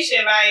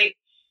explanation. Like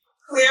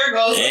clear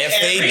goes. And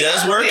Faye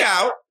does work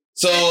out.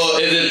 So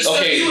is it So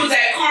okay? you was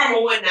at Karma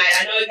one night.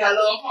 I know it got a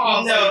little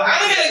hard. No, I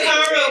went to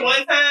Karma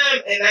one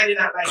time and I did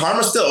not like.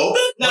 Karma's still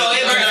open? No,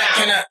 it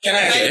burned out. Can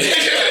I ask you?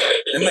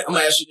 I'm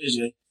gonna ask you this,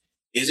 Jay.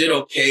 Is it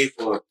okay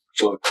for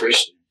a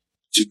Christian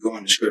to go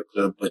in the strip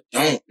club, but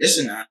don't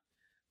listen now,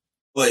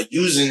 but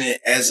using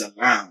it as a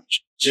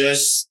lounge,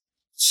 just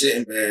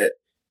sitting back,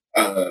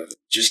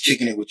 just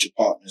kicking it with your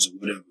partners or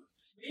whatever?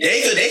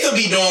 They could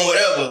be doing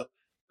whatever.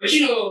 But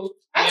you know,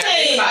 I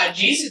think about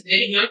Jesus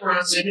did he hung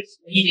around sinners.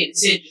 He didn't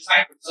send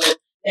disciples, so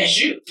that's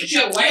you. But you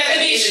have white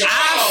people.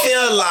 I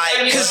feel like,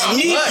 because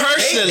me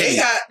personally,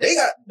 they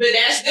got. But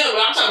that's them.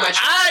 I'm talking about.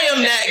 I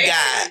am that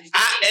guy.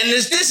 And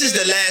this is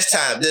the last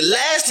time. The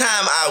last time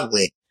I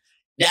went,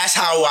 that's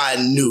how I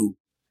knew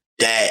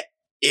that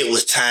it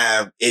was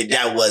time.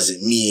 That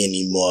wasn't me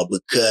anymore,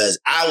 because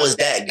I was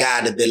that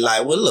guy to be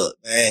like, well, look,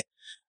 man,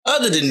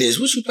 other than this,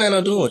 what you plan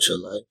on doing with your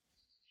life?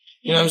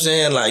 You know what I'm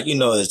saying? Like,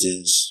 is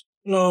this,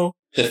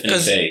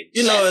 because,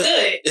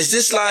 it's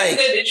just like,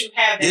 it's good that you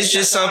have that. it's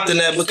just something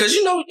that, because, I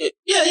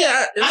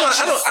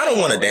don't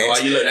want to dance. Why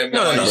you let that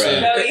No. I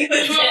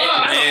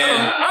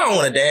don't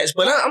want to dance,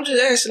 but I'm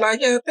just asking,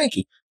 like, yeah, thank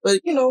you. But,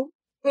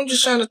 I'm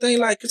just trying to think,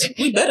 like, 'cause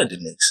we better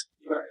than this.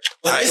 Hold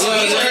on.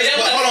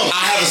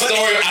 I have a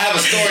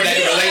story that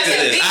can relate to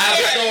this. I have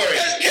a story.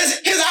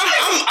 Because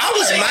I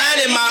was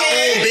minding my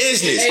own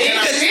business.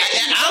 Because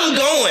I'm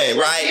going,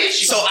 right?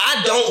 So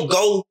I don't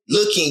go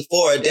looking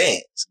for a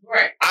dance.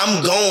 Right.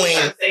 I'm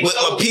going with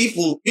my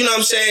people, you know what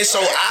I'm saying? So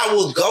I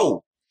will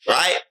go,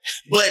 right?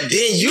 But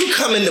then you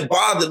coming to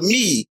bother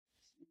me.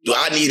 Do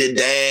I need a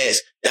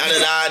dance?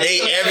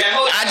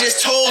 I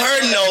just told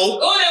her no.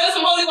 Go there with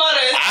some holy water.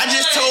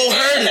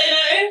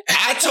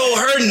 I told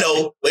her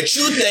no, but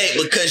you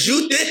think because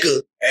you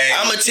thicker,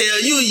 I'ma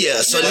tell you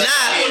yeah. So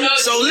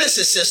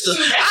listen, sister,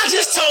 I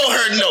just told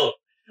her no.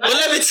 But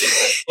let me tell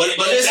you. But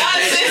listen,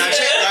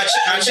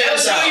 now check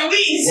this out. When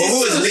we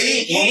was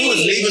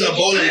leaving the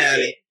bowling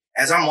alley,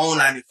 as I'm on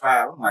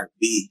 95, I'm like,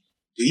 B,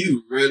 are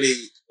you really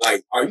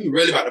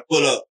about to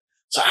pull up?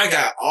 So I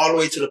got all the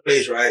way to the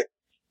place, right?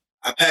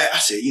 I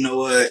said, you know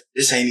what?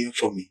 This ain't even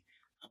for me.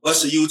 I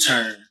bust a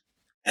U-turn,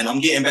 and I'm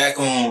getting back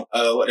on,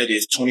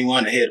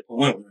 21 ahead of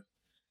Wentworth.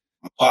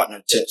 My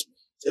partner texts me.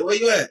 Said, where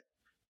you at? I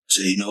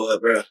said, you know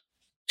what, bro?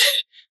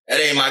 That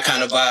ain't my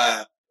kind of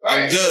vibe.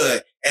 I'm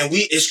good. And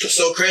it's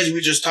so crazy.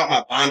 We just talked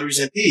about boundaries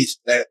and peace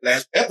that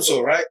last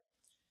episode, right?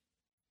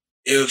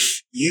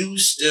 If you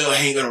still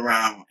hanging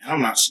around, and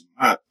I'm not,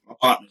 my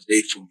partner's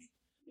there for me,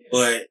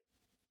 but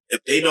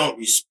if they don't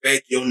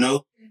respect your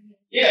no,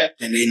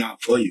 then they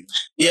not for you.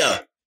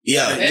 Yeah. You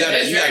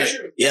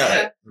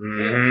gotta.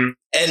 Mm-hmm.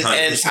 And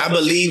I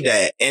believe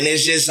that. And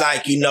it's just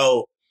like,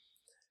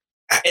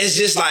 it's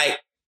just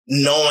like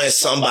knowing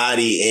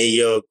somebody in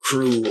your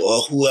crew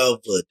or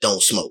whoever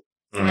don't smoke.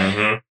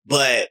 Mm-hmm.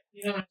 But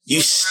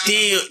you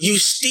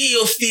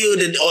still feel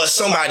that, or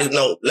somebody,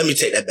 no, let me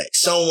take that back.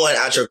 Someone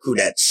out your crew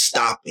that's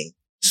stopping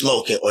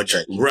smoking or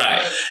drinking.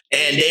 Right.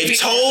 And they've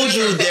told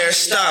you they're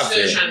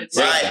stopping.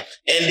 Right.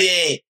 And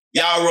then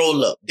y'all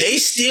roll up. They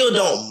still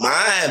don't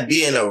mind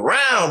being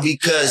around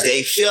because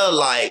they feel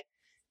like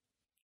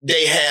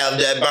they have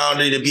that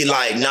boundary to be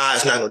like, nah,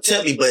 it's not gonna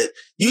tempt me. But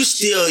you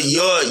still,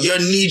 your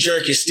knee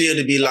jerk is still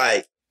to be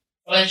like,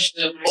 or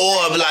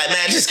be like,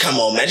 man, just come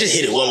on, man, just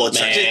hit it one more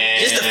time.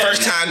 Just the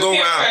first time go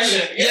around.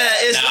 Yeah,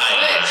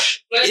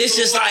 it's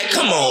just like,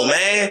 come on,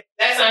 man.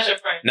 That's not your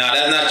friend. No,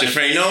 that's not your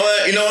friend. You know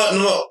what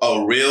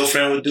a real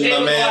friend would do, They my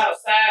would man? go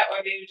outside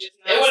or they would just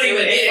not. They wouldn't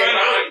even hit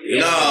it.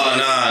 No.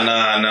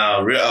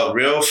 A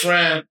real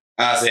friend,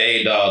 I say,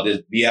 hey, dog,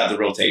 just be out the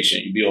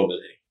rotation. You be over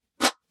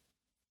there.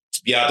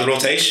 Just be out the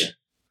rotation.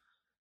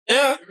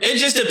 Yeah, it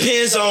just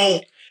depends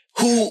on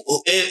who.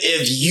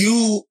 If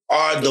you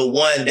are the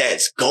one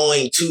that's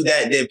going to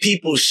that, then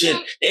people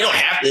they don't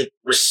have to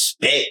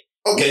respect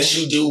what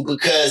you do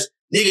because,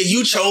 nigga,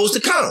 you chose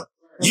to come.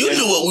 You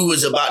knew what we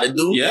was about to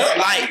do. Yeah.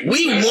 Like,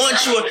 we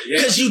want you,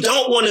 because you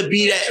don't want to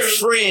be that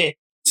friend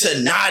to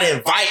not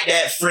invite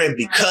that friend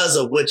because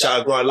of what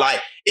y'all going.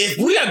 Like, if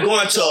we are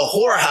going to a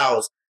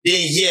whorehouse,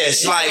 then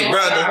yes, like,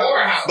 brother.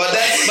 But okay.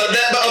 Let's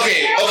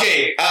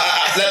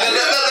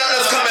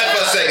come back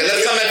for a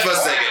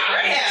second.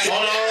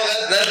 Hold on.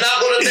 Let's not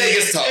go to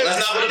Vegas talk.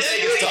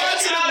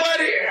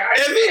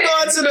 If we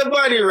going to the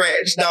bunny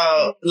ranch,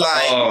 dog,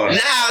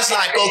 now it's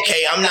like,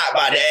 okay, I'm not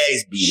about to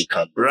ask B to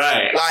come.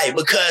 Right. Like,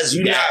 because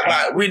you're not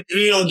about, we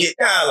don't get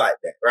down like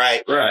that,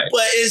 right? Right.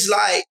 But it's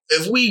like,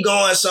 if we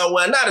going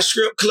somewhere, not a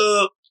strip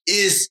club,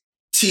 is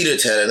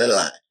teeter-totter the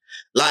line.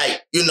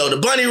 Like, the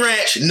bunny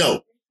ranch,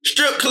 no.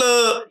 Strip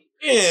club,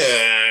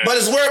 yeah. But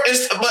as a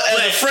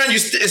friend,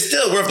 it's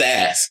still worth the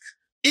ask.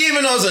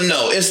 Even though it's a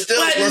no, it's still.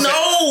 But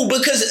no,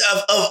 because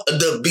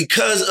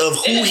of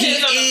who he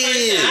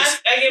is.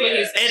 I get what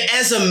he's saying. And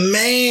as a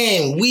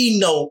man, we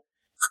know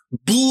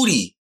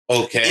booty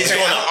is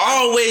going to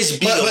always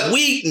be a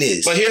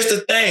weakness. But here's the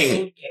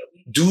thing: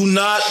 do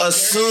not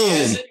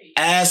assume.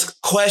 Ask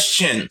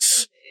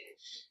questions.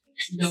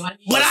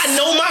 But I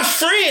know my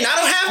friend. I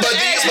don't have to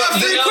ask my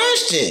friend a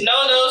question.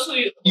 Know those who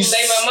lay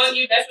among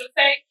you. That's what it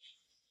say.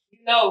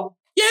 No.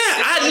 Yeah,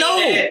 I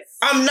know.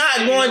 I'm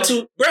not going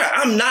to,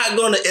 I'm not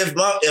going to, if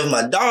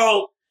my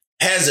dog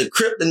has a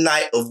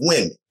kryptonite of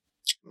women,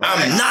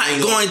 I'm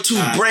not going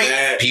to bring.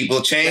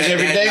 People change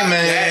every day,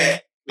 man.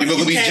 People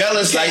can be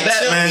jealous like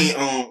that,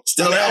 man.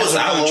 Still, I was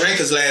out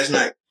drinkers last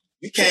night.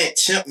 You can't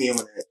tempt me on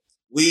that.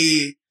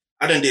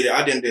 I done did it.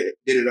 I done did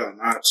it all.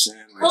 I'm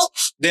saying, like,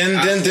 then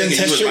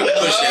test your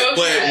will.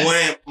 But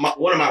when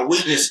one of my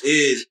weakness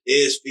is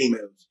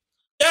females.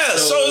 Yeah,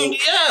 so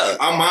yeah,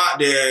 I'm out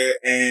there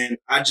and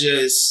I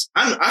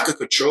could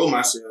control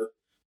myself,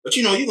 but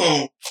you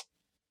gonna,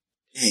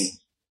 dang.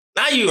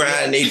 Now you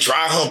riding, they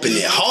dry humping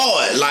it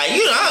hard, like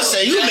you know what I'm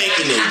saying. You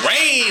making it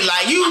rain,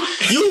 like you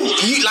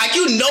like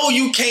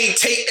you can't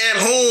take that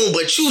home,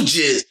 but you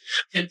just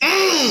we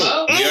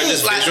are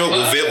just like,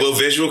 we're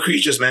visual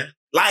creatures, man.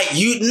 Like man,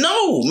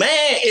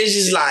 it's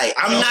just like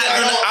I'm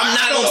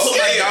not gonna put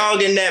my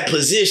dog in that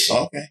position.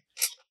 Okay,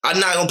 I'm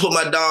not gonna put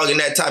my dog in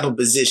that type of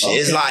position. Okay.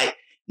 It's like.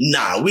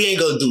 Nah, we ain't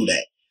gonna do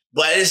that.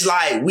 But it's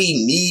like we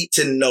need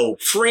to know.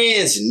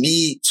 Friends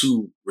need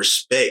to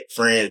respect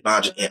friends'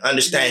 boundaries and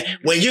understand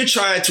when you're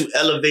trying to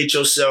elevate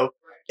yourself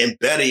and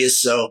better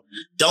yourself,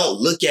 don't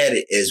look at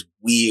it as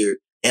weird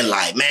and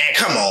like, man,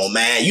 come on,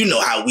 man. You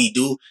know how we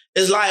do.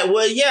 It's like,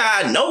 well,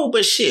 yeah, I know,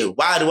 but shit,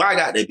 why do I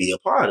got to be a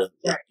part of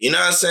it? You know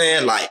what I'm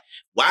saying? Like,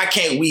 why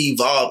can't we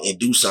evolve and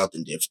do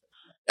something different?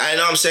 You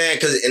know what I'm saying?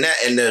 Because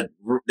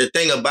the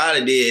thing about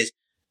it is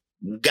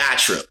guy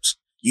trips.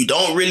 You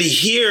don't really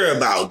hear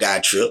about guy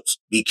trips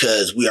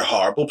because we are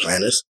horrible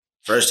planners.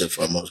 First and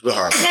foremost, we're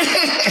horrible.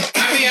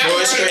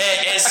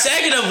 And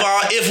second of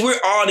all, if we're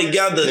all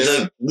together,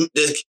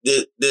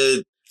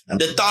 the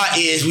thought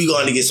is we're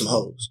going to get some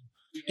hoes.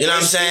 You know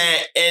what I'm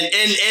saying? And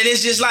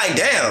it's just like,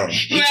 damn,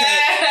 you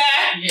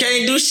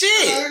can't do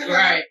shit.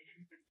 Right.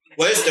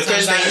 Well, it's the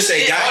crazy thing you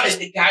say, guys.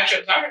 The guy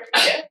trips are.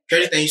 Yeah.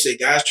 Crazy thing you say,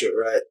 guys trip,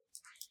 right?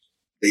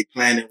 They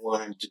planning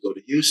one to go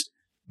to Houston.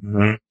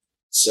 Mm-hmm.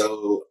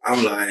 So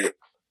I'm like.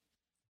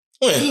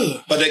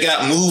 But they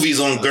got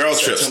movies on girl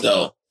trips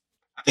though.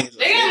 They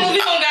got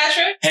movies on guy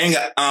trips.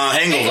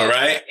 Hangover,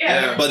 right?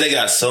 Yeah. But they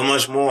got so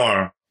much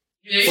more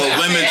for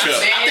women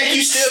trips. I think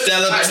you still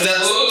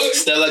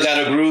Stella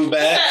got a groove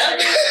back.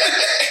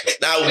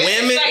 Now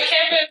women like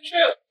camping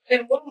trip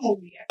in what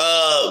movie?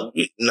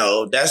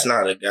 No, that's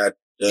not a guy.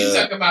 You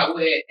talking about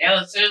with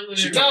Ellen Sandler?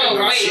 She's talking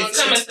about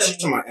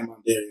Am I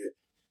There Yet?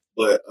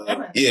 But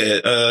that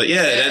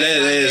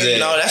is it.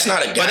 No, that's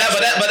not a guy. But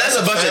that's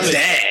a bunch of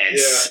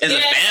dads in the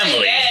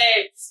family.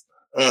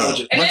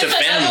 Bunch of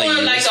family,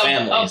 like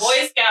a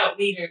Boy Scout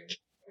leader.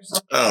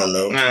 I don't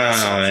know.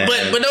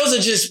 But those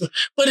are just.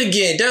 But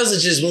again, those are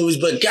just movies.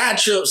 But guy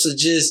trips are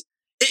just.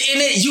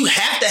 You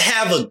have to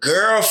have a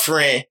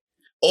girlfriend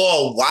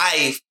or a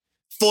wife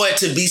for it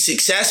to be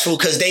successful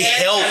because they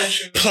help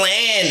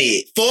plan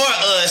it for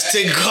us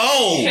to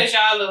go. Because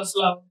y'all a little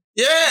slow.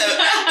 Yeah,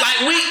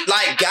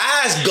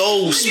 guys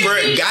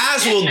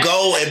will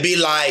go and be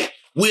like,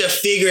 we'll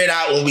figure it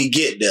out when we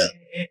get there.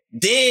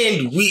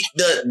 Then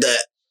the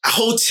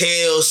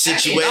hotel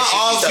situation. Not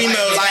all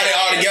females like it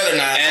all together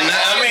now. And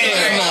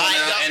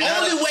the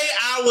only way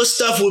our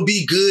stuff would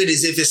be good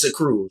is if it's a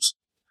cruise.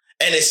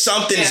 And it's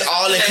something that's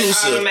all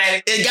inclusive.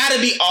 It got to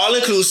be all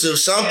inclusive.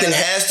 Something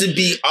has to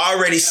be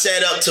already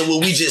set up to where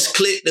we just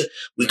click the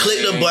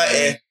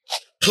button,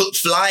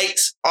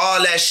 flights,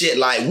 all that shit.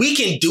 Like we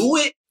can do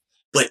it.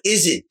 But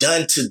is it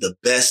done to the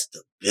best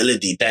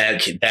ability?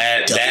 That You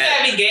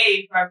gotta be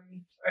gay,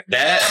 probably.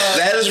 That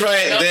is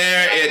right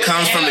there. It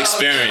comes from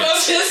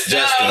experience,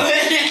 Justin.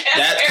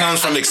 That comes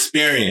from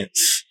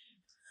experience.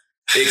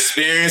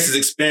 Experience is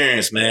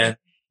experience, man.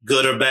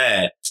 Good or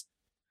bad.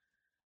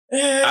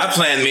 I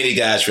planned many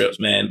guy trips,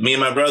 man. Me and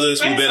my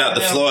brothers, we've been out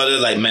to Florida,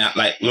 like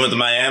we went to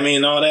Miami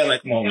and all that.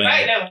 Like, come on,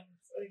 man.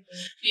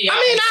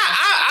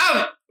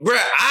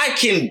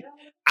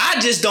 I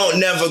just don't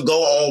never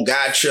go on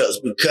guy trips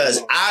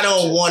because I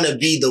don't want to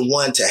be the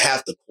one to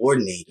have to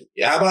coordinate it.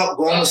 Yeah, how about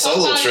going on a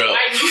solo trip?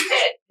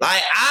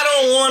 Like, I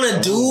don't want to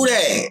do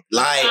that.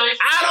 Like,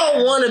 I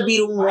don't want to be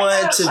the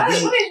one to be. What do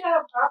you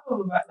have a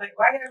problem about? Like,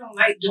 why you don't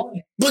like doing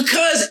it?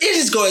 Because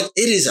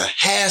it is a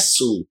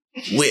hassle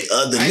with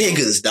other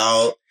niggas,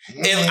 dog.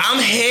 If I'm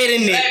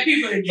heading it, nigga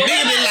be like,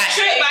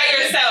 trip by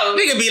yourself.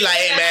 Nigga be like,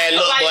 hey man,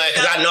 look, boy,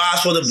 because I know I was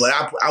supposed to, but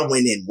I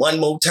went in one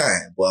more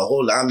time. Boy,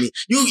 hold on. I mean,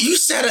 you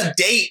set a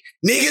date.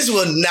 Niggas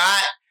will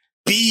not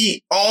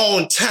be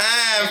on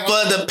time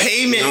for the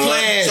payment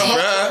plans, so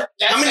bro.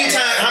 How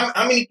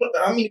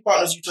many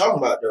partners you talking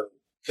about though?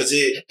 Because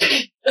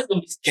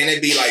can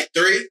it be like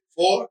 3,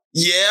 4?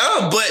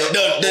 Yeah, but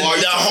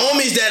the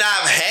homies that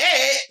I've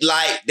had,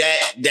 like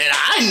that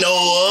I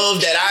know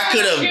of that I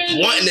could have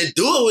wanted to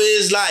do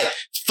is like,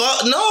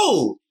 fuck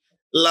no.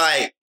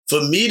 Like,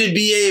 for me to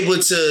be able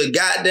to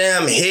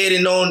goddamn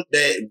heading on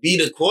that, be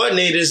the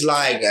coordinator is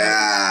like,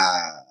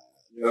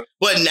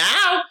 But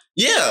now,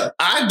 yeah,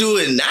 I do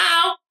it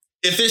now.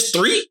 If it's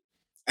 3.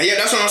 Yeah,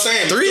 that's what I'm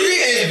saying. 3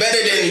 is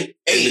better than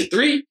 8.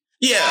 3?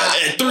 Yeah,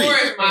 and 3. 4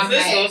 is my max.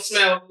 This gonna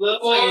smell a little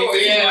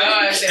funny.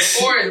 Yeah,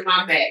 4 is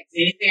my max.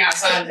 Anything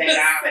outside of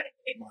that,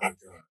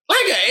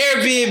 like an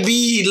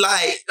Airbnb,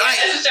 like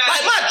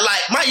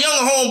my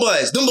younger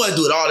homeboys, them boys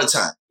do it all the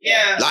time.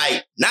 Yeah.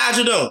 Like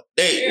Nigel, them,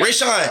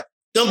 Rayshawn,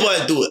 them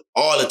boys do it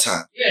all the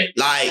time. Yeah.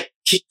 Like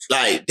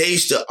they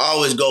used to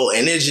always go,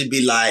 and it just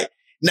be like,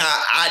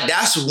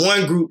 that's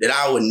one group that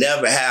I would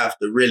never have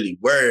to really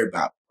worry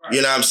about. Right.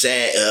 You know what I'm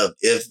saying?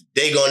 If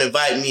they gonna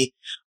invite me,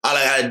 all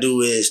I gotta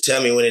do is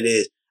tell me when it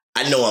is.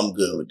 I know I'm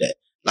good with that.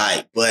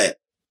 Like, but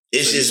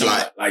it's just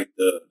like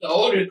the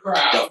older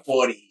crowd, the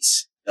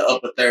 40s. The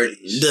upper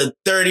 30s. The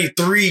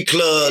 33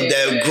 club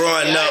that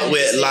growing up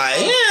with,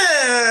 like,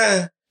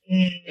 I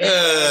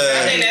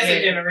think that's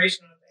a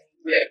generational thing.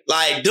 Yeah.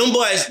 Like, them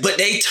boys, but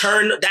they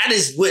turn, that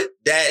is what,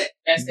 that's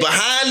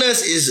behind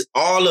us is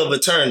all of a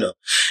turn up.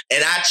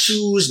 And I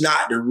choose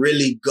not to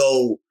really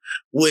go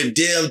with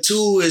them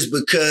too is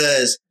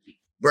because,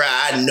 bruh,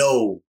 I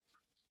know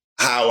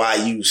how I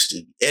used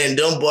to. And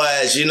them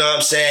boys, you know what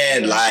I'm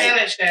saying?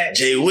 Like,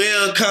 Jay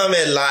Will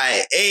coming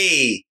like,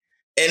 hey,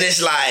 and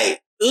it's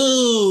like,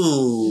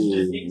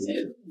 ooh,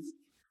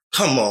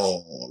 come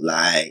on,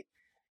 like,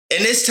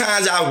 and there's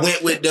times I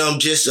went with them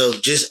just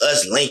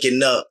us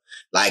linking up,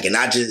 like, and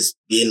I just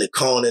be in the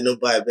corner and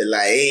nobody be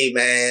like, hey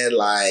man,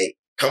 like,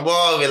 come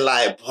on, and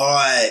like,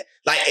 boy,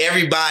 like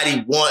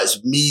everybody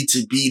wants me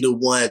to be the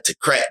one to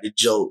crack the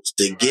jokes,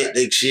 to get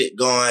the shit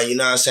going, you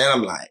know what I'm saying?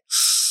 I'm like,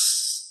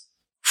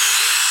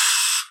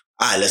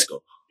 all right, let's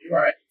go.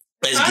 Right.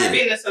 Let's get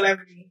being a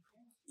celebrity.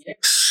 Yeah.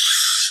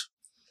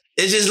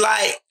 It's just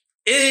like,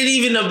 it ain't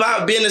even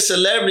about being a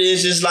celebrity.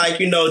 It's just like,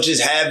 you know,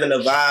 just having a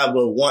vibe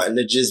of wanting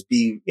to just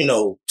be, you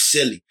know,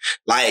 silly.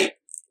 Like,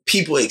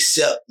 people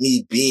accept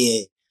me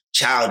being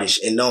childish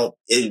and no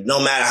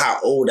matter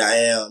how old I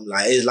am,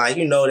 like, it's like,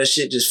 you know, that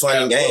shit just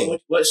fun and game. What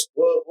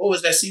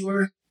was that C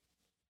word?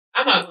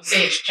 I'm not going to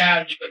say it's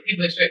childish, but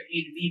people expect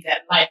you to be that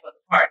life of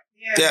the party.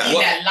 Yeah. Be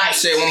that life.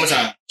 Say it one more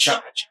time.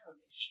 Childish.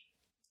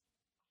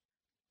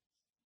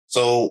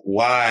 So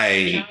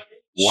why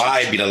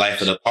be the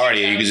life of the party?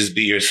 You can just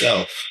be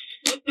yourself.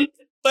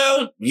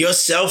 Well,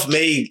 yourself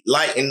may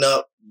lighten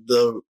up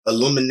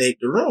illuminate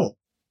the room.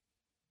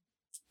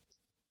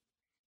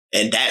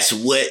 And that's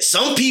what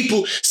some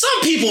people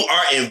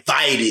are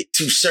invited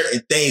to certain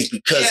things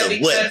because of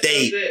what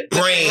they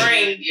bring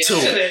to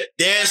it.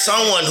 There's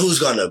someone who's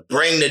going to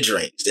bring the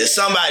drinks. There's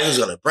somebody who's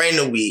going to bring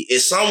the weed.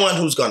 It's someone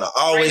who's going to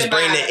always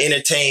bring the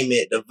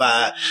entertainment, the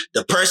vibe.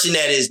 The person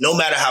that is, no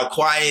matter how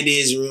quiet it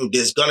is,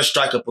 that's going to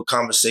strike up a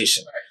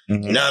conversation.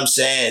 Mm-hmm. You know what I'm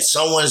saying?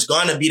 Someone's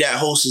going to be that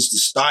hostess to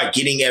start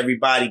getting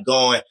everybody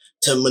going,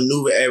 to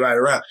maneuver everybody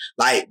around.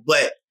 Like,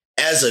 but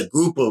as a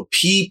group of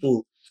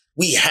people,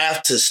 we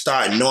have to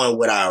start knowing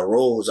what our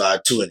roles are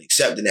too and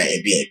accepting that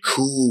and being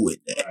cool with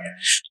that.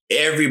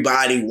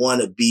 Everybody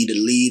want to be the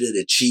leader,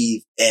 the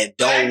chief, and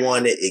don't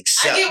want to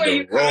accept the role. I get where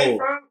you're coming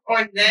from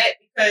on that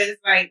because,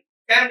 like,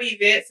 family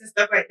events and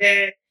stuff like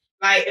that,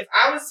 like, if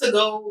I was to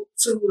go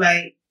to,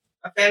 like,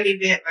 a family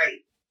event,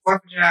 like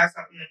 4th of July or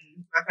something,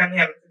 and my family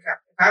having a cookout,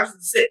 if I was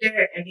to sit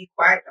there and be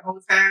quiet the whole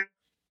time.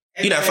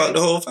 You done fucked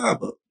the whole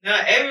vibe up. No,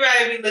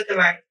 everybody be looking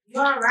like, you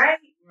all right?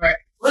 Right.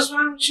 What's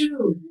wrong with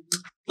you?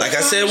 Like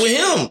I said with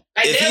him,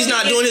 like if he's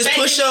not doing his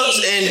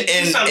push-ups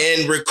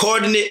and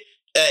recording it,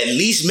 at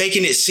least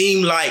making it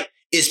seem like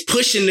it's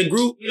pushing the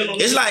group,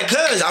 it's like,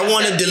 cuz I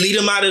want to delete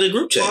him out of the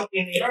group chat.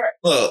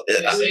 Well,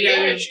 I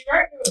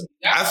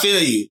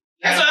feel you.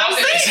 That's what I'm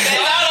saying.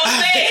 That's all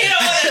I'm saying. He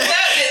don't want to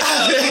accept it. I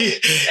feel you.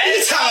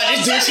 That's how I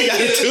just do what you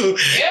gotta do.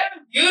 Yeah.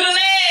 You the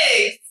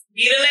legs.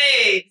 Be the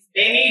legs.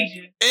 They need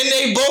you. And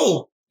they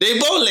both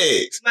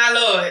legs. My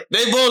lord.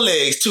 They both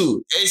legs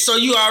too. And so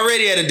you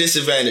already at a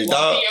disadvantage,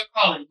 dog.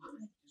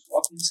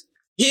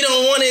 He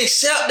don't want to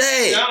accept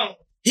that. No.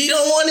 He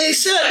don't want to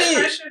accept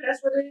that.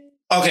 That's what it is.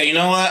 Okay, you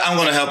know what? I'm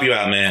gonna help you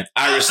out, man.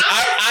 I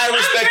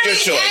respect your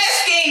choice.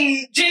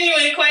 Asking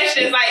genuine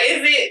questions, like,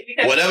 is it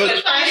because whatever? I'm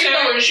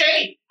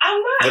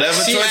not. Whatever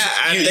choice.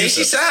 I think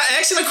she's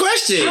asking a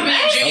question.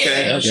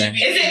 Okay.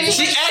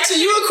 She's asking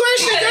you a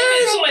question, because guys.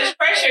 if it's too much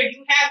pressure,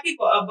 you have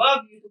people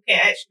above you who can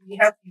actually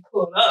help you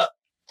pull up.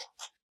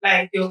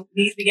 Like,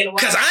 these begin to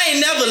because I ain't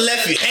never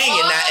left you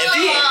hanging now.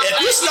 If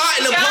you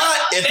starting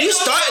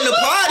the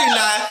party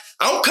now,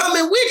 I'm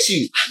coming with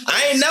you.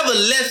 I ain't never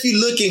left you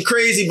looking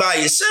crazy by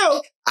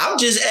yourself. I'm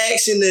just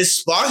asking to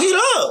spark it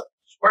up.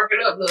 Spark it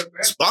up, little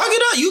bro. Spark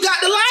it up. You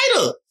got the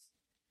lighter.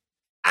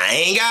 I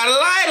ain't got a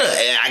lighter.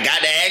 And I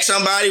got to ask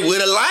somebody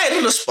with a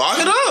lighter to spark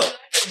it up.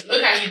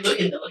 Look how you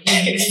looking though.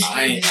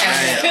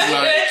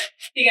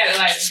 He got a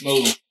lighter.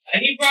 Smooth.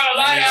 He brought a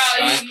light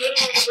out. He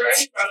literally, bro,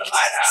 he brought a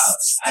light out.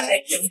 I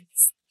like him.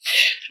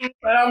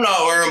 But I'm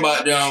not worried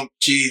about them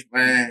Chief,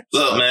 man.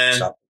 Look,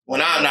 man.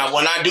 When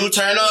I do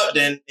turn up,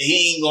 then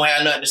he ain't gonna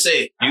have nothing to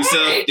say. You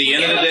said at the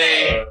end of the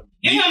day,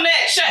 Give him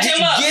that. Shut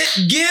him up.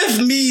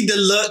 Give me the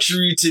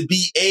luxury to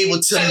be able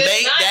to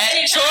make that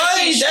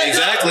choice.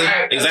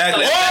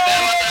 Exactly.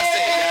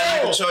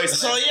 Oh! Choice.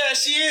 So yeah,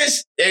 she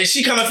is. And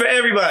she coming for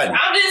everybody.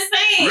 I'm just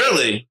saying.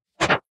 Really?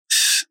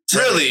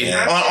 Really?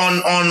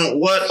 On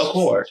what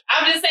accord?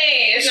 I'm just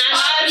saying. It's not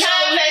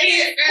time that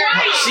he's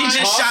quiet.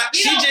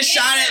 She just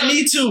shot at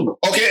me too.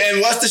 Okay,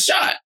 and what's the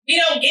shot? We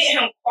don't get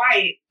him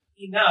quiet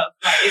enough.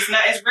 Like it's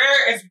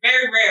rare. It's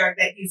very rare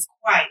that he's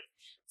quiet.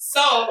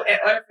 So,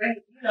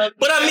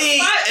 but I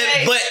mean,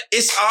 but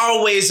it's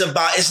always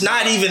about. It's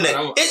not even.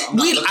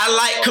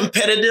 I like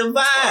competitive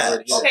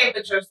vibes. Okay,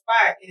 but your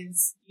spot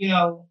is,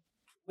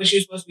 what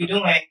you're supposed to be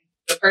doing.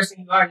 The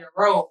person you are, your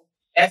role.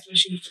 That's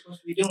what you're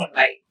supposed to be doing.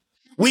 Like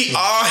we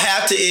all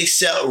have to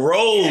accept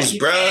roles,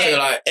 bro,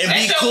 and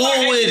be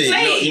cool with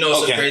it. You know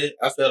what's so crazy?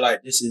 I feel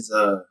like this is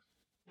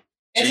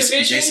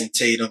Jason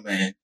Tatum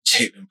and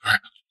Jaylen Brown.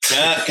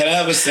 Can I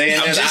have a say in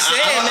that? I'm just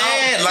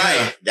saying,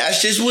 man.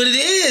 That's just what it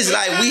is.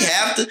 Like you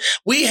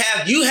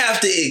have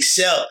to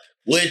accept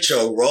what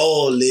your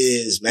role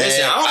is, man,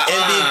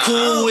 and be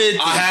cool with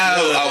it. I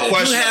have a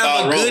question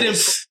about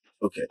roles.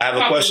 Okay, I have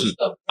a question.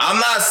 I'm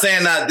not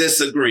saying I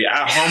disagree.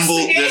 I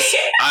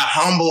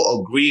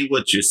humble agree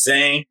what you're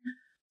saying.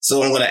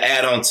 So I'm going to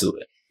add on to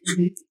it.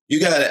 Mm-hmm. You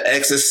got to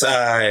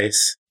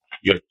exercise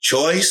your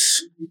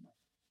choice,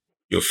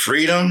 your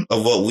freedom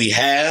of what we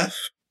have,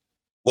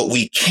 what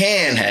we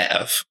can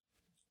have.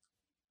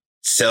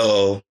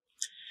 So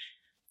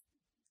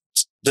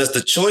does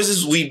the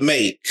choices we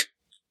make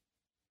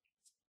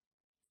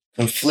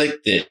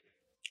conflicted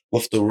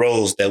with the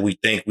roles that we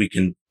think we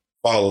can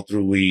follow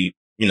through?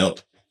 The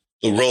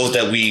roles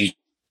that we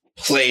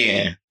play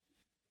in.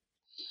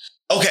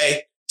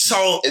 Okay.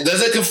 So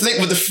does it conflict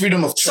with the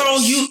freedom of choice? So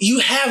you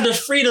have the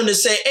freedom to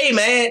say, hey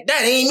man,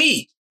 that ain't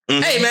me.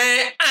 Mm-hmm. Hey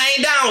man, I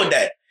ain't down with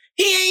that.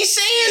 He ain't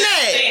saying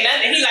that. Saying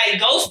nothing. He like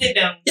ghosted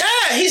them. Yeah,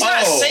 he's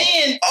not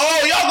saying. Oh,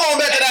 y'all going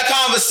back to that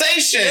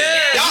conversation.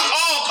 Yeah. Y'all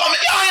all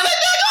coming. Y'all ain't let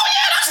that go.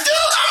 Yeah, that's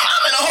still.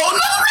 I'm in a whole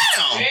nother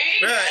round.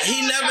 Bruh,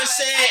 he never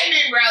said.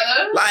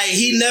 Like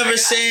he never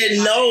said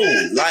no.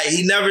 Like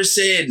he never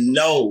said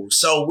no.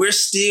 So we're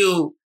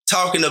still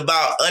talking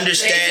about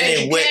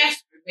understanding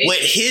what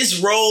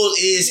his role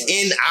is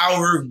in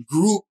our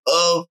group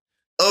of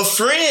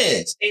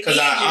friends. Because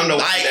I'm the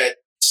one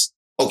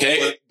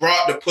that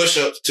brought the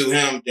push-ups to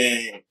him,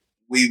 then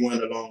we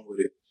went along with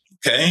it.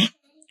 Okay.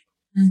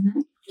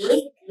 Mm-hmm.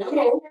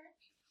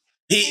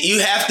 You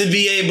have to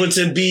be able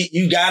to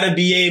you gotta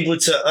be able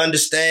to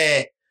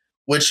understand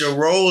what your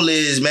role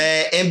is,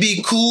 man, and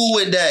be cool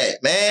with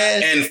that,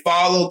 man. And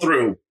follow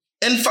through.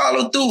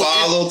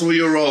 Follow through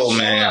your role,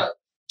 man.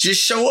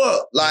 Just show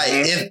up. Like,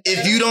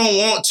 if you don't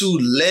want to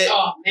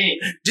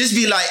just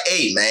be like,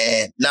 hey,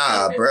 man,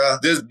 nah, bro.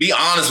 Just be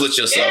honest with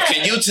yourself. Yeah.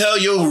 Can you tell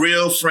your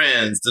real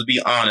friends to be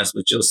honest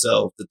with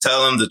yourself, to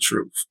tell them the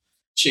truth?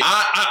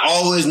 I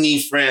always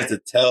need friends to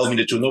tell me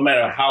the truth, no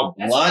matter how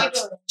blunt.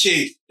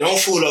 Chief, don't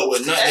fool up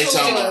with nothing they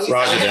talking about.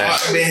 Roger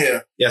that. I've been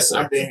here. Yes, sir.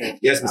 I've been here.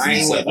 Yes, Mr. I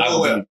ain't went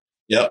nowhere.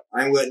 Yep.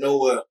 I ain't went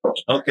nowhere.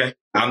 Okay.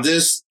 I'm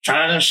just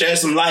trying to shed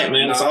some light,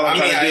 man. That's all I'm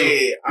trying to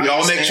do. We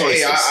all make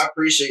choices. I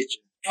appreciate you.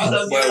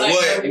 But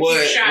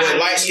what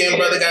light skinned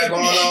brother got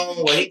going on,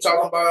 what he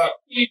talking about,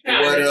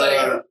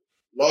 what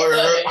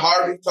Lori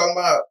Harvey talking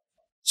about,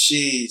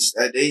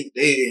 they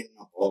in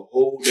a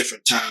whole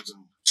different time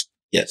zone.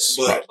 Yes.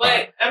 But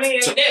I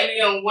mean, evidently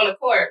on one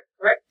accord,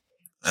 correct?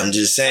 I'm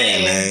just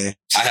saying, man.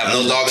 I have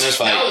no dog in this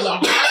fight.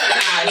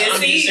 You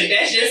see,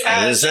 that's just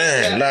how I'm just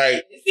saying,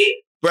 like,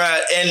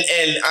 bruh,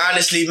 and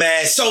honestly,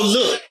 man, so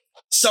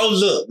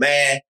look,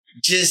 man,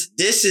 just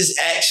this is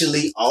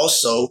actually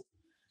also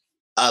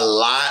a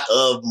lot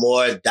of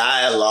more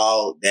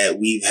dialogue that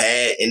we've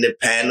had in the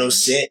panel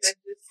since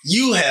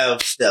you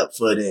have stepped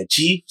foot in,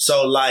 Chief.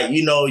 So like,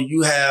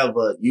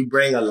 you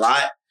bring a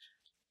lot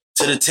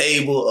to the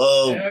table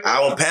of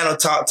our panel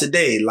talk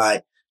today.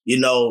 Like,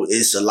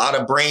 it's a lot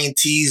of brain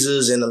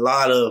teasers and a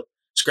lot of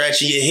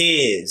scratching your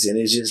heads, and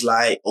it's just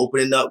like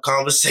opening up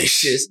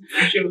conversations.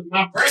 That shit was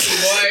my brain,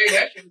 boy.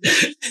 That shit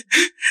was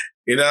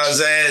You know what I'm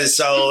saying?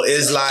 So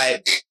it's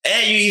like,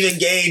 and you even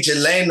gave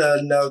Jelena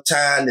enough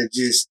time to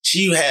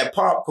she had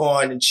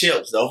popcorn and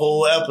chips the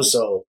whole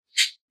episode.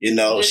 She ain't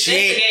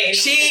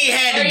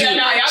had to do,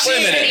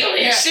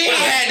 she ain't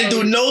had to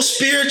do no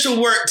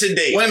spiritual work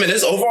today. Wait a minute,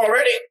 it's over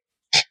already?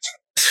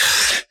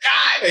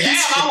 God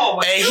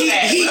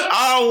damn, he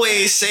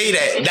always say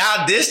that.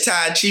 Now this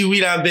time, Chi, we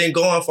done been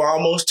going for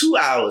almost 2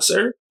 hours,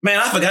 sir. Man,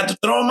 I forgot to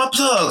throw in my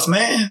plugs,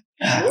 man.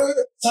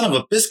 Son of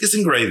a biscuits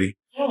and gravy.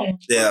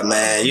 Yeah,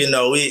 man.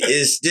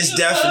 It's just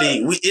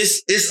definitely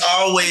it's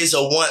always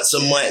a once a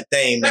month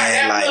thing,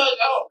 man. Like,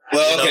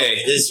 well,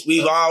 okay.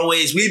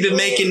 We've been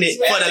making it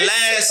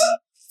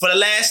for the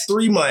last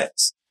 3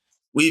 months.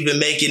 We've been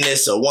making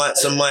this a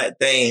once a month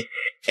thing,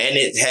 and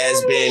it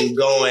has been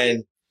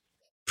going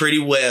pretty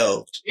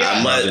well. Yeah,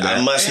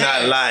 I must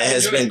not lie. It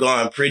has been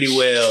going pretty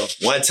well.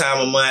 One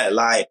time a month,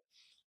 like,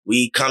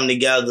 we come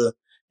together,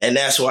 and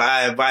that's why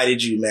I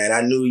invited you, man.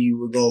 I knew you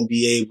were going to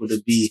be able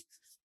to be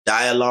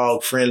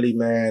dialogue friendly,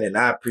 man, and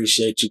I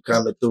appreciate you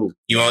coming through.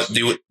 You want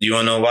do you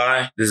want to know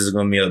why? This is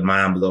going to be a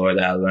mind blower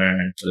that I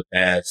learned for the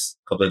past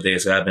couple of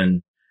days. I've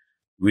been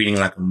reading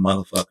like a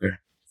motherfucker.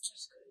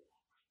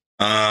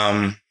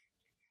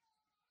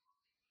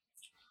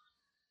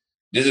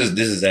 This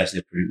is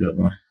actually a pretty good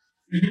one.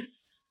 Mm-hmm.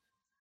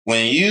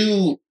 When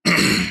you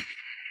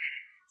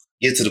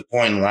get to the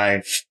point in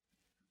life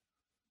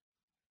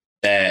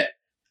that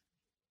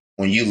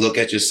when you look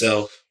at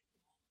yourself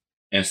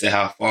and say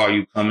how far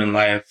you come in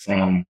life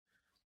from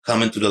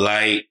coming to the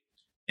light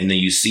and then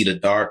you see the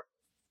dark,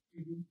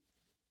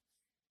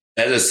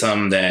 that is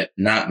something that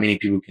not many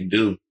people can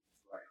do.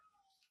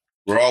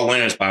 We're all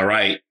winners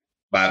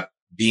by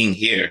being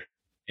here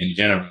in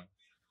general.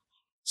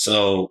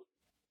 So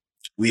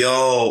we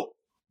all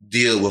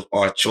deal with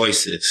our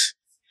choices.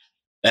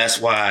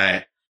 That's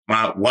why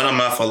one of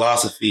my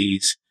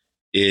philosophies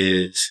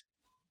is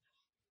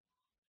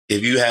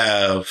if you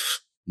have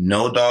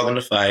no dog in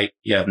the fight,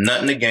 you have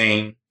nothing to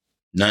gain,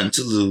 nothing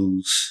to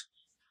lose,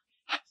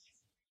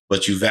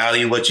 but you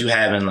value what you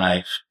have in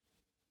life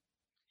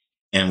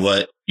and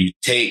what you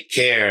take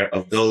care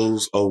of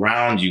those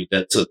around you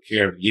that took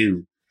care of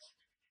you,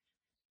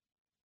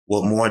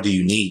 what more do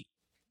you need?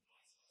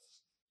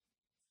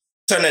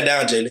 Turn that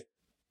down, Jaylee.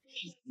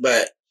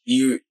 But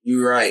you're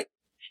right.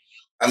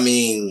 I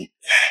mean,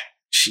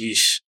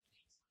 sheesh.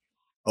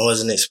 I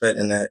wasn't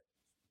expecting that.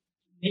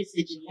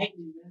 Message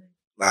enlightenment, brother.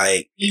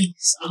 Like,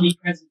 Peace,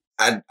 omnipresent.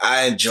 I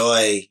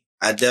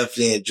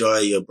definitely enjoy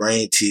your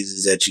brain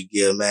teasers that you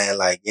give, man.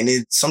 Like, and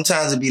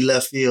sometimes it be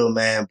left field,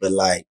 man, but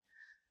like,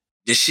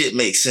 this shit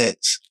makes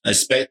sense.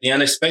 Expect the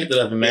unexpected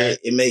of it, man.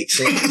 It makes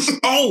sense.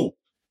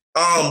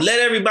 Let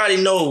everybody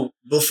know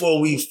before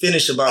we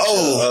finish about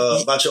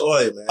your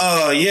oil, man.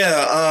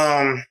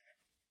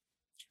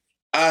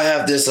 I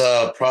have this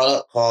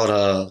product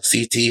called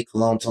CT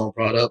Cologne Tone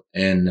product,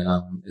 and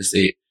it's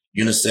a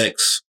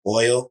unisex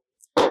oil.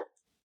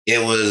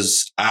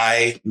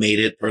 I made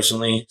it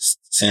personally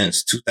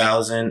since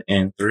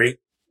 2003,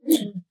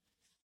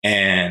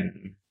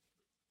 and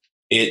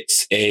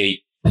it's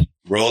a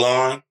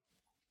roll-on,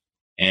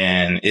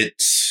 and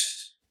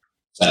that's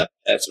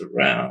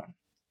around.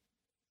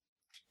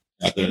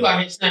 You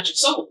out here snatch your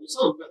soul,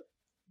 brother.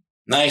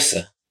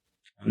 Nicer.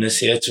 I'm just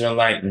here to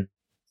enlighten.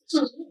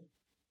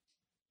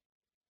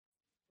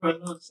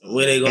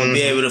 Where they gonna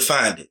be able to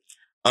find it?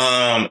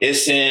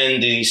 It's in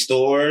the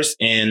stores,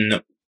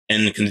 in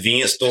the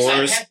convenience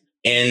stores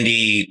in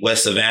the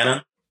West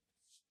Savannah.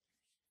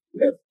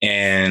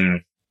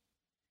 And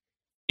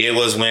it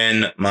was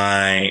and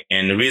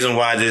the reason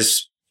why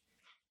this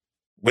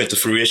went to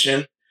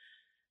fruition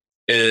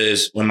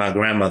is when my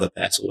grandmother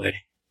passed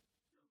away.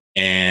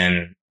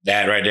 And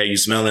that right there, you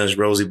smell it, is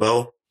Rosie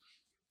Bowe.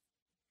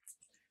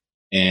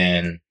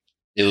 And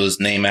it was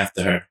named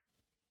after her.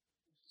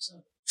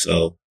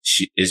 So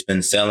it's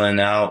been selling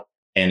out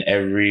in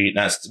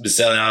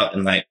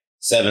like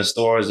 7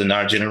 stores in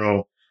our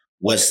general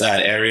West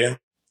Side area.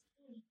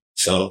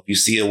 So if you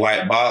see a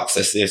white box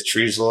that says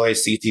Treesloy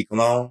CT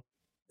Cologne,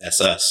 that's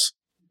us.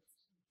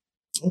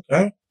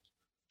 Okay.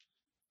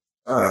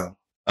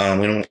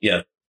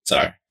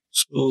 Sorry.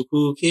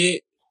 Cool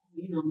kid.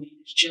 You know me,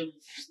 just chilling,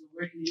 just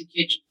working in the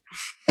kitchen.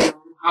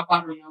 Hop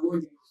out on y'all one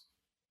day.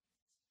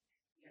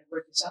 You gotta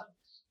work this out.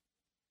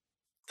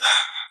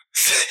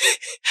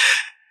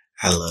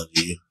 I love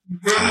you.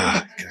 Oh,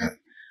 God.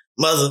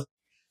 Mother.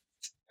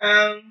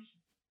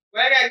 What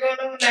I got going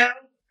on now,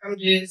 I'm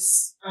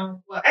just,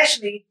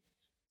 actually,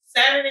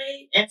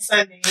 Saturday and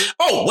Sunday.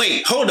 Oh,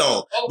 wait, hold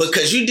on.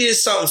 Because you did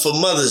something for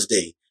Mother's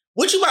Day.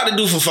 What you about to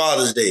do for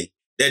Father's Day?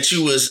 That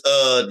you were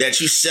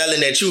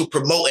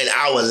promoting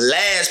our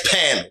last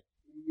panel.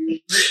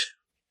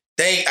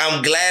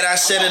 I'm glad I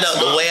set it up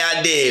the way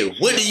I did.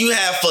 What do you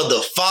have for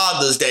the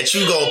fathers that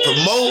you gonna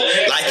promote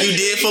like you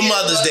did for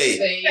Mother's Day?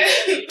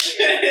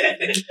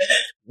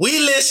 We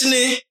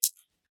listening.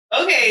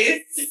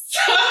 Okay,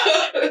 so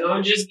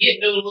don't just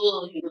get no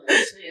little.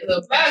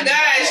 My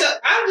gosh, so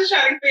I'm just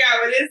trying to figure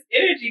out where this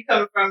energy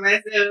coming from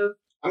myself.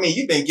 I mean,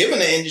 you've been given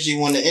the energy.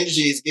 When the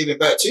energy is given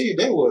back to you,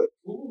 then what?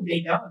 Ooh,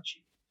 they dodge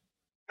you.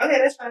 Okay,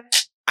 that's fine.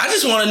 I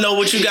just want to know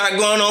what you got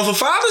going on for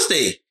Father's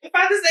Day.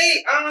 Father's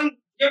Day,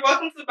 you're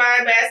welcome to buy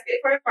a basket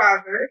for your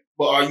father.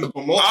 But are you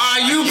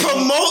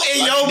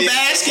promoting? Your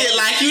basket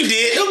like you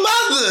did the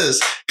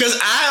mothers? Because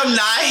I am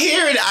not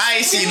hearing it. I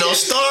ain't seen no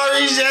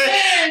stories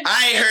yet.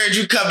 I ain't heard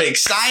you come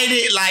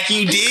excited like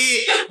you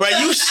did. Bro,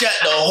 you shut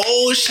the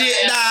whole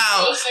shit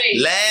down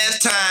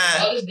last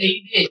time. Mother's Day,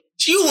 you did.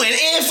 You went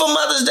in for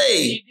Mother's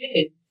Day. You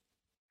did.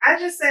 I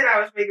just said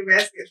I was making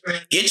baskets for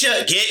him. Get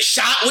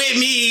shot with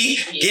me.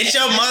 Get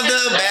your mother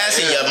a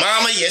basket, your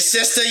mama, your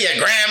sister, your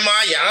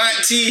grandma, your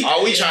auntie.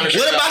 Are we trying to?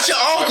 What about your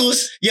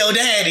uncles, your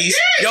daddies,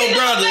 your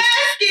brothers?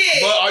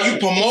 But are you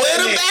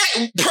promoting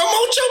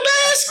Promote your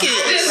basket.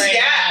 I just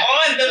got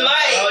on the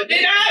mic.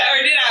 Did I or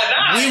did I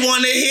not? We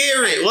want to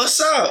hear it. What's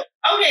up?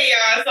 Okay,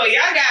 y'all. So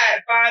y'all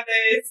got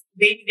fathers,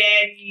 baby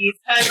daddies,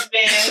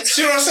 husbands.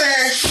 See what I'm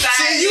saying?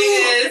 Side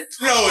niggas.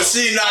 No,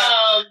 see,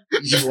 not.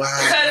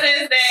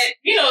 Cousins that,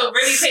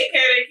 really take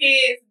care of their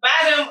kids.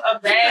 Buy them a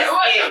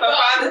basket for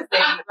Father's Day.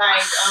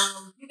 Like,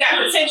 you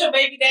got potential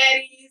baby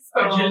daddies,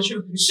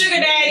 sugar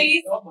daddies.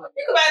 You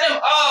can buy them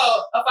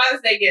all a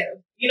Father's Day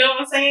gift. You know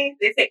what I'm saying?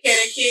 They take care of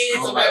their kids. I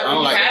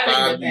don't like the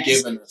vibe you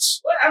giving us.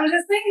 What? I'm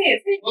just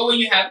saying. What will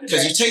you have?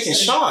 Because you're taking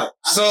shots.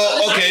 So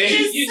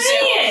okay.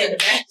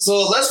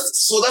 So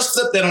let's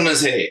flip that on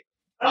his head.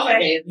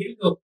 Okay.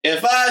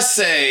 If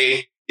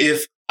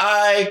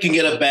I can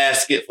get a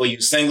basket for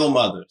you single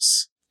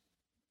mothers,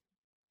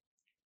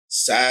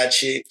 side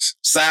chicks,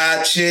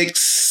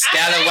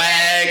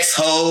 scalawags,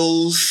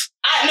 hoes.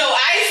 I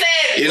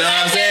said. You know what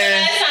I'm saying?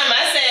 Last time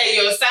I said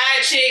your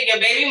side chick, your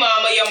baby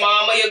mama, your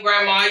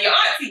grandma, your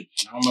auntie.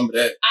 I don't remember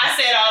that. I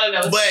said all of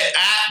those.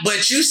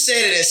 But you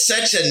said it in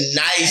such a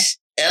nice,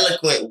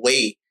 eloquent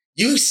way.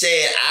 You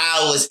said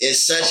I was in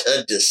such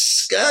a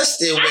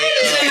disgusting way.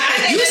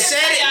 You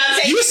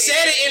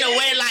said it in a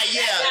way like,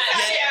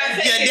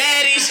 your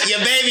daddies, your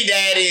baby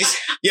daddies,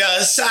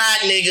 your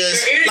side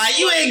niggas. Like,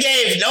 you ain't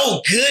gave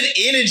no good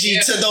energy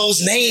to those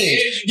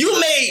names. You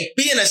made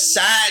being a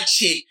side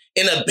chick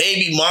and a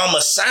baby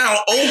mama sound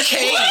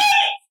okay.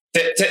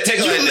 You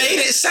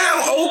made it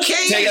sound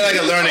okay. Take it like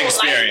a learning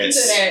experience.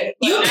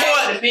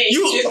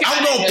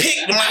 I'm gonna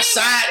pick my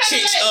side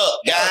chicks up,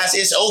 guys.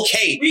 It's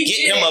okay.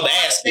 Get them a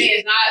basket.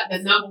 It's not the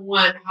number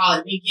one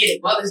holiday. We get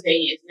it. Mother's Day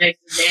is next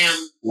to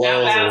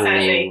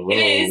Valentine's Day. It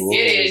is.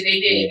 They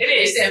did. It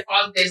is. That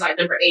Father's Day is like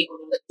number 8 on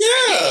the list.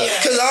 Yeah,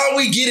 because all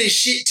we get is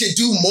shit to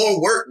do more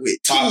work with.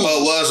 Papa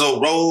was a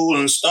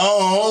Rolling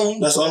Stone.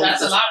 That's all.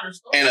 That's a lot of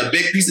stuff. And a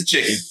big piece of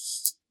chicken.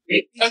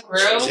 A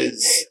grill.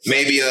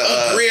 Maybe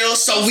a grill.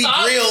 So we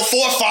grill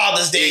for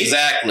Father's Day.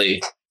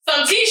 Exactly.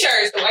 Some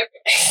t-shirts.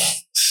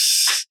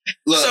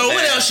 Look, so man.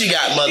 What else you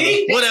got, mother?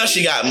 Okay,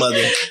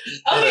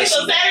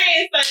 so Saturday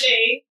and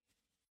Sunday,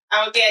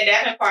 I will be at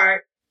Daphne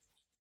Park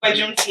for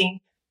Juneteenth.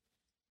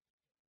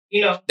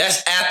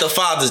 That's after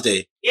Father's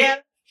Day.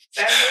 Yeah.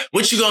 Saturday.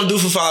 What you gonna do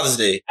for Father's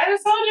Day? I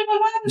just told you for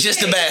Father's Day.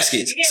 Just the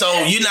baskets.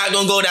 So you're not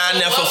gonna go down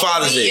there for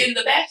Father's Day. In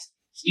the basket.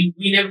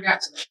 We never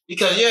got to that.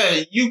 Because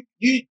you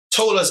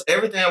told us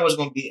everything that was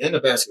gonna be in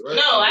the basket, right?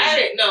 No, I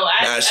didn't. No, I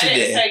didn't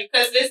tell you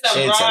because it's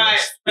a broad.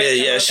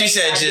 Yeah. She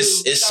said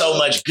just it's so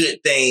much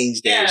good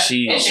things that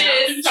she.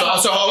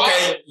 So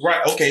okay,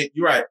 right? Okay,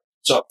 you're right.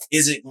 So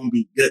is it gonna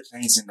be good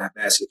things in that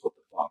basket for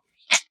the fathers?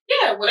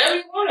 Yeah, whatever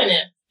you want in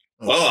there.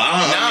 Oh,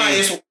 I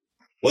don't know.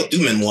 What do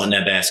men want in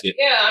that basket?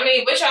 Yeah,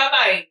 what y'all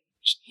like?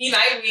 He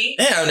like weed.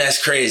 Damn, that's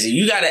crazy.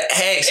 You gotta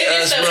ask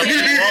us what we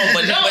want,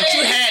 but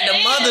you had the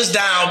mothers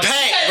down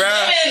pat, bro.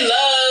 Women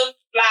love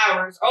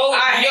flowers. Oh,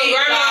 your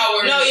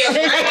grandma. No, your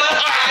grandma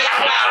likes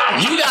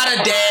flowers. You got a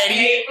daddy. I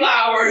hate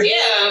flowers.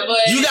 Yeah,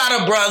 but you got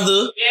a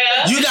brother.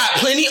 Yeah. You got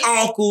plenty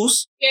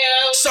uncles.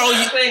 Yeah. So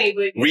you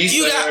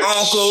got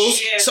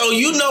uncles. Yeah. So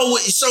you know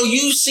what? So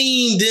you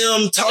seen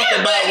them talk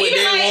about what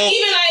they want.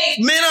 Even like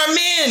men are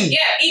men.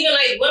 Yeah, even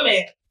like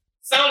women.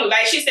 Some,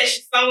 like she said,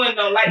 someone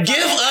don't like. Give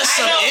us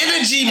some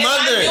energy,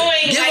 mother.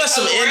 Give us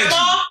some energy.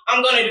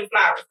 I'm gonna do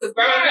flowers because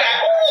grandma be like,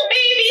 "Oh,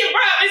 baby, you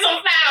brought me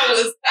some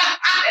flowers."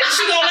 And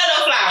she gonna let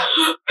her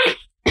flowers.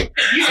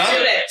 You can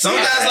do that. Some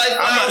guys like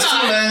flowers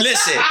too, man.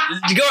 Listen,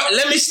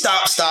 let me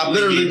stop.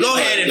 Literally, go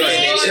ahead and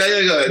finish.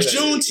 Go ahead.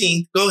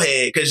 Juneteenth, go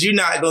ahead, because you're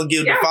not gonna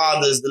give the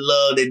fathers the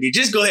love they need.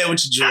 Just go ahead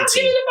with your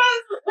Juneteenth.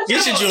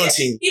 Get your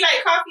Juneteenth. You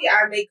like coffee?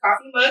 I make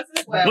coffee mugs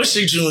as well. What's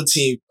your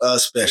Juneteenth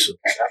special?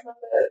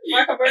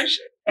 My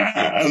commercial.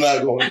 I'm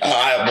not going. I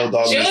have no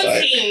dog in this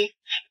fight. Juneteenth.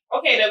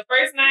 Okay, the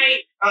first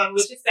night,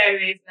 which is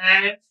Saturday, is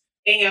 9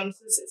 a.m. to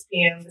 6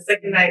 p.m. The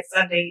second night,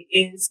 Sunday,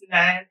 is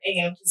 9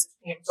 a.m. to 6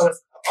 p.m. So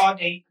it's all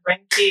day. You can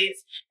bring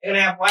kids. They're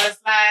gonna have water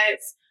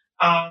slides,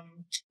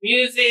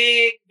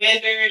 music,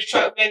 vendors,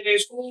 truck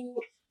vendors,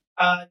 food,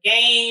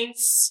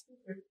 games.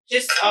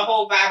 Just a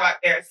whole vibe out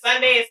there.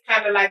 Sunday is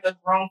kind of like a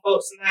grown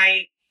folks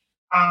night.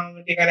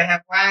 They're gonna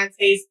have wine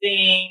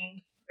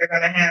tasting. They're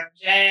gonna have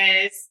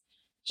jazz.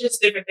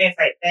 Just different things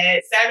like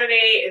that.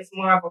 Saturday is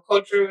more of a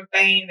cultural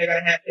thing. They're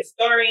going to have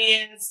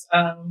historians,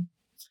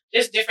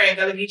 just different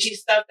Gullah Geechee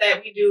stuff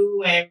that we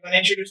do, and we're going to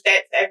introduce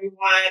that to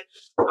everyone.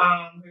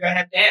 We're going to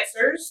have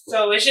dancers.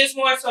 So it's just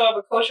more so of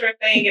a cultural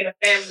thing and a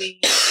family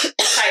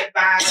type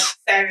vibe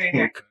Saturday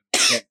night.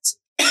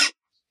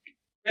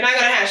 We're not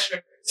going to have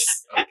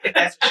strippers, if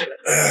that's what you're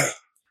looking for.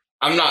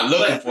 I'm not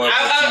looking for it.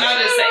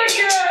 I'll just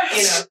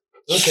say,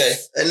 Okay.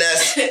 And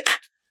that's...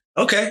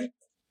 Okay.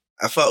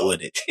 I fuck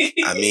with it.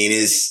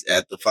 It's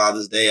after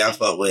Father's Day. I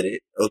fuck with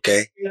it.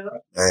 Okay.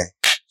 Man,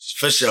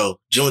 for sure.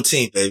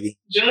 Juneteenth, baby.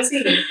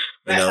 Juneteenth.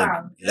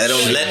 Let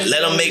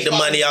them make the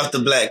money off the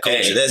black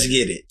culture. Hey. Let's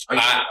get it.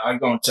 Are you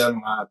gonna tell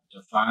them how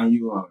to find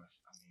you, or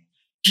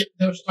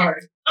they'll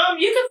start?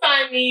 You can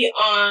find me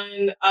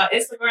on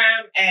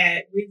Instagram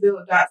at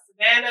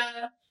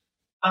rebuild.savannah,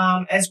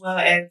 as well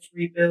as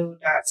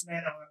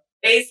rebuild.savannah on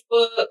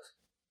Facebook.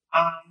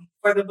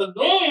 For the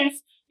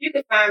balloons, You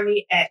can find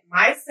me at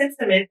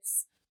mysentiments__exactly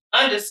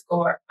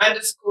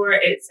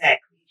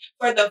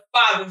for the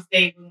Father's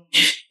Day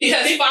balloons.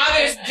 Because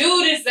fathers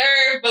do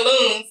deserve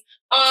balloons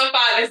on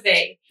Father's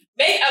Day.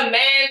 Make a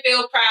man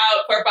feel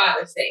proud for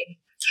Father's Day.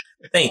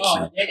 Thank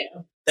you.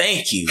 Damn.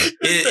 Thank you.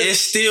 It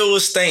still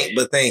was stank,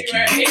 but thank you.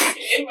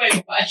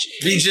 Everybody watch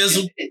it. Be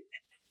Jizzle.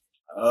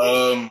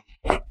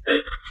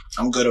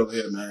 I'm good over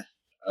here, man.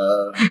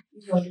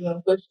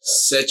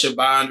 Set your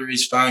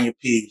boundaries, find your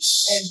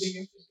peace.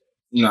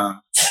 Nah.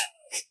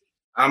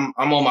 I'm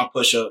on my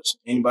push-ups.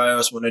 Anybody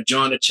else want to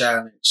join the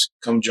challenge,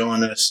 come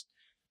join us.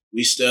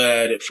 We still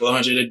at it,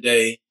 400 a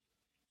day.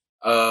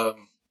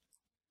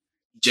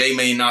 Jay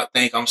may not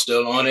think I'm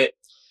still on it.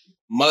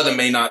 Mother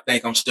may not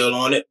think I'm still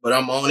on it, but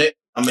I'm on it.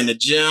 I'm in the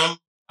gym.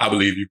 I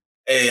believe you.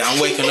 Hey, I'm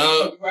waking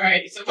up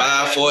Right.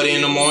 5:40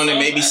 in the morning,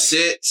 maybe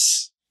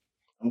 6.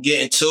 I'm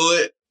getting to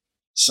it.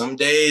 Some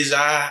days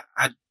I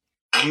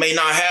may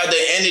not have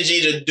the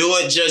energy to do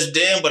it just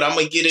then, but I'm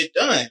going to get it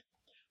done.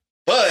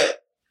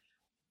 But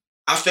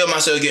I feel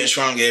myself getting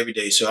stronger every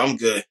day, so I'm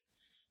good.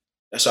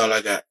 That's all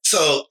I got.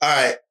 So, all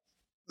right.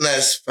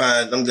 That's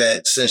fine. I'm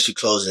glad since you're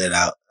closing it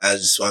out. I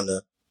just want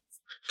to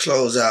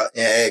close out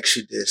and ask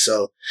you this.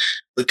 So,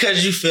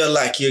 because you feel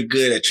like you're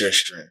good at your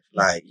strength,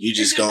 like you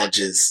just gonna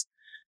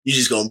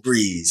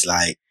breeze.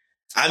 Like,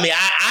 I mean,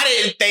 I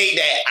didn't think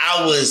that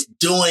I was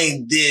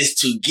doing this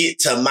to get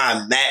to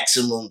my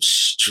maximum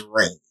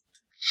strength.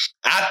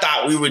 I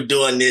thought we were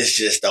doing this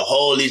just to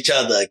hold each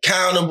other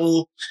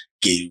accountable,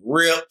 get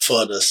ripped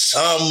for the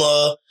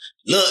summer,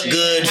 look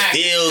good,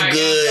 feel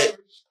good.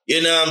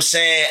 You know what I'm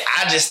saying?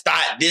 I just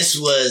thought this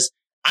was,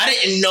 I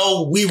didn't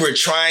know we were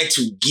trying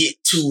to get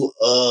to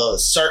a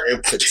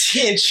certain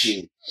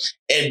potential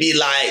and be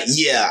like,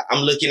 yeah,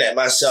 I'm looking at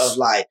myself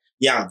like,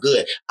 yeah, I'm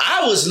good.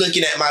 I was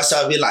looking at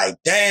myself and be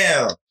like,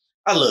 damn,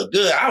 I look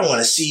good. I want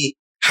to see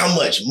how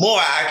much more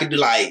I could do.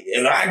 Like,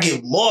 if I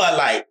give more,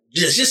 like,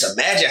 just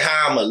imagine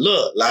how I'm going to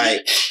look.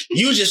 Like,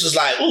 you just was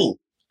like, ooh,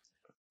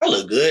 I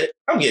look good.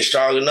 I'm getting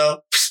strong enough.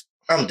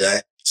 I'm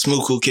done.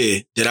 Smooth Cool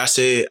Kid, did I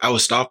say I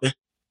was stopping?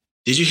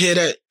 Did you hear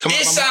that?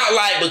 It sounded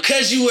like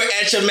because you were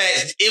at your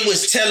max, it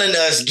was telling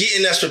us,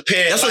 getting us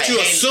prepared. That's like, what you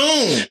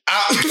assume.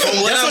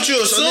 That's what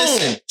you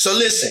assume. So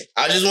listen,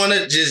 I just want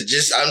to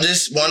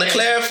want to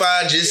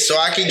clarify just so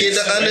I can get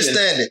the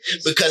understanding.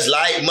 Because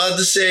like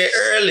Mother said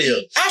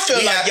earlier, I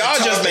feel like y'all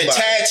just been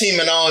tag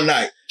teaming all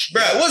night.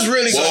 Bro, what's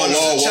really going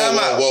on?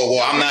 Whoa.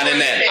 I'm not in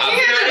that.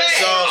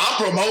 I'm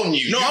promoting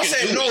you. No, I'm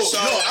saying no.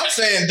 I'm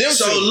saying them.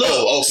 So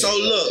look. So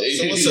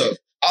what's up?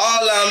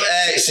 All I'm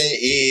asking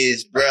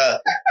is, bruh,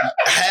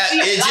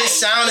 it just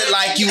sounded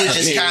like you were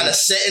just kind of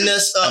setting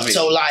us up.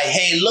 So like,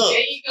 hey, look,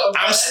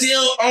 I'm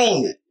still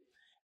on it.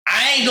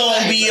 I ain't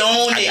gonna be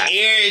on it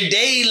every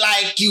day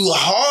like you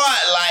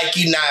hard like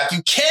you. Now, if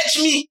you catch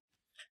me,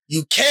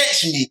 you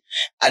catch me.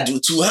 I do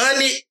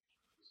 200.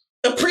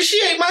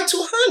 Appreciate my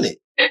 200.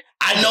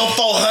 I know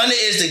 400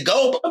 is the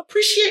goal, but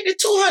appreciate the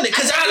 200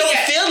 because I don't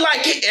feel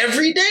like it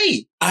every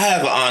day. I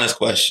have an honest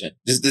question.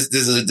 This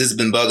has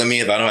been bugging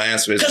me if I don't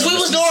answer it. Because we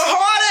was going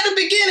hard at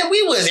the beginning.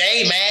 We was,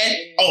 hey man,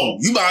 oh,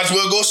 you might as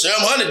well go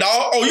 700,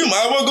 dog. Oh, you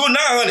might as well go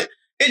 900.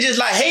 It's just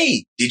like,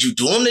 hey, did you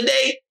do them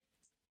today?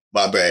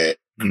 My bad.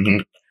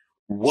 Mm-hmm.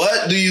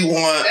 What do you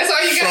want? That's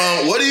all you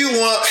got. What do you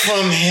want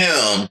from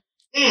him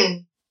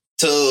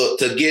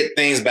to get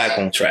things back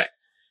on track?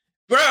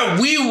 Bro,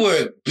 we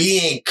were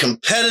being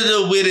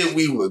competitive with it.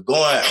 We were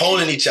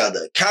holding each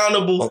other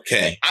accountable.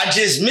 Okay. I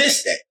just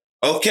missed that.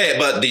 Okay,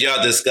 but did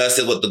y'all discuss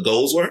it, what the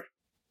goals were?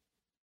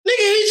 Nigga,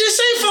 he just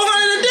said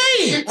 400 a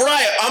day.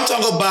 Right. I'm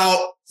talking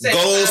about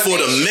goals for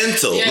the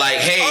mental. Yeah. Like,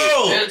 hey,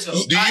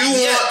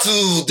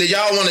 do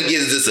y'all want to get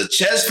this a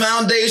chest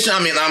foundation?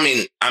 I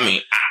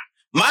mean,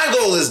 my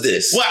goal is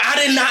this. Well, I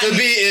did not to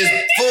be as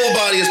full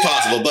body as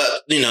possible,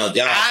 but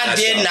I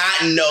did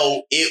not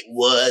know it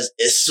was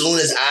as soon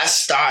as I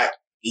start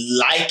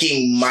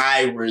liking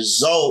my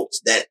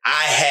results that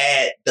I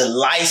had the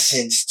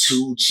license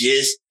to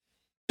just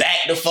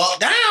back the fuck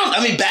down. I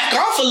mean, back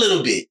off a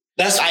little bit.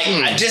 That's like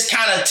I just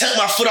kind of took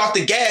my foot off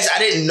the gas. I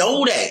didn't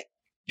know that.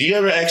 Do you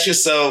ever ask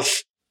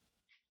yourself,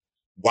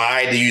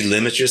 why do you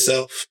limit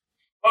yourself?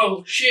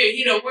 Oh shit,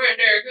 he don't wear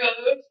there,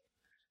 cuz.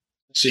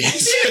 She the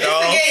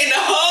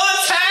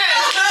whole time.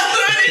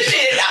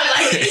 I'm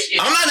like this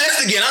shit. I'm not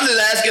instigating. I'm just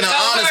asking an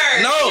honest.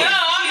 No,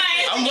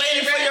 I'm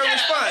waiting for your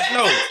response.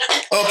 No.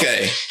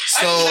 Okay.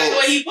 So I just like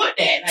where he put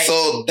that. Like,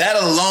 so that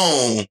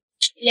alone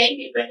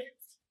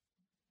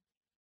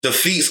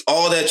defeats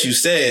all that you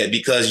said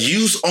because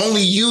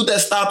only you that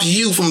stops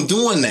you from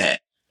doing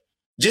that.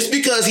 Just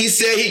because he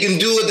said he can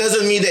do it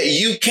doesn't mean that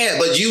you can't,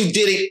 but you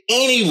did it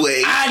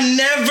anyway. I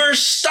never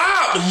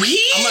stopped. I'm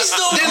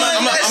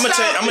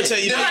gonna tell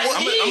you. I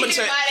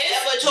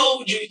ever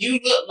told you you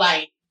look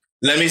like.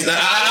 Let me stop.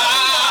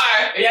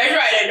 That's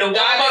right. No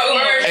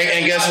Walmart.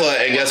 And guess what?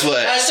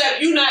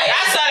 Except you not.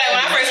 I saw that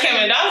when I first came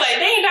in. I was like,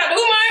 dang, Dr.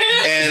 Umar.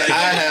 And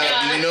I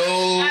have no.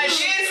 I did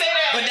say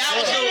that. But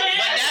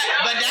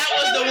that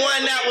was the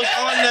one that was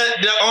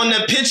on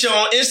the picture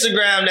on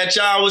Instagram that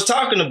y'all was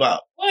talking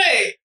about.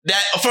 What?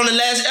 That from the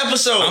last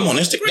episode. I'm on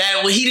Instagram.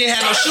 That he didn't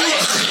have no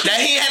shoes. That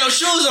he had no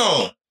shoes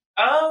on.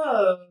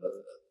 Oh.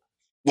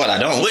 What, I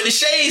don't? With the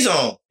shades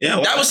on.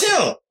 Yeah. That was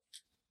him.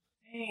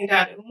 Dang,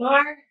 Dr.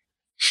 Umar.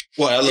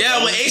 What?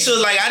 Yeah, when Ace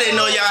was like, I didn't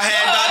know y'all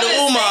had Dr.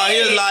 Umar. He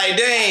was like,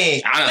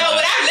 dang. No,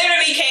 but I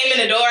literally came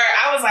in the door.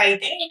 I was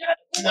like, dang,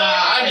 Dr. Umar.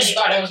 Nah, I just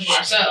thought that was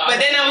Marcel. But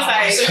then I was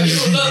like,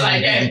 you look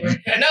like that.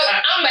 no,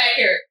 I'm back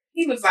here.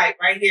 He was like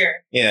right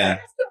here. Yeah.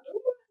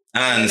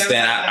 I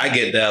understand. I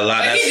get that a lot.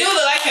 Like, he do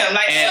look like him.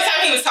 Like, every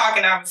time he was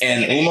talking, I was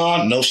And thinking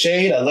Umar, no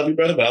shade. I love you,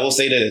 brother. But I will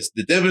say this.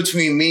 The difference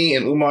between me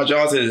and Umar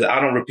Johnson is I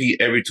don't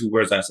repeat every 2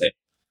 words I say.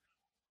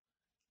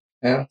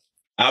 Yeah.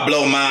 I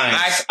blow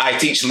minds. I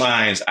teach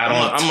minds. I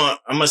don't.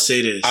 I'm gonna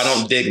say this. I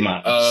don't dig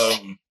minds.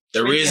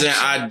 The reason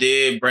I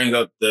did bring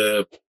up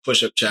the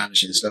push-up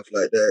challenge and stuff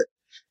like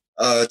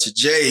that to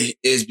Jay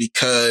is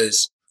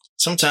because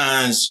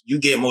sometimes you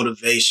get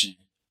motivation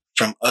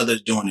from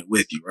others doing it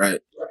with you,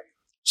 right? Right.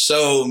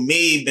 So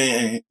me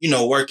being,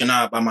 working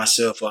out by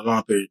myself for a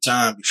long period of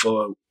time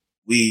before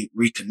we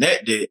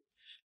reconnected,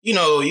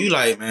 you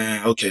like,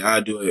 man, okay,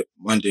 I'll do it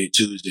Monday,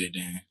 Tuesday,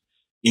 then,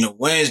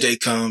 Wednesday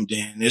come,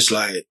 then it's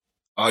like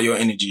all your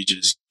energy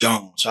just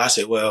gone. So I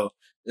said, well,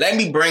 let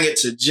me bring it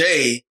to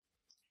Jay.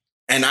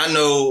 And I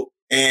know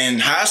in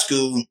high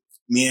school,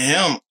 me and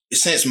him,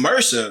 since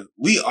Mercer,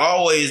 we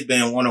always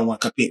been one-on-one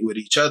competing with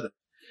each other.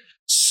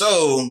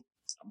 So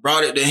I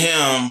brought it to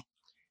him.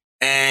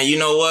 And you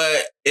know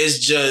what? It's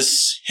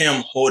just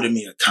him holding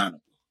me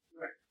accountable.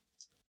 Right.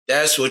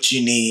 That's what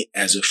you need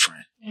as a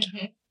friend.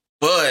 Mm-hmm.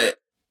 But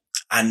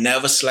I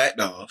never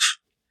slacked off.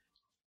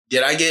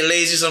 Did I get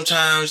lazy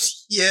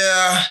sometimes?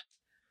 Yeah.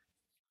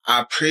 I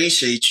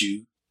appreciate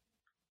you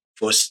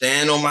for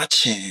staying on my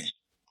chin.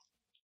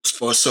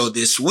 So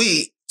this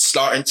week,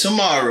 starting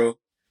tomorrow,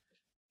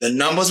 the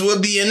numbers will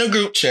be in the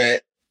group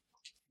chat.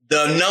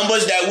 The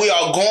numbers that we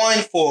are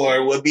going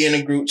for will be in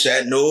the group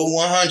chat. No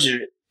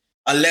 100.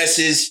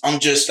 Unless I'm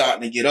just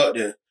starting to get up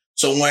there.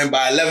 So when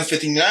by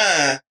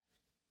 11:59,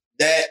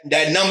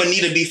 that number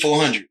need to be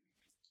 400.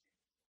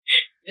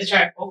 Let's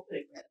try both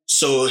things.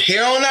 So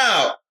here on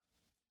out,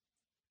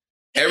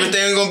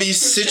 everything gonna be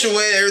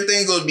situated.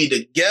 Everything gonna be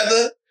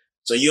together.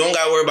 So you don't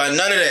gotta worry about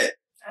none of that.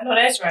 I know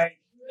that's right.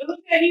 Look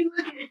at you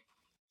looking.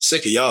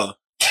 Sick of y'all.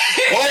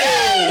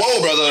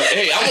 Whoa, brother.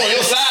 Hey, I'm on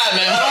your side,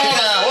 man. Hold on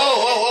now. Whoa.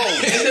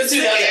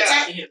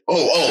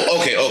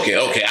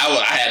 Okay. I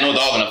had no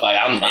dog in the fight.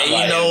 I'm and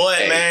you know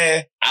what,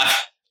 man?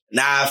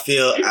 I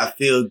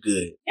feel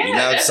good. Yeah, you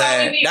know what I'm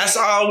saying? That's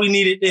all we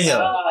needed to hear.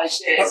 Oh,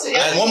 shit.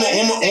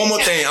 One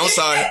more thing. I'm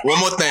sorry. One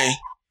more thing.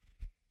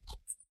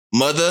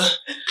 Mother,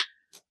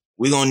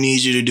 we're going to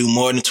need you to do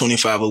more than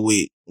 25 a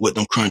week with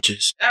them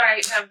crunches. All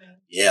right.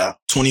 Yeah.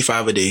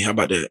 25 a day. How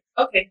about that?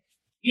 Okay.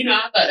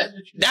 I thought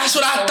that's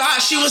what I thought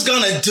she was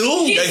going to do.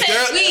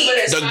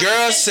 The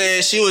girl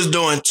said she was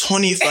doing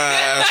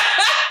 25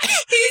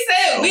 He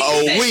said week.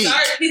 a week.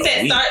 He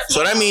said start.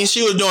 So that means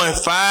she was doing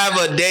 5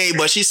 a day,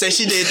 but she said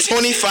she did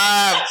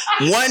 25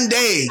 one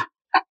day.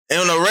 And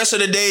on the rest of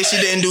the day, she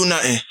didn't do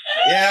nothing.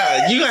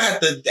 Yeah, you gonna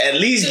have to at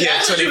least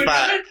get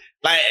 25.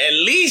 Like, at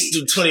least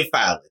do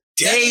 25 a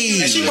day.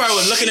 And she probably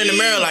was looking in the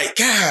mirror like,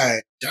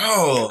 God,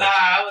 dog. Nah,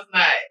 I was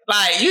not.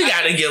 Like, you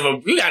gotta give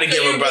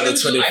her brother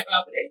 25.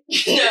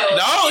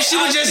 No, she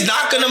was just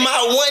knocking them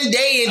out one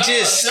day and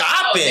just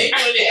stopping.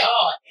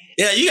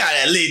 Yeah, you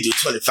gotta at least do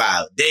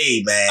 25 a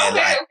day, man.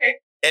 Okay, okay.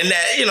 And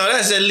that,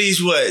 that's at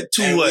least what?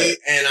 Two and what?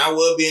 And I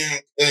will be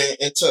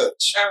in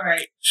touch. All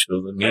right.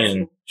 Sure,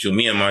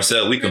 me and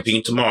Marcel, we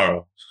compete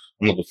tomorrow.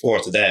 I'm looking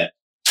forward to that.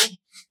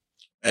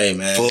 Hey,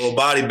 man. Full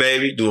body,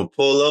 baby. Doing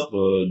pull-up,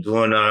 or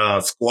doing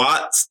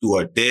squats, do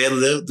our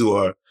deadlift,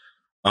 do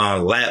our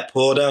lat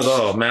pull-downs.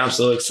 Oh, man, I'm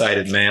so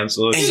excited, man. I'm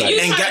so excited.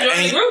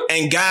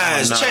 And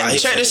guys,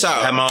 check this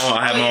out.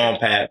 I have my own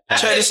pad.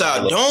 Check this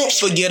out. Don't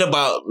forget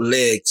about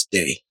legs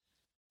day.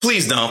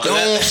 Please don't.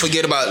 Don't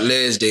forget about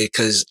legs day,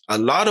 because a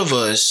lot of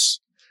us,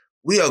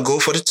 we'll go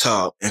for the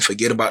top and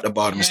forget about the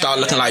bottom and start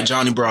looking like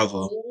Johnny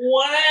Bravo.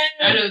 What?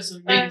 I know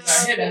some niggas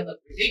out here that look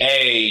ridiculous.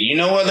 Hey, you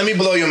know what? Let me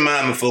blow your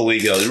mind before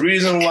we go. The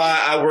reason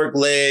why I work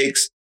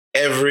legs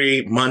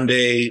every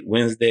Monday,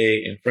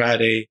 Wednesday, and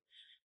Friday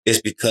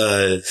is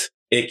because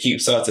it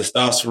keeps our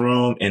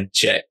testosterone in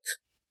check.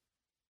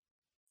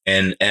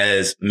 And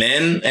as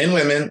men and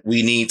women,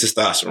 we need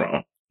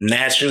testosterone.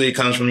 Naturally, it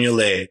comes from your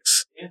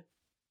legs. Yeah.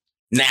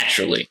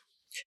 Naturally.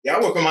 Yeah,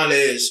 I work on my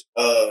legs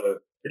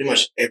pretty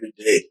much every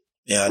day.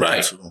 Yeah,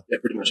 right. Yeah,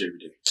 pretty much every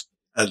day.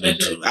 I do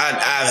too.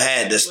 I've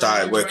had to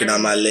start working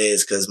on my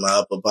legs because my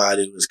upper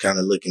body was kind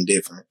of looking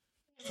different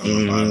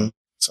from my bottom.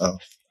 So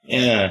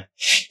yeah,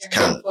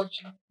 kind of.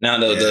 Now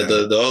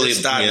the only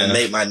starting to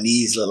make my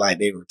knees look like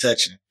they were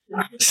touching.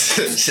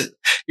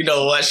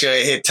 Once your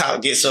head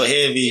top gets so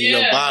heavy,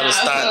 your bottom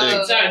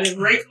start to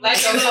break like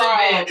a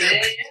frog,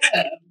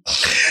 man.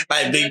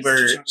 Like Big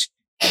Bird.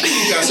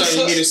 You got something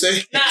you need to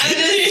say? Nah, I'm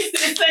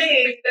just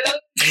saying.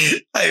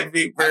 Hey,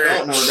 Big Bird. I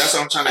don't know. That's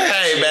what I'm trying to ask.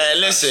 Hey,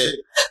 man, listen.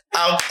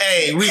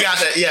 Hey, we got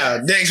that. Yeah,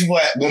 next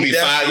month. Gonna be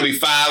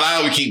 5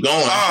 hours. We keep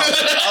going.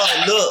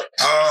 Look.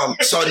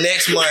 So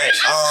next month,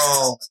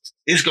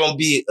 it's gonna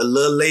be a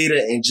little later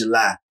in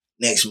July.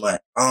 Next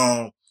month.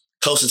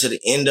 Closer to the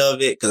end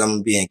of it, because I'm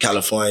gonna be in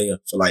California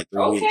for like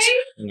 3 weeks.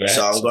 Congrats.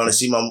 So I'm gonna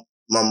see my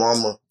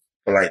mama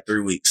for like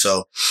 3 weeks.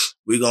 So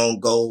we're gonna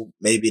go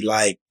maybe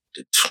like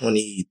the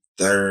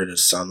 23rd or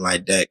something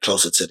like that,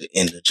 closer to the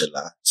end of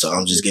July. So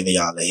I'm just giving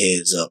y'all a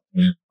heads up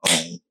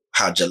on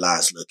how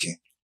July's looking.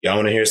 Y'all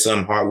want to hear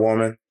something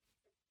heartwarming?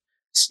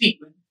 Speak.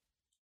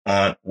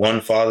 On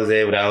one Father's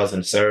Day when I was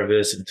in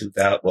service in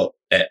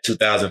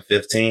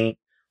 2015,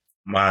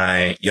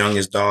 my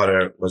youngest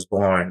daughter was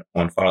born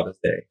on Father's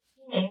Day.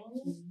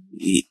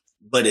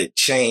 But it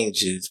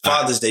changes.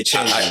 Father's Day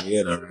changes.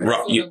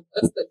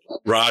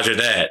 Roger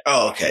that.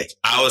 Oh, okay.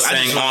 I was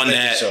saying on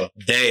that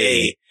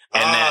day.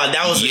 And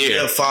that was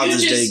a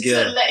Father's Day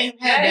gift. Let him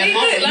have that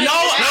moment.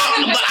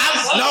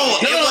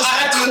 It was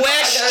a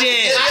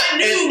question.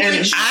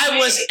 And I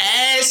was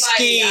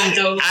asking.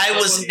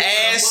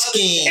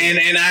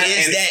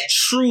 Is that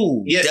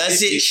true? Yeah,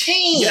 does it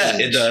change? Yeah,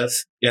 it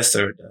does. Yes,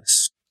 sir, it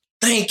does.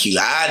 Thank you.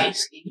 I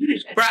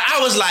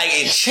was like,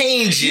 it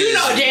changes. You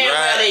know damn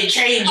well they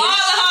change. All the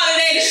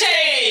holidays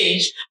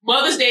change.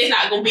 Mother's Day is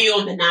not going to be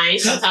on the 9th.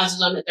 Sometimes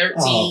it's on the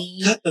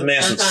 13th. Cut the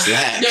man some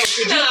slack. No,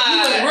 you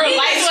real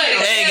life.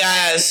 Hey,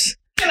 guys.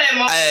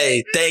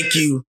 Hey, thank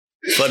you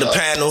for the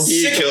panel.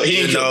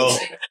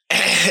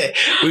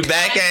 We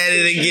back at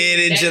it again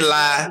in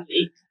July.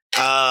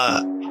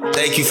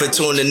 Thank you for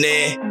tuning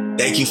in.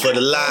 Thank you for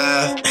the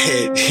live.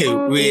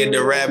 We in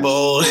the rabbit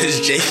hole. It's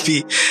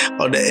JP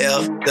on the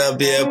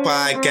FWL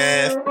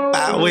podcast.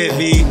 Out with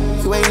me.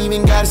 You ain't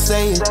even gotta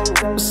say it.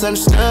 It's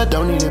understood,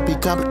 don't need to be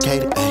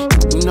complicated. Ay,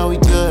 you know we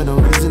good, no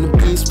reason to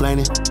be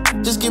explaining.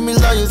 Just give me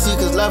loyalty,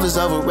 cause love is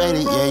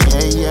overrated.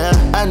 Yeah.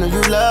 I know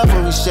you love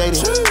when we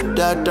shaded.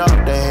 They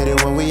hate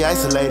it when we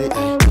isolated.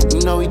 Ay,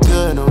 you know we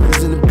good, no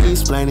reason to be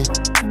explaining.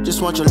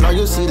 Just want your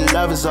loyalty, the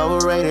love is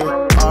overrated.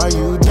 Are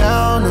you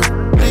down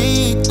to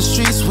bleed the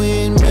streets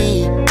with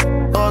me?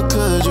 Or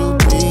could you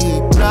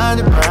be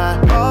blinded by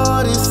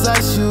all this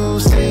sights you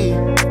see?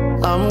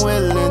 I'm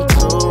willing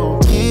to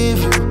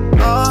give you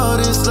all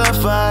this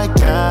love I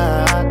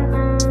got,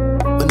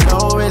 but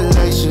no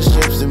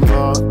relationships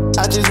involved.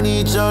 I just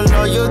need your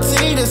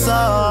loyalty, that's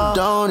all.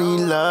 Don't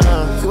need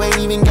love, you ain't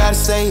even gotta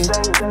say it.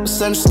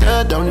 It's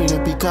understood, don't need to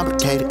be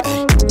complicated.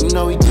 Ay, you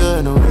know we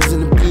good, no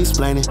reason to be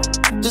explaining.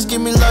 Just give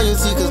me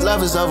loyalty, cause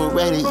love is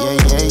overrated.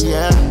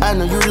 Yeah. I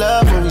know you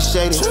love when we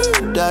shaded.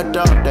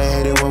 They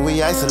hate it when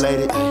we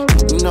isolated. Ay,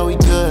 you know we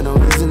good, no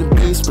reason to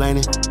be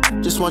explaining.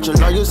 Just want your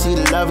loyalty,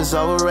 the love is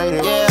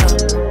overrated. Yeah,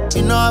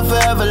 you know I'm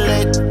forever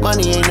late.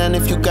 Money ain't nothing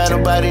if you got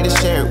nobody to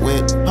share it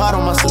with. Heart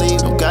on my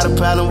sleeve, don't got a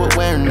problem with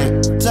wearing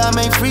it. Time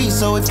ain't free,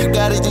 so if you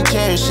got it, then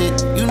cherish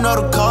it. You know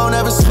the code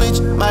never switch,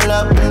 my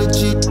love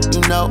legit. You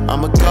know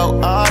I'ma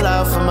go all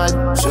out for my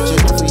shit.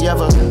 If we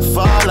ever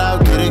fall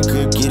out, get a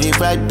grip, get it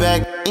right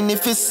back. And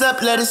if it's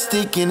up, let it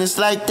stick, and it's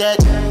like that.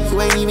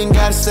 You ain't even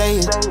gotta say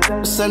it.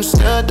 It's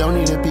understood, don't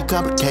need to be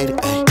complicated.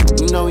 Ay,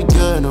 you know we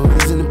good, no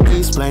reason to be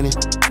explaining.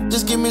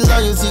 Just give me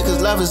loyalty, cause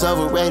love is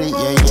overrated.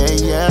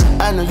 Yeah.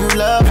 I know you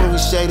love when we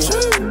shaded.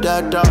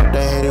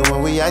 They hate it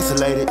when we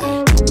isolated.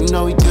 Ay, you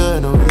know we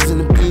good, no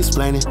reason to be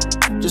explaining.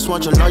 Just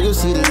want your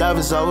loyalty, the love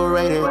is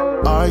overrated.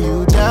 Are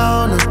you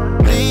down to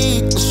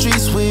bleed the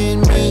streets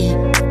with me?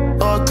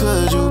 Or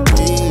could you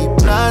be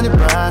blinded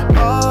by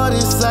all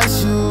this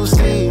sights you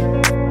see?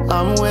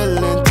 I'm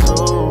willing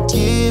to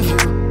give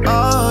you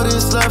all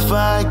this love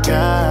I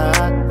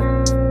got,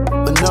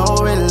 but no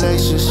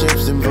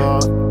relationships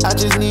involved. I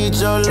just need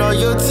your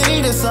loyalty.